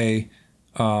like, hey,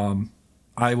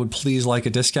 I would please like a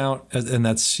discount, and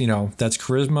that's, you know, that's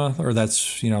charisma, or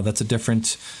that's, you know, that's a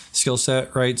different skill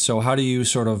set, right? So how do you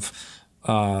sort of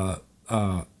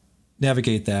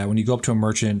navigate that when you go up to a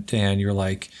merchant and you're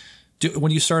like,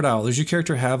 when you start out, does your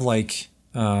character have like,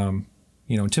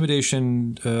 you know,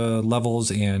 intimidation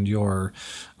levels, and your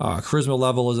charisma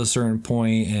level is a certain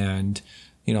point, and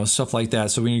you know, stuff like that.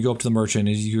 So when you go up to the merchant,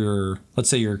 let's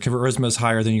say your charisma is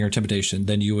higher than your intimidation,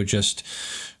 then you would just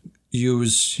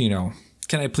use, you know,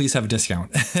 can I please have a discount?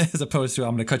 As opposed to,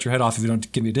 I'm going to cut your head off if you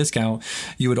don't give me a discount.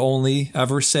 You would only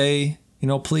ever say, you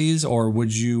know, please, or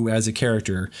would you, as a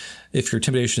character, if your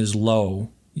intimidation is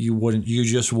low, you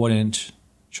just wouldn't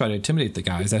try to intimidate the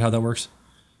guy? Is that how that works?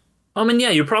 I mean, yeah,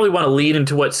 you probably want to lead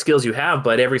into what skills you have,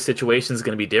 but every situation is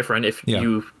going to be different. If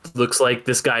you looks like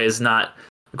this guy is not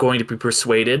going to be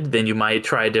persuaded, then you might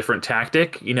try a different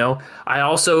tactic. You know, I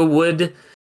also would, you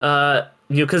know,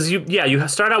 because you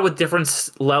start out with different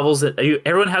levels.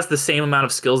 Everyone has the same amount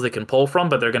of skills they can pull from,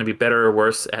 but they're going to be better or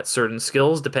worse at certain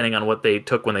skills depending on what they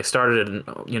took when they started, and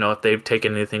you know, if they've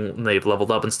taken anything, they've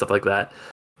leveled up and stuff like that.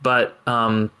 But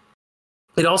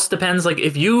it also depends. Like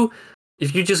if you're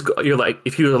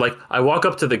like, I walk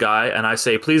up to the guy and I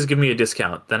say, please give me a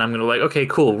discount, then I'm gonna like, okay,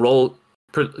 cool, roll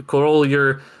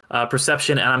your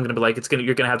perception, and I'm gonna be like,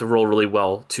 you're gonna have to roll really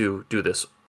well to do this.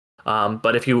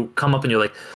 But if you come up and you're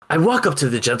like, I walk up to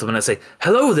the gentleman and say,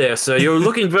 hello there, sir, you're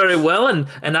looking very well,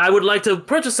 and I would like to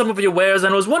purchase some of your wares,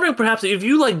 and I was wondering perhaps if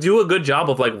you like do a good job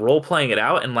of like role playing it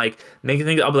out and like making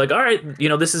things, I'll be like, all right, you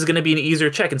know, this is gonna be an easier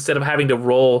check instead of having to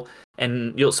roll,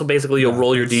 and you'll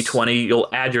roll your D20, you'll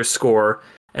add your score,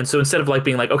 And so instead of like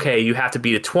being like, okay, you have to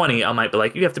beat a 20, I might be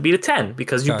like, you have to beat a 10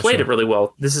 because you played it really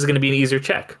well. This is going to be an easier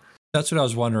check. That's what I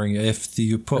was wondering. If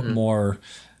you put more,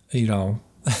 you know,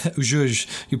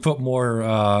 you put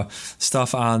more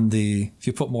stuff on if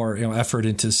you put more effort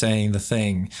into saying the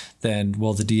thing, then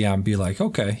will the DM be like,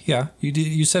 okay, yeah,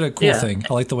 you said a cool thing.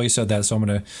 I like the way you said that, so I'm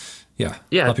gonna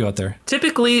help you out there.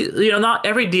 Typically, not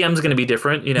every DM is going to be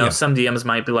different. Some DMs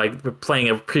might be like, we're playing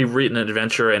a pre-written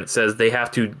adventure and it says they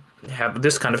have to have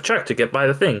this kind of check to get by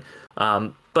the thing.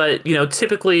 But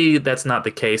typically that's not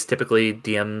the case. Typically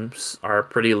DMs are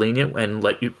pretty lenient and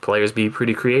let you players be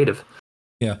pretty creative.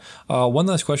 Yeah. One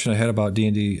last question I had about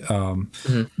D&D.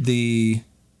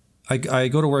 I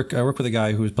go to work. I work with a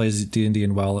guy who plays D&D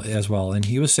as well, and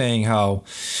he was saying how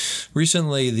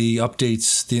recently the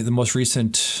updates, the most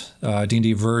recent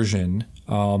D&D version,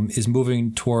 is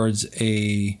moving towards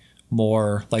a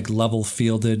more like level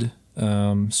fielded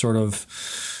sort of.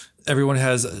 Everyone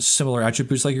has similar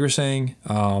attributes, like you were saying,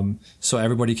 so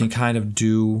everybody can kind of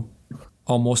do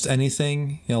almost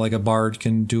anything. Like a bard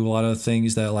can do a lot of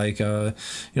things that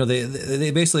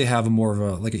they basically have more of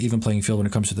a like an even playing field when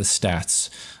it comes to the stats.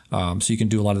 So you can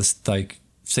do a lot of this like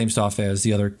same stuff as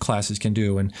the other classes can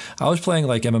do. And I was playing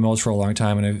like MMOs for a long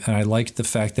time, and I liked the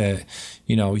fact that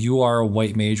you are a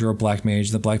white mage or a black mage,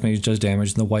 and the black mage does damage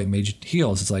and the white mage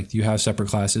heals. It's like you have separate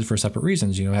classes for separate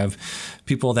reasons. Have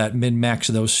people that min-max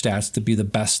those stats to be the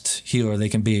best healer they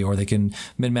can be, or they can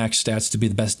min-max stats to be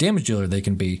the best damage dealer they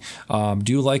can be.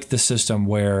 Do you like the system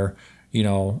where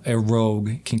a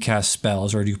rogue can cast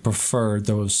spells, or do you prefer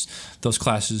those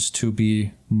classes to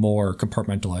be more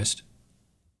compartmentalized?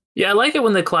 Yeah, I like it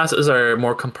when the classes are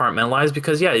more compartmentalized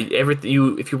because, if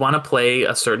you want to play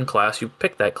a certain class, you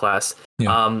pick that class.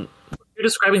 Yeah. What you're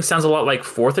describing sounds a lot like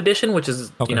 4th edition, which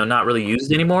is not really used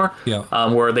anymore. Yeah.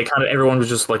 Where they everyone was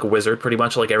just like a wizard, pretty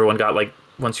much. Like everyone got like,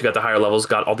 once you got the higher levels,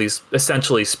 got all these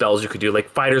essentially spells you could do. Like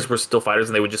fighters were still fighters,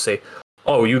 and they would just say,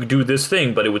 "Oh, you do this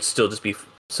thing," but it would still just be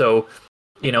so.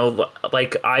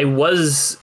 Like I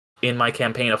was in my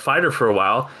campaign a fighter for a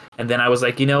while, and then I was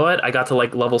like, you know what? I got to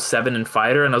like level 7 in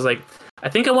fighter, and I was like, I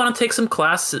think I want to take some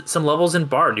levels in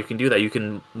bard. You can do that. You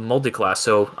can multi-class.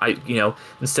 So I,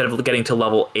 instead of getting to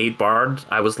level 8 bard,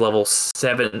 I was level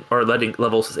 7, or letting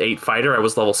level 8 fighter. I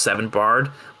was level 7 bard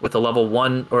with a level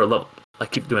 1 or level. I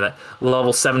keep doing that.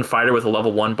 Level 7 fighter with a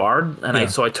level 1 bard, and I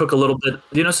took a little bit.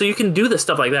 So you can do this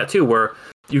stuff like that too, where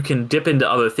you can dip into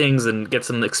other things and get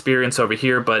some experience over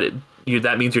here, but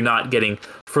that means you're not getting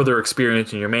further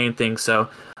experience in your main thing. So,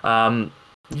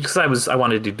 because I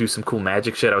wanted to do some cool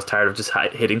magic shit. I was tired of just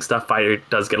hitting stuff. Fighter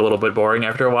does get a little bit boring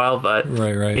after a while, but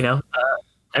right.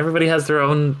 Everybody has their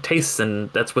own tastes, and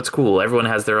that's what's cool. Everyone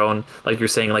has their own, like you're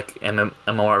saying, like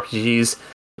MMORPGs.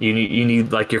 You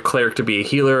need like your cleric to be a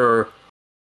healer,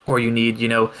 or you need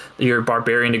your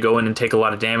barbarian to go in and take a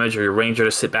lot of damage, or your ranger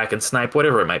to sit back and snipe,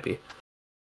 whatever it might be.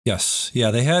 Yes,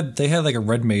 yeah, they had like a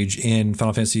red mage in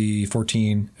Final Fantasy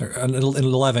 14, in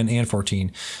 11 and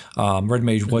 14. Red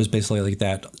mage was basically like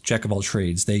that jack of all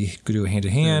trades. They could do hand to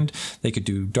hand. They could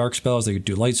do dark spells. They could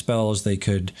do light spells. They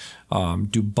could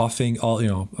do buffing,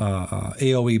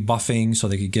 AOE buffing, so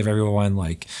they could give everyone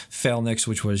like Phalanx,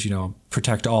 which was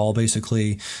protect all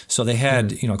basically. So they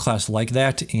had a class like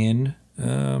that in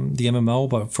the MMO,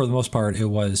 but for the most part, it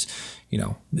was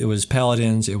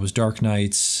paladins, it was dark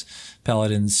knights.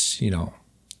 Paladins,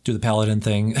 do the paladin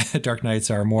thing. Dark Knights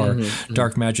are more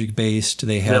dark magic based.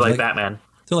 They're like Batman.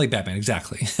 They're like Batman,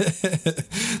 exactly.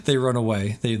 They run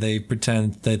away. They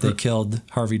pretend that they killed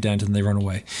Harvey Dent and they run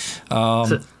away.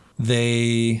 Dark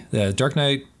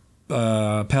Knight,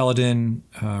 Paladin,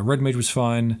 Red Mage was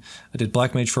fun. I did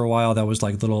Black Mage for a while. That was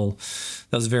like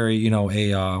that was very, what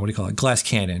do you call it? Glass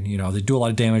cannon. They do a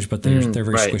lot of damage, but they're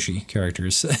very squishy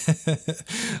characters.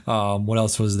 What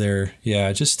else was there?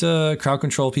 Yeah, just crowd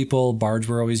control people. Bards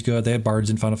were always good. They had bards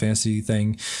in Final Fantasy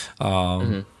thing.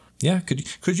 Yeah,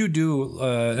 could you do,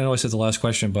 I know I said the last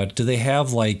question, but do they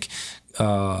have like,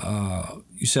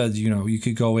 you said, you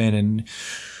could go in and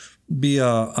be a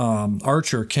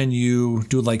archer. Can you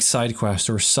do like side quests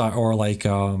or like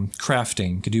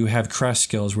crafting? Could you have craft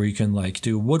skills where you can like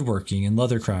do woodworking and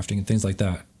leather crafting and things like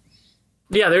that?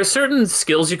 Yeah, there's certain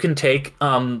skills you can take.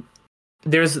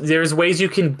 There's ways you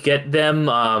can get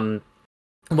them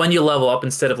when you level up.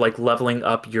 Instead of like leveling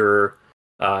up your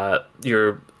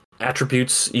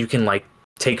attributes, you can like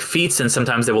take feats, and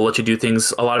sometimes they will let you do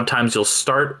things. A lot of times you'll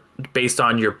start based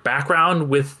on your background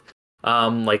with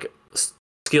like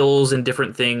skills and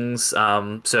different things.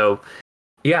 So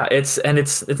yeah, it's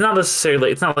not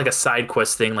necessarily, it's not like a side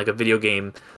quest thing like a video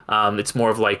game. It's more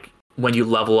of like when you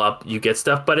level up you get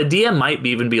stuff, but a DM might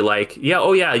even be like,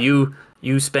 you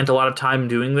you spent a lot of time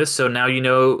doing this, so now you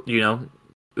know,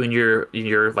 in your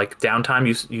like downtime,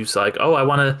 you like, oh, I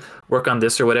want to work on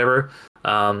this or whatever.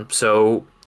 So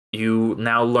you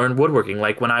now learn woodworking.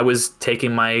 Like when I was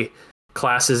taking my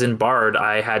classes in Bard,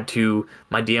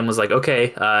 my DM was like,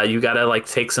 okay, you gotta like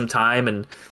take some time and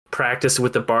practice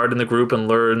with the Bard in the group and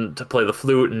learn to play the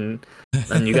flute, and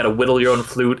you gotta whittle your own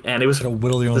flute. And it was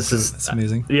whittle your own flute. That's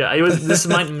amazing. Yeah, it was. This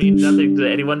might mean nothing to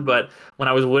anyone, but when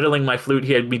I was whittling my flute,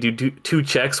 he had me do two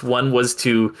checks. One was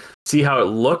to see how it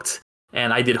looked,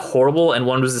 and I did horrible, and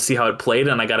one was to see how it played,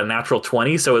 and I got a natural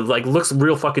 20. So it like looks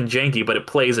real fucking janky, but it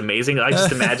plays amazing. I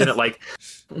just imagine it like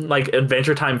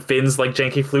Adventure Time Finn's like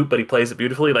janky flute, but he plays it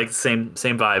beautifully, like the same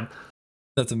vibe.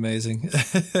 That's amazing.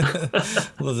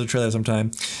 We'll have to try that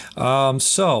sometime.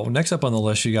 So next up on the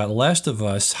list, you got Last of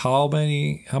Us. How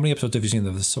many episodes have you seen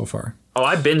of this so far? Oh,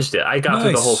 I binged it. I got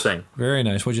through the whole thing. Very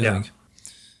nice. What'd you think?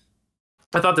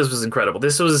 I thought this was incredible.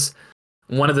 This was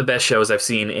one of the best shows I've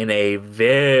seen in a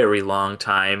very long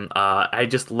time. I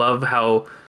just love how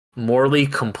morally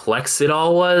complex it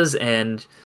all was, and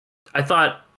I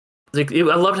thought I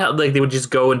loved how like they would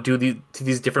just go and to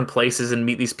these different places and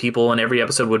meet these people, and every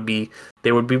episode would be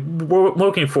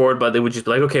looking forward, but they would just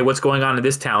be like, okay, what's going on in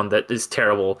this town that is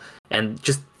terrible, and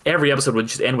just every episode would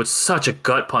just end with such a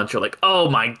gut punch. You're like, oh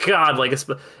my god! Like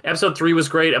episode 3 was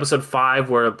great. Episode 5,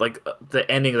 where like the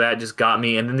ending of that just got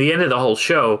me, and then the end of the whole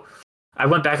show. I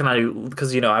went back and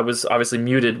because I was obviously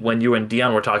muted when you and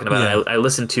Dion were talking about it. I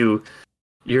listened to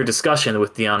your discussion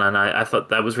with Dion, and I thought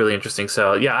that was really interesting.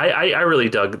 So yeah, I really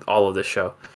dug all of this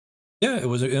show. Yeah, it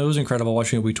was incredible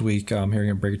watching it week to week, hearing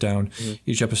it break down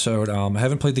each episode. I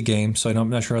haven't played the game, so I'm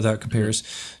not sure how that compares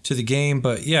to the game.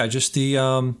 But yeah, just the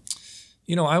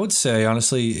I would say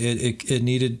honestly, it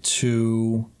needed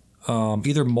to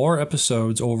either more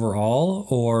episodes overall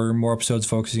or more episodes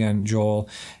focusing on Joel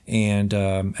and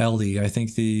Ellie. I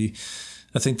think the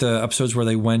episodes where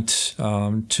they went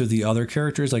to the other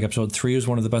characters, like episode 3 was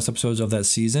one of the best episodes of that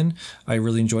season. I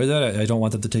really enjoyed that. I don't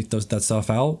want them to take that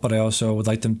stuff out, but I also would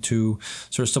like them to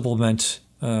sort of supplement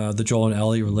the Joel and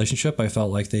Ellie relationship. I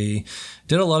felt like they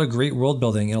did a lot of great world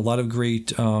building and a lot of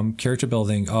great character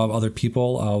building of other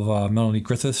people, of Melanie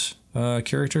Griffith's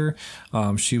character.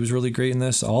 She was really great in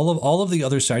this. All of the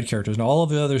other side characters and all of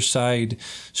the other side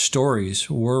stories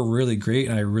were really great,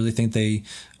 and I really think they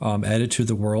added to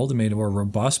the world and made it more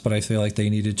robust. But I feel like they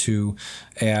needed to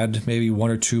add maybe 1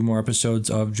 or 2 more episodes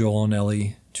of Joel and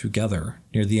Ellie together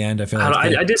near the end.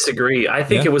 I disagree. I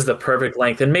think it was the perfect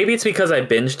length, and maybe it's because I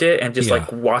binged it and just like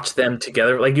watched them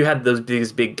together. Like you had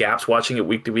these big gaps watching it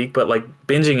week to week, but like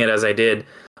binging it as I did,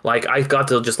 like I got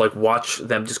to just like watch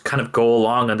them just kind of go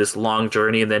along on this long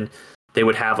journey, and then they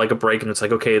would have like a break, and it's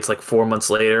like, okay, it's like 4 months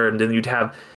later, and then you'd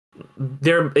have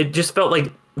it just felt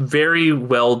like very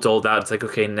well doled out. It's like,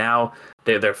 okay, now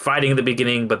they're fighting at the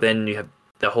beginning, but then you have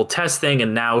the whole test thing,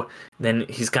 and then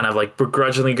he's kind of like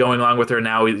begrudgingly going along with her.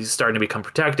 Now he's starting to become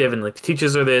protective, and like the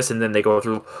teachers are this, and then they go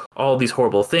through all these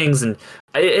horrible things, and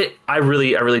I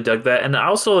really dug that. And I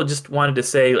also just wanted to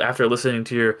say, after listening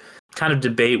to your kind of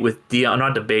debate with Dion,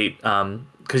 not debate,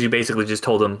 because you basically just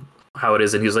told him how it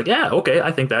is, and he was like, yeah, okay,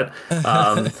 I think that.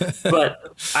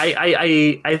 But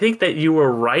I think that you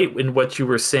were right in what you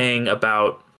were saying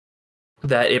about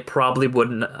that it probably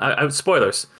wouldn't.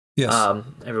 Spoilers. Yes.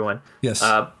 Everyone. Yes.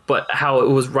 But how it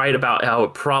was right about how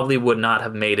it probably would not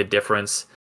have made a difference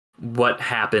what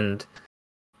happened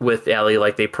with Ellie.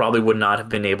 Like they probably would not have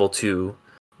been able to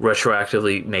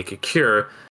retroactively make a cure.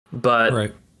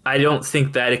 But I don't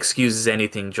think that excuses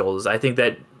anything Joel does. I think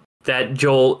that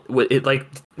Joel, like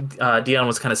Dion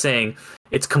was kind of saying,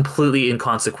 it's completely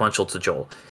inconsequential to Joel.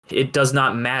 It does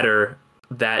not matter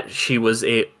that she was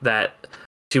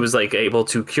like able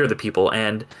to cure the people,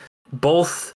 and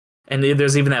both. And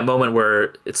there's even that moment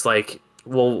where it's like,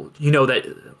 well,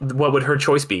 that what would her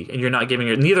choice be? And you're not giving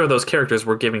her. Neither of those characters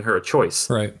were giving her a choice,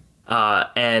 right?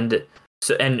 And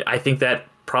I think that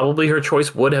probably her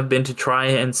choice would have been to try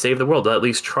and save the world, at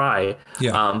least try.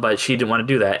 Yeah. But she didn't want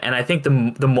to do that. And I think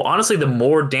honestly, the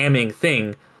more damning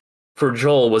thing for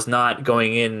Joel was not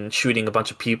going in and shooting a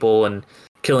bunch of people and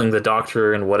killing the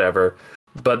doctor and whatever.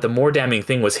 But the more damning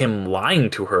thing was him lying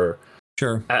to her.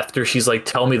 Sure. After she's like,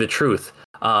 tell me the truth.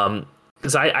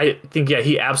 Because I think,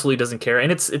 he absolutely doesn't care.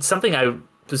 And it's something I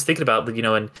was thinking about,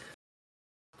 and,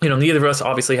 neither of us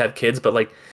obviously have kids, but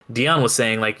like Dion was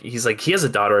saying, like, he's like, he has a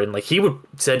daughter, and like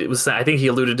I think he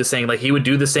alluded to saying like he would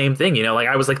do the same thing, like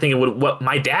I was like thinking what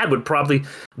my dad would probably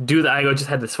do. That I just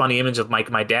had this funny image of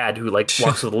my dad who like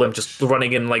walks with a limp, just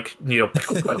running in like,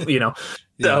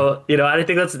 So, I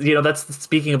think that's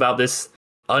speaking about this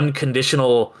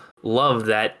unconditional love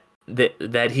that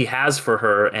he has for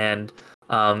her, and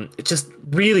It's just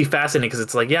really fascinating because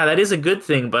it's like, yeah, that is a good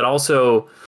thing, but also,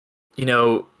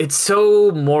 it's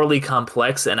so morally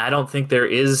complex, and I don't think there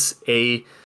is a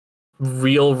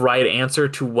real right answer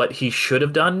to what he should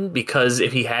have done, because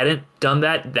if he hadn't done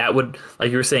that, that would,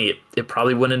 like you were saying, it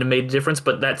probably wouldn't have made a difference,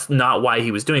 but that's not why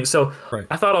he was doing it. So right.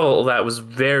 I thought all of that was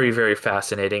very, very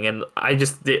fascinating, and I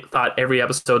just thought every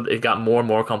episode it got more and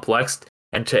more complex,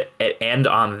 and to end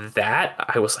on that,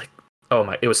 I was like, oh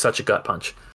my, it was such a gut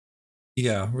punch.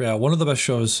 Yeah, one of the best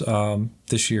shows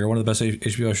this year, one of the best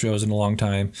HBO shows in a long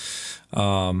time.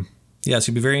 Yeah, it's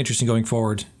gonna be very interesting going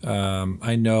forward.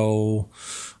 I know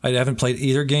I haven't played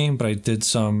either game, but I did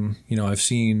some. I've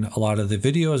seen a lot of the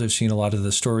videos. I've seen a lot of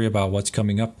the story about what's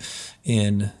coming up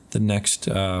in the next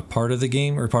part of the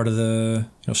game, or part of the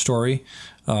story.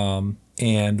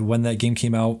 And when that game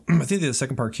came out, I think the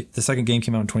second game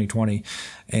came out in 2020,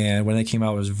 and when it came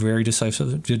out, it was very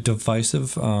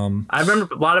divisive. I remember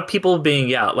a lot of people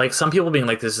being, like some people being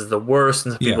like, this is the worst,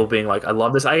 and some people being like, I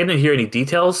love this. I didn't hear any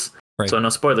details, so no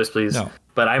spoilers, please. No.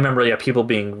 But I remember, people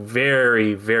being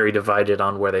very, very divided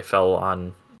on where they fell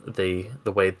on the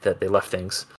way that they left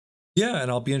things. Yeah, and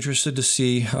I'll be interested to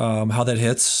see how that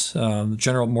hits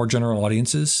more general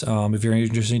audiences. It'd be very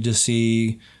interesting to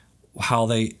see how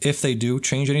if they do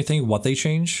change anything, what they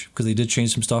change, because they did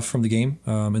change some stuff from the game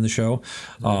in the show.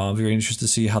 Very interested to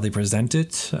see how they present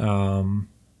it.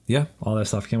 Yeah, all that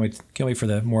stuff. Can't wait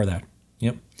for more of that.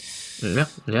 Yep. Yeah.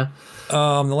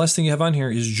 The last thing you have on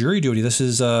here is Jury Duty. This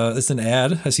is an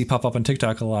ad I see pop up on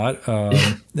TikTok a lot.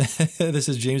 This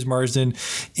is James Marsden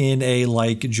in a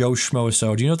Joe Schmo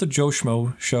show. Do you know what the Joe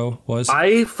Schmo show was?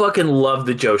 I fucking love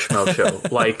the Joe Schmo show.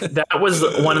 That was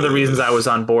one of the reasons I was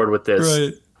on board with this.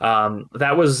 Right.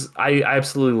 I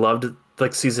absolutely loved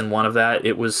season 1 of that.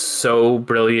 It was so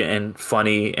brilliant and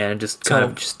funny, and just kind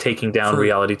of just taking down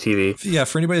reality TV. Yeah,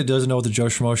 for anybody that doesn't know what the Joe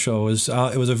Schmo show is,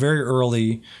 it was a very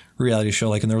early reality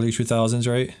show, in the early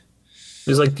 2000s, right?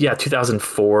 It was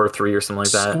 2004 or 3 or something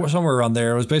like that. Somewhere around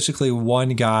there. It was basically one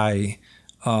guy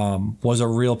was a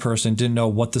real person, didn't know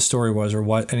what the story was or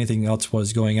what anything else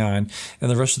was going on,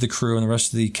 and the rest of the crew and the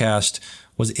rest of the cast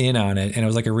was in on it, and it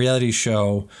was like a reality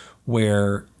show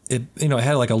where it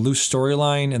had a loose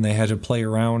storyline, and they had to play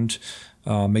around,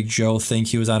 make Joe think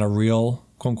he was on a real,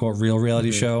 quote unquote, real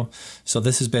reality show. So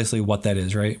this is basically what that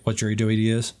is, right? What Jury Duty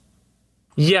is.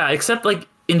 Yeah, except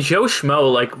in Joe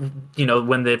Schmo,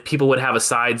 when the people would have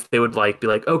asides, they would be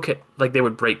like, okay, they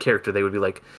would break character. They would be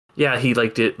like, yeah, he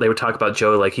did. They would talk about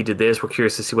Joe, he did this. We're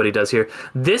curious to see what he does here.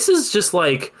 This is just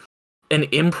an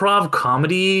improv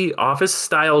comedy office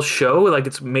style show.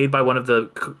 It's made by one of the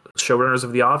showrunners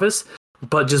of The Office,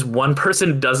 but just one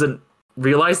person doesn't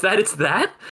realize that it's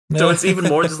that. So it's even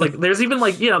more just there's even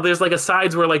there's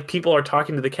asides where people are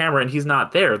talking to the camera and he's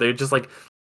not there. They're just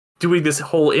doing this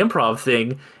whole improv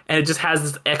thing, and it just has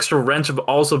this extra wrench of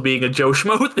also being a Joe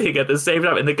Schmo thing at the same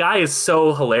time. And the guy is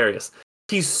so hilarious.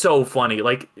 He's so funny.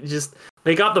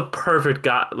 They got the perfect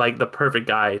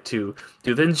guy to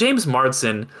do. Then James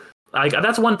Marsden,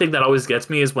 that's one thing that always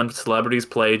gets me, is when celebrities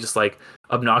play just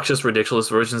obnoxious, ridiculous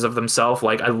versions of themselves.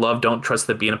 I love Don't Trust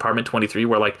the Bee in Apartment 23,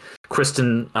 where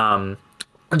Kristen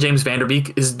James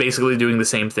Vanderbeek is basically doing the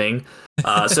same thing.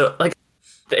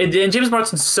 And James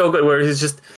Marsden's so good, where he's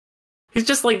just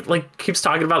keeps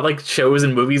talking about shows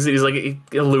and movies. He's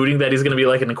alluding that he's going to be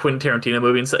in a Quentin Tarantino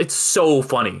movie, and so it's so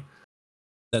funny.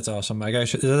 That's awesome. My guy,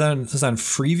 is on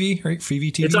Freevee, right?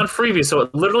 Freevee TV. It's on Freevee, so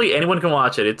literally anyone can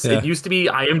watch it. It used to be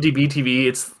IMDb TV.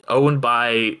 It's owned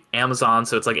by Amazon,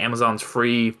 so it's Amazon's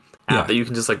free app that you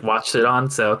can just watch it on.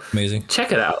 So amazing.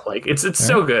 Check it out. It's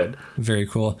so good. Very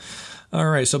cool. All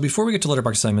right, so before we get to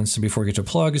letterbox assignments and before we get to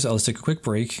plugs, let's take a quick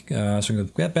break. So we can go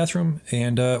to the bathroom,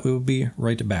 and we will be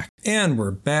right back. And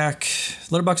we're back.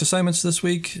 Letterbox assignments this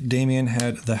week. Damien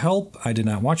had The Help. I did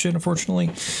not watch it, unfortunately.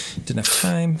 Didn't have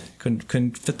time.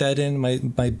 Couldn't fit that in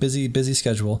my busy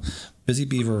schedule. Busy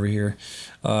beaver over here.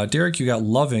 Derek, you got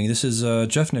Loving. This is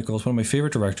Jeff Nichols, one of my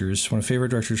favorite directors. One of my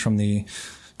favorite directors from the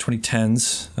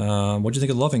 2010s. What do you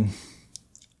think of Loving?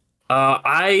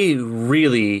 I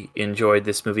really enjoyed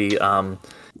this movie.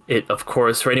 It, of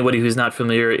course, for anybody who's not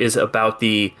familiar, is about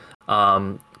the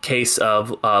case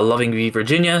of Loving v.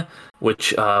 Virginia,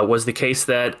 which was the case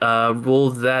that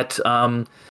ruled that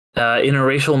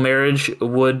interracial marriage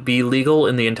would be legal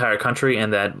in the entire country,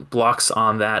 and that blocks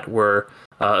on that were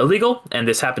illegal. And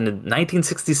this happened in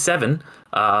 1967.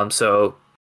 So,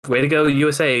 way to go,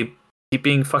 USA. Keep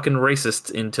being fucking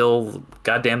racist until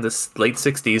goddamn this late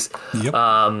 60s. Yep.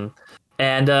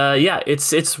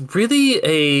 It's really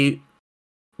a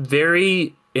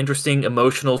very interesting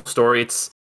emotional story.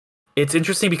 It's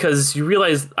interesting because you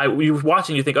realize you're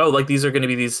watching, you think, these are going to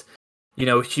be these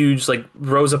huge like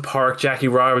Rosa Parks, Jackie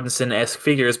Robinson-esque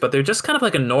figures, but they're just kind of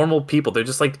like a normal people. They're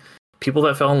just like people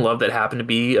that fell in love that happen to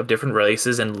be of different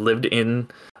races and lived in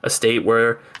a state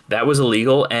where that was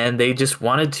illegal, and they just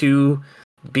wanted to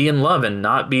be in love and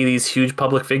not be these huge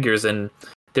public figures. And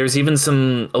there's even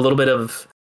a little bit of,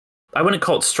 I wouldn't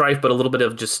call it strife, but a little bit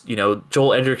of just,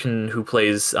 Joel Edgerton, who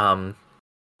plays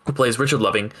Richard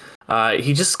Loving.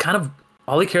 He just kind of,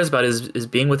 all he cares about is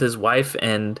being with his wife,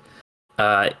 and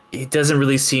he doesn't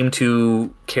really seem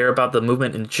to care about the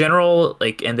movement in general.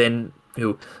 Like, and then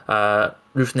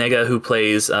Ruth Negga, who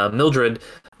plays Mildred,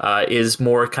 is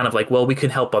more kind of like, well, we can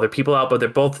help other people out, but they're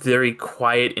both very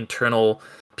quiet, internal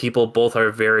people. Both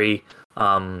are very,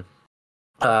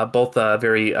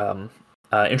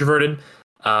 introverted,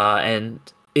 and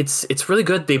it's really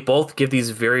good. They both give these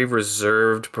very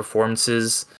reserved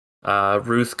performances.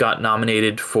 Ruth got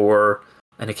nominated for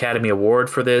an Academy Award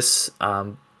for this.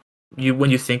 When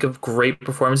you think of great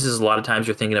performances, a lot of times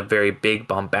you're thinking of very big,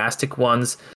 bombastic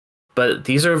ones, but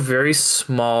these are very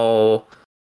small,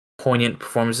 poignant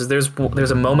performances. There's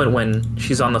a moment when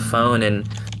she's on the phone and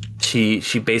she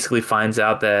basically finds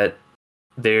out that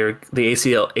the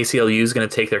ACLU is going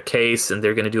to take their case and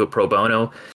they're going to do it pro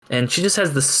bono, and she just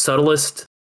has the subtlest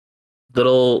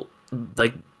little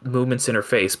like movements in her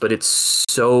face, but it's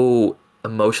so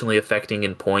emotionally affecting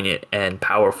and poignant and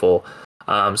powerful.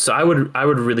 So I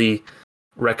would really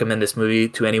recommend this movie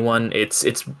to anyone. It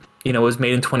was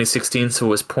made in 2016, so it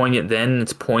was poignant then.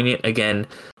 It's poignant again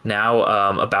now,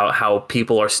 about how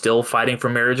people are still fighting for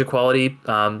marriage equality.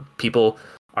 People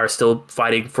are still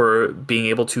fighting for being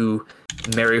able to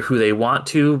marry who they want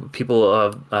to.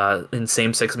 People in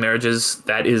same-sex marriages,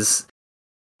 that is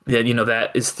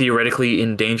theoretically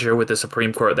in danger with the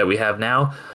Supreme Court that we have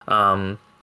now.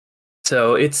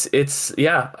 So it's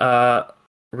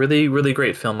really, really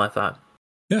great film, I thought.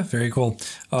 Yeah, very cool.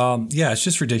 It's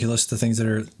just ridiculous, the things that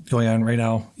are going on right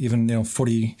now. Even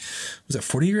 50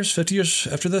 years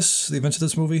after this, the events of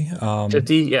this movie.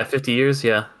 50 years,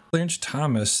 yeah. Clarence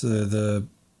Thomas, the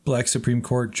Black Supreme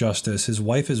Court justice, his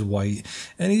wife is white,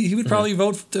 and he would probably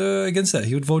vote against that.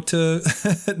 He would vote to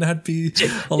not be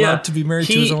allowed to be married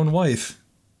to his own wife.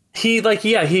 He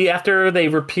after they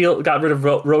got rid of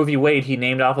Roe v. Wade, he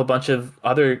named off a bunch of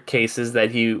other cases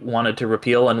that he wanted to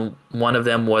repeal, and one of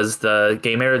them was the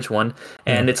gay marriage one.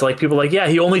 And it's like, people are like,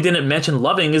 he only didn't mention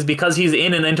Loving is because he's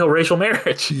in an interracial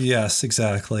marriage. Yes,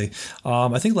 exactly.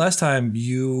 I think last time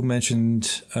you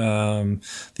mentioned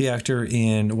the actor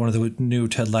in one of the new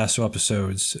Ted Lasso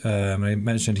episodes. I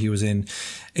mentioned he was in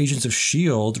Agents of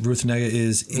S.H.I.E.L.D. Ruth Negga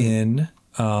is in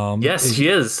yes, she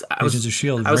is. Agents of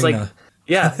S.H.I.E.L.D. I was Reina. like,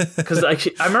 yeah, because I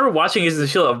remember watching Agents of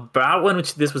S.H.I.E.L.D. about when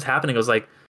this was happening. I was like,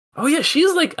 oh yeah,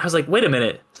 she's like, I was like, wait a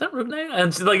minute, is that Ruth Negga?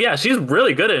 And she's like, yeah, she's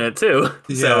really good in it too.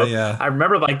 Yeah. I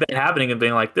remember like that happening and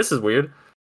being like, this is weird.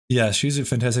 Yeah, she's a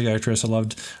fantastic actress. I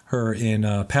loved her in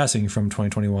Passing from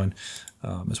 2021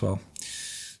 as well.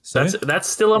 So that's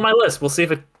still on my list. We'll see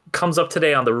if it comes up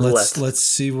today on the roulette. Let's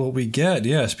see what we get.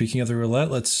 Yeah, speaking of the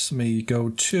roulette, let me go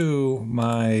to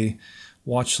my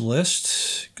watch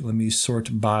list. Let me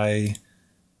sort by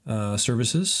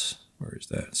services. Where is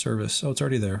that service? Oh, it's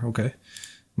already there. Okay.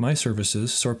 My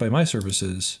services. Sort by my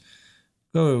services.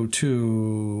 Go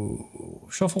to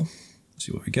shuffle. Let's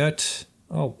see what we get.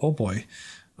 Oh boy.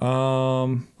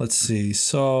 Let's see.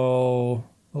 So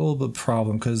a little bit of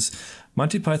problem because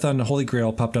Monty Python and the Holy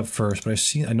Grail popped up first, but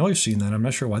I know you've seen that. I'm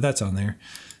not sure why that's on there.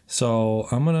 So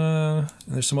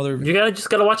there's some other. You just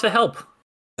gotta watch The Help.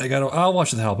 I'll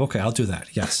watch The Help. Okay, I'll do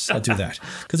that. Yes, I'll do that.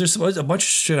 Because there's a bunch of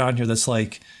shit on here that's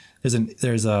like, there's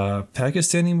a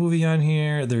Pakistani movie on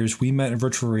here. There's We Met in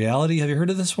Virtual Reality. Have you heard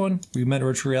of this one? We Met in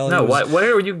Virtual Reality. No,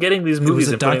 where are you getting these movies?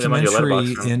 It was a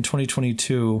documentary in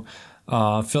 2022.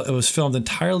 It was filmed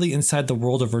entirely inside the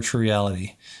world of virtual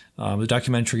reality. A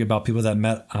documentary about people that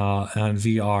met on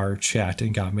VR chat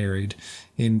and got married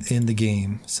in the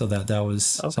game. So that was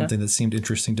something that seemed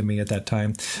interesting to me at that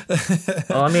time.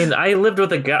 Well, I mean, I lived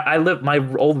with a guy. My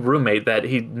old roommate that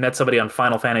he met somebody on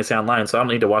Final Fantasy Online, so I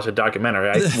don't need to watch a documentary.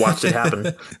 I watched it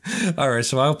happen. All right,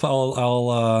 so I'll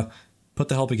put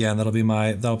The Help again. That'll be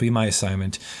my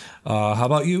assignment. How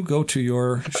about you? Go to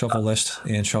your shuffle list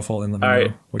and shuffle and let me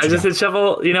know what you got. I just did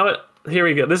shuffle. You know what? Here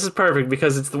we go. This is perfect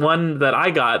because it's the one that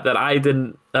I got that I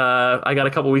didn't. I got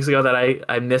a couple weeks ago that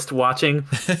I missed watching,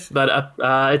 but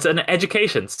it's an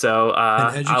education. So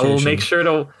I will make sure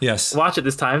to watch it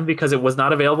this time because it was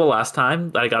not available last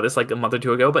time. I got this like a month or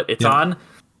two ago, but it's on.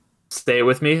 Stay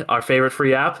with me. Our favorite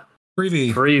free app.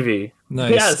 Freebie.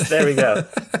 Nice. Yes, there we go.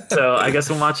 So I guess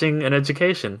I'm watching An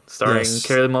Education starring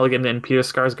Carey Mulligan and Peter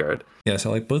Skarsgård. Yes, I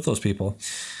like both those people.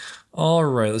 All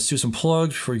right, let's do some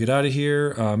plugs before we get out of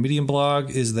here. Medium blog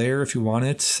is there if you want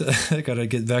it. I gotta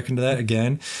get back into that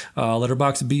again.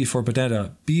 Letterboxd B for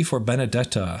Benedetta.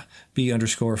 B_4_Benedetta.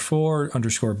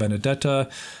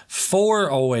 4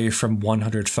 away from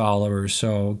 100 followers.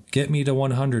 So get me to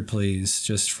 100, please.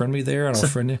 Just friend me there, and I'll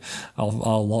friend you.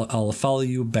 I'll follow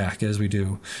you back as we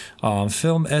do.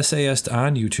 Film SAS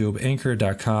on YouTube,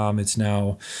 Anchor.com. It's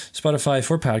now Spotify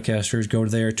for podcasters. Go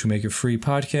there to make a free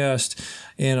podcast.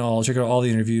 And I'll check out all the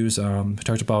interviews. I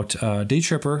talked about Day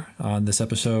Tripper on this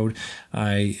episode.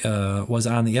 I was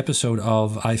on the episode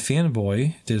of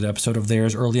iFanboy, did an episode of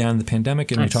theirs early on in the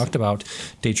pandemic, and we talked about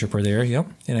Day Tripper there. Yep.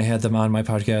 And I had them on my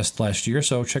podcast last year,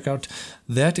 so check out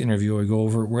that interview. I go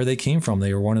over where they came from.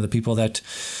 They were one of the people that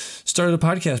started a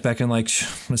podcast back in, like, I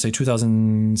want to say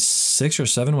 2006 or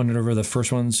 7, whenever the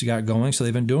first ones got going. So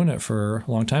they've been doing it for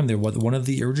a long time. They're one of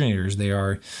the originators. They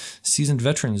are seasoned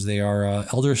veterans. They are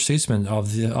elder statesmen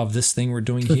of this thing we're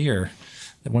doing here.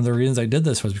 One of the reasons I did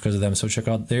this was because of them. So check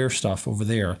out their stuff over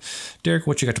there. Derek,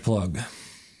 what you got to plug?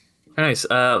 Nice.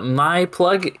 My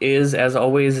plug is, as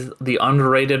always, the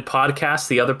Underrated podcast,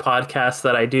 the other podcast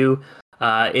that I do.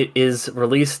 It is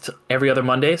released every other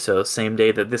Monday, so same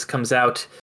day that this comes out.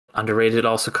 Underrated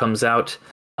also comes out.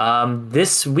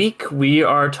 This week we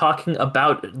are talking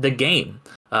about The Game,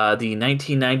 the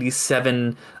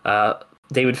 1997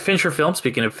 David Fincher film.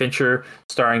 Speaking of Fincher,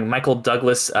 starring Michael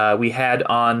Douglas. We had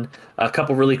on a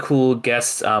couple really cool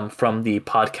guests from the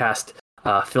podcast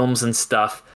Films and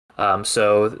Stuff.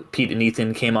 So Pete and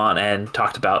Ethan came on and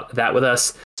talked about that with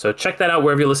us. So check that out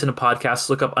wherever you listen to podcasts.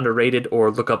 Look up Underrated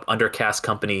or look up Undercast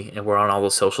Company, and we're on all the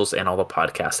socials and all the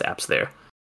podcast apps there.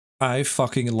 I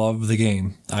fucking love The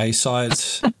Game. I saw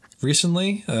it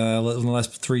recently, in the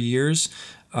last 3 years.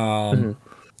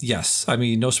 Yes, I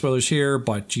mean, no spoilers here,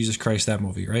 but Jesus Christ, that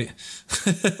movie, right?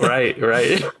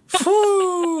 Right.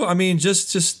 Whew, I mean,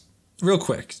 just real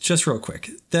quick.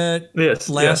 That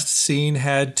last scene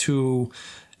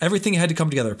everything had to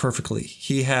come together perfectly.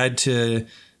 He had to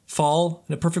fall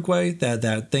in a perfect way.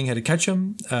 That thing had to catch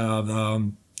him.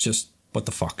 What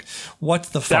the fuck?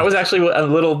 That was actually a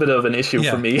little bit of an issue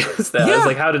for me. I was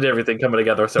like, how did everything come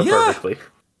together so perfectly?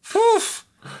 Oof.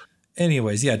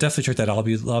 Anyways, definitely check that out. I'll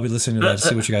be listening to that to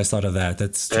see what you guys thought of that.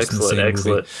 That's just an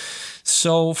insane movie.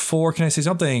 So Can I Say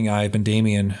Something? I've been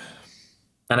Damien.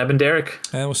 And I've been Derek.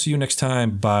 And we'll see you next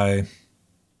time. Bye.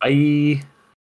 Bye.